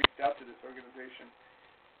heavily, and they reached out to this organization,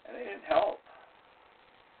 and they didn't help.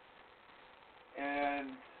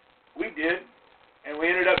 And we did, and we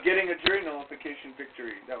ended up getting a jury nullification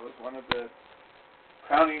victory. That was one of the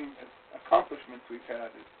crowning accomplishments we've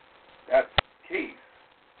had, is that case.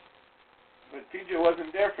 but PJ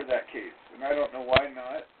wasn't there for that case, and I don't know why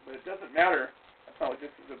not, but it doesn't matter. That's not what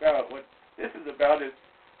this is about. What this is about is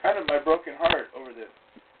kind of my broken heart over this.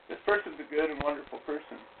 This person's a good and wonderful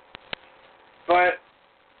person. But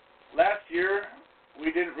last year,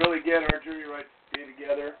 we didn't really get our jury rights day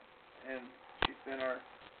together, and she sent our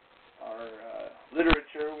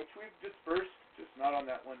literature, which we've dispersed, just not on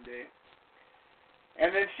that one day.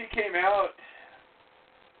 And then she came out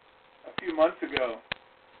a few months ago,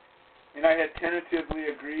 and I had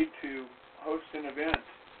tentatively agreed to host an event.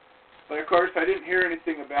 But of course, I didn't hear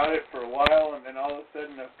anything about it for a while, and then all of a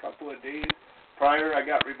sudden, a couple of days prior, I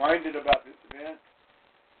got reminded about this event.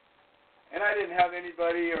 And I didn't have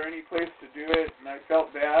anybody or any place to do it, and I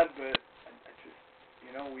felt bad, but I just,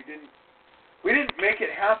 we didn't make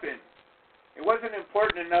it happen. It wasn't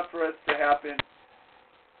important enough for us to happen,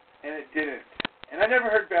 and it didn't. And I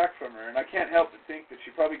never heard back from her, and I can't help but think that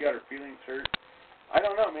she probably got her feelings hurt. I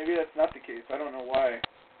don't know. Maybe that's not the case. I don't know why.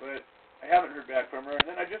 But I haven't heard back from her. And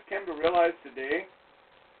then I just came to realize today,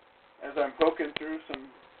 as I'm poking through some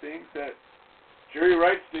things, that Jury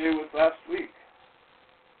Rights Day was last week.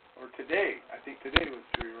 Or today. I think today was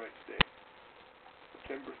Jury Rights Day.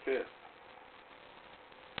 September 5th.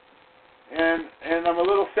 And I'm a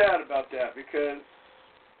little sad about that, because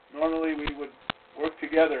normally we would work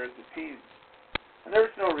together as a team. And there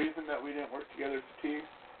was no reason that we didn't work together as a team.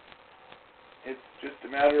 It's just a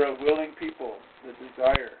matter of willing people, the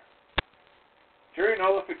desire. Jury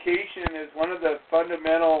nullification is one of the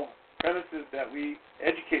fundamental premises that we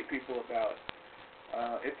educate people about.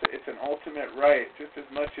 It's an ultimate right, just as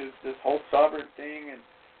much as this whole sovereign thing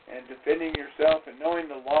and defending yourself and knowing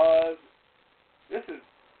the laws. This is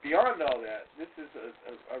beyond all that. This is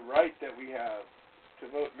a right that we have to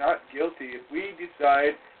vote not guilty if we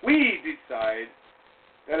decide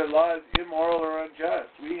that a law is immoral or unjust.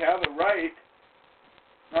 We have a right,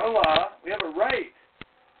 not a law, we have a right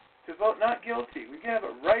to vote not guilty. We have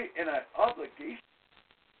a right and an obligation.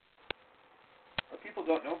 But people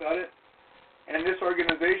don't know about it. And this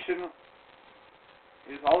organization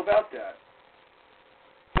is all about that.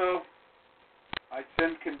 So I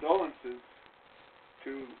send condolences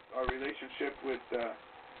to our relationship with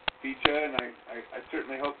Vija, and I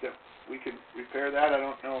certainly hope that we can repair that. I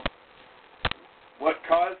don't know what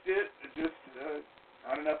caused it. Just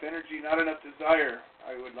not enough energy, not enough desire.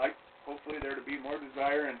 I would like, hopefully, there to be more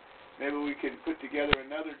desire, and maybe we can put together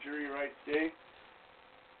another Jury Rights Day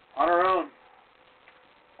on our own.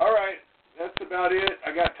 All right, that's about it.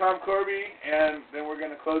 I got Tom Corby, and then we're going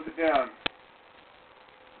to close it down.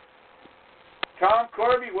 Tom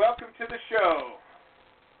Corby, welcome to the show.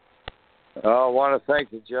 I want to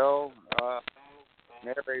thank you, Joe,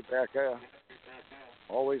 Mary, Becca.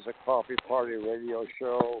 Always a coffee party radio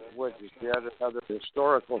show, which is yet another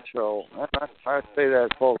historical show. I say that,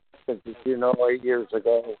 folks, because, 8 years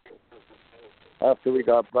ago, after we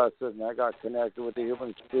got busted and I got connected with the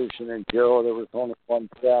Human Solution and Joe, there was only one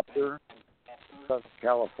chapter, Southern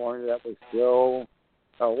California, that was Joe.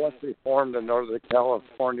 Once we formed the Northern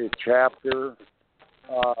California chapter,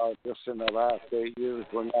 just in the last 8 years,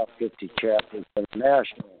 we're now 50 chapters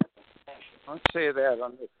international. I'll say that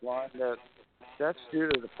on this line that's due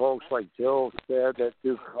to the folks like Joe said that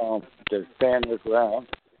do come to stand their ground.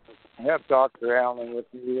 I have Dr. Allen with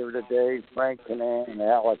me here today, Frank Canan,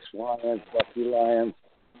 Alex Lyons, Bucky Lyons,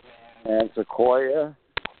 and Sequoia.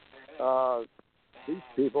 These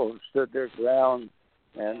people have stood their ground,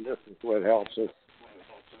 and this is what helps us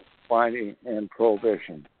fighting and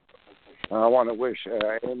prohibition. I want to wish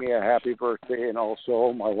Amy a happy birthday, and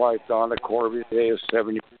also my wife, Donna Corby, today is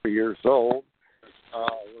 73 years old.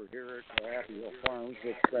 We're here at Happy Hill Farms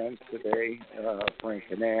with friends today, Frank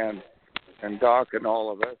and Ann and Doc and all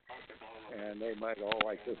of us, and they might all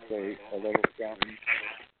like to say a little something.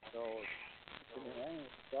 So,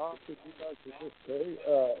 Doc, if you'd like to just say,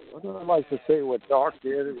 what do I like to say what Doc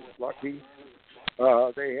did? It was lucky.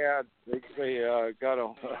 They got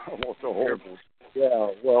almost a whole. Yeah,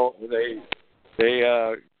 well, they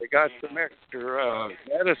got some extra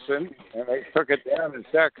medicine, and they took it down in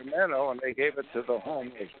Sacramento, and they gave it to the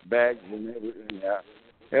homeless bags and everything.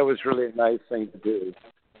 It was really a nice thing to do.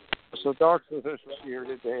 So Doc's with us right here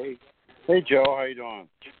today. Hey, Joe, how you doing?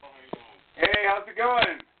 Hey, how's it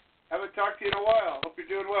going? Haven't talked to you in a while. Hope you're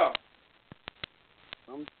doing well.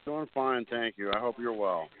 I'm doing fine, thank you. I hope you're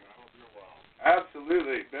well.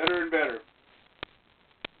 Absolutely. Better and better.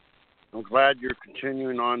 I'm glad you're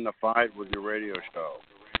continuing on the fight with your radio show.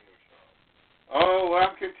 Oh, well,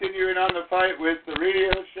 I'm continuing on the fight with the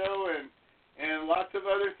radio show and lots of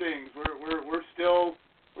other things. We're still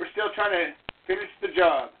trying to finish the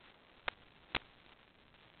job.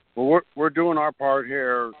 Well, we're doing our part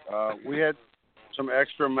here. We had some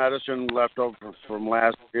extra medicine left over from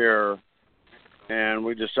last year, and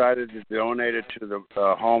we decided to donate it to the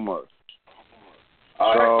homeless.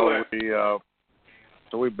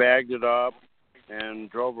 So we bagged it up and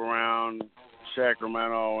drove around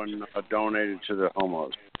Sacramento and donated to the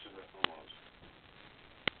homeless.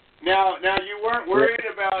 Now you weren't worried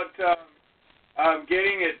about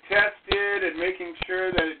getting it tested and making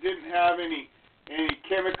sure that it didn't have any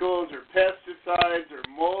chemicals or pesticides or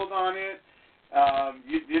mold on it.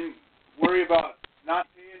 You didn't worry about not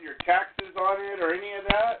paying your taxes on it or any of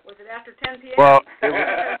that. Was it after 10 p.m.? Well,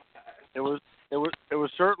 it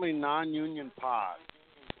was certainly non-union pot,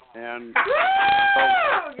 and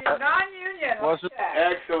you're non-union. Wasn't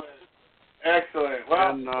Excellent.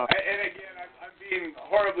 Well, and again, I'm being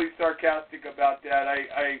horribly sarcastic about that.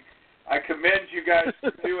 I commend you guys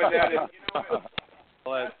for doing that. And you know what?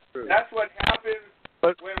 Well, that's true. That's what happens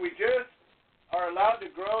when we just are allowed to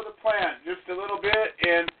grow the plant just a little bit,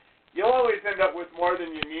 and you'll always end up with more than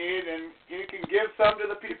you need, and you can give some to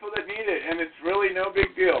the people that need it, and it's really no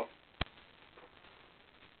big deal.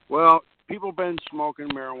 Well, people have been smoking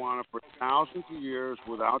marijuana for thousands of years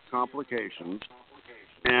without complications,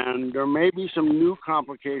 and there may be some new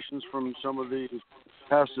complications from some of these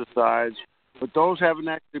pesticides, but those haven't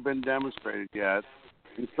actually been demonstrated yet.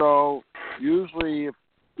 And so usually if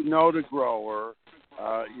you know the grower,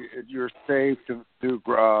 you're safe to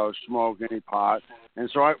smoke any pot. And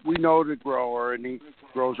so we know the grower, and he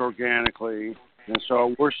grows organically, and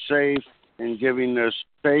so we're safe in giving this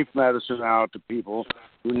safe medicine out to people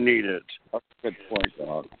who need it. That's a good point,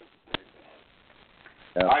 Doc.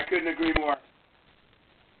 Yeah. I couldn't agree more.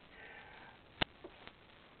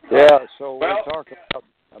 Yeah, so we're talking about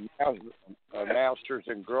Masters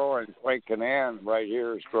in Growing. Quake Canaan right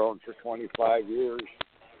here has grown for 25 years.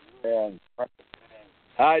 And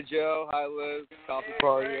hi, Joe. Hi, Liz. Coffee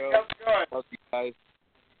Cardio. How's it going? Love you guys.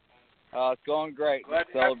 It's going great.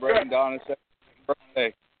 Celebrating Donna's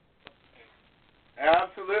birthday.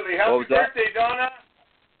 Absolutely. Happy birthday, Donna.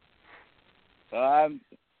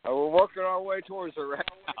 We're working our way towards it right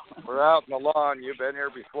now. We're out in the lawn. You've been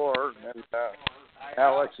here before, and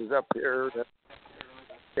Alex is up here.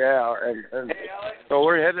 And so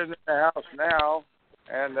we're heading to the house now,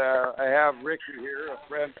 and I have Ricky here, a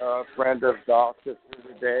friend of Doc's here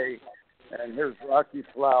today, and here's Rocky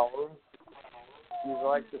Flower. You'd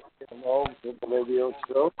like to say hello to the radio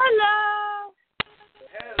show? Hello.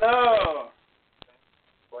 Hello.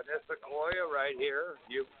 Well, that's Sequoia right here.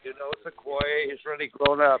 You know Sequoia. He's really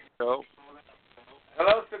grown up, so.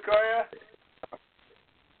 Hello, Sequoia.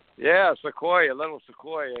 Yeah, Sequoia, little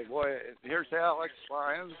Sequoia. Boy, here's Alex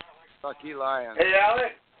Lyons, Lucky Lyons. Hey,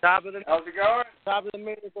 Alex. How's it going? Top of the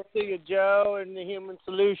miracle to you, Joe, and the Human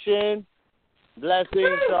Solution.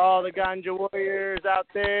 Blessings to all the ganja warriors out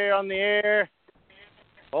there on the air.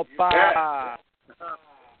 Opa. Yeah.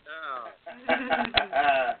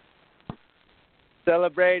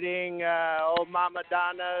 Celebrating old Mama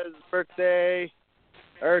Donna's birthday,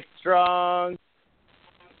 Earth Strong,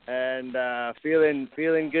 and feeling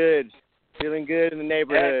good in the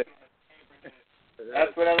neighborhood.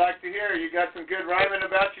 That's what I like to hear. You got some good rhyming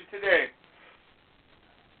about you today.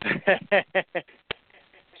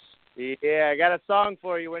 Yeah, I got a song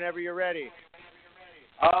for you whenever you're ready.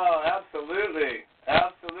 Oh, absolutely.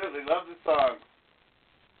 Love the song.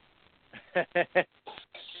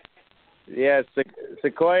 Yeah,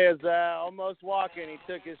 Sequoia's almost walking. He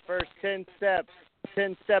took his first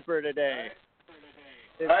 10-stepper today.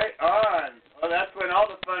 Right on. Well, that's when all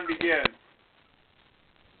the fun begins.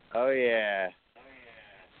 Oh yeah.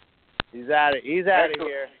 He's out of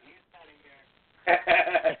here.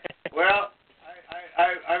 Well,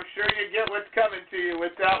 I'm sure you get what's coming to you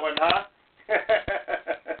with that one, huh?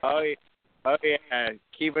 Oh yeah.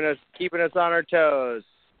 Keeping us on our toes.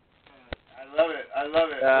 I love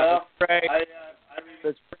it. Well, pray.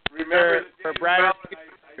 Let's remember for brighter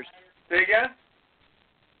futures. Say again?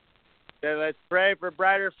 Let's pray for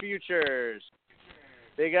brighter futures.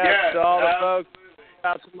 Big ups to all the folks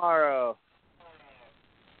about tomorrow.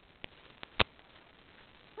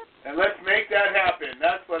 And let's make that happen.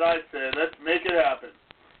 That's what I say. Let's make it happen.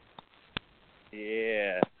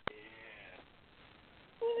 Yeah.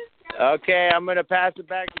 Okay, I'm going to pass it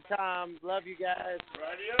back to Tom. Love you guys.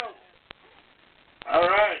 Radio. All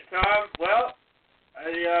right, Tom. Well,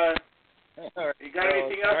 you got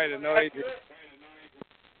anything else? Trying to know you.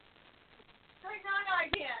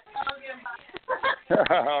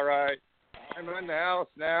 All right. I'm in the house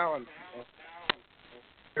now, and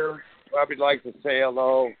here Bobby'd like to say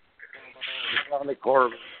hello. Tommy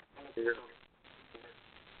Corbin here.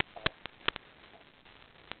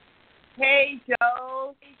 Hey,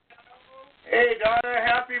 Joe. Hey, Donna,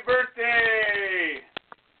 happy birthday!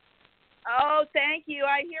 Oh, thank you.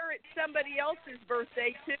 I hear it's somebody else's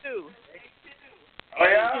birthday, too. Oh,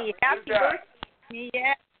 yeah? Hey, happy birthday.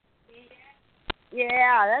 Yeah.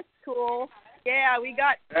 Yeah, that's cool. Yeah, we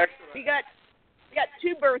got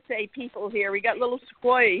two birthday people here. We got little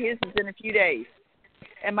Sequoia. His is in a few days.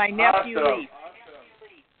 And my nephew, Lee.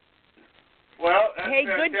 Well, that's hey,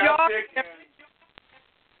 fantastic. Good job.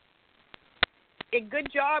 Hey,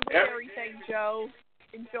 good job with everything, Joe.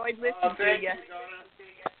 Enjoyed listening to you. Donna.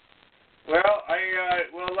 Well,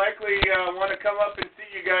 I will likely want to come up and see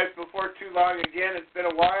you guys before too long again. It's been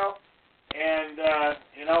a while, and,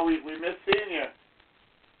 we miss seeing you.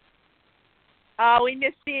 We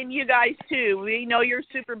miss seeing you guys, too. We know you're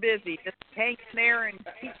super busy. Just hang in there and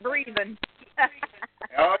keep breathing. Oh,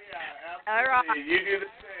 yeah, absolutely. All right. You do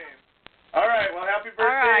the same. All right, well, happy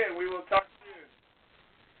birthday, and we will talk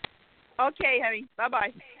soon. Okay, honey.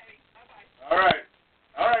 Bye-bye. All right,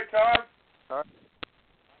 Tom.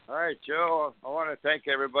 All right, Joe. I want to thank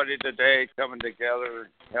everybody today coming together,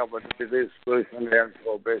 helping to do solution to end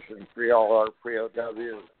prohibition, free all our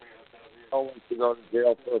POWs. No one to go to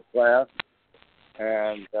jail for a class,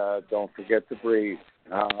 and don't forget to breathe.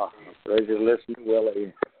 Ready to listen to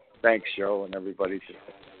Willie. Thanks, Joe, and everybody today.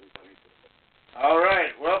 All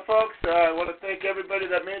right. Well, folks, I want to thank everybody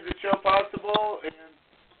that made the show possible, and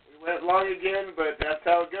we went long again, but that's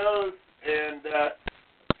how it goes. And a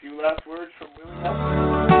few last words from Willie Nelson.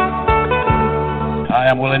 Hi,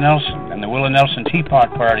 I'm Willie Nelson, and the Willie Nelson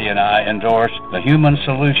Teapot Party and I endorse the Human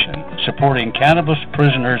Solution, supporting cannabis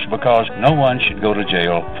prisoners because no one should go to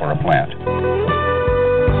jail for a plant.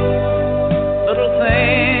 Little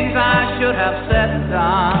things I should have said and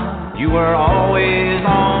done, you were always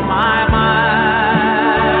on my mind.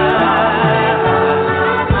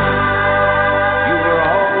 You were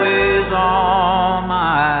always on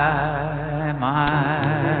my mind.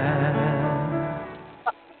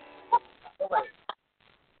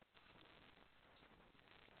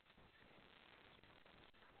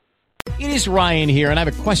 It is Ryan here, and I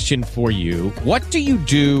have a question for you. What do you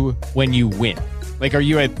do when you win? Like, are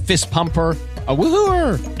you a fist pumper, a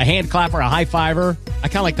woo-hooer, a hand clapper, a high fiver? I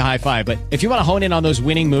kind of like the high five, but if you want to hone in on those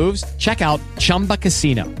winning moves, check out Chumba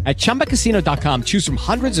Casino. At ChumbaCasino.com, choose from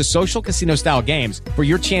hundreds of social casino-style games for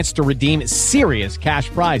your chance to redeem serious cash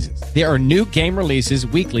prizes. There are new game releases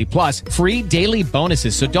weekly, plus free daily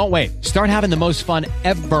bonuses. So don't wait. Start having the most fun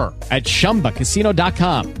ever at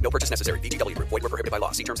ChumbaCasino.com. No purchase necessary. VGW Group. Void where prohibited by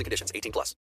law. See terms and conditions. 18+.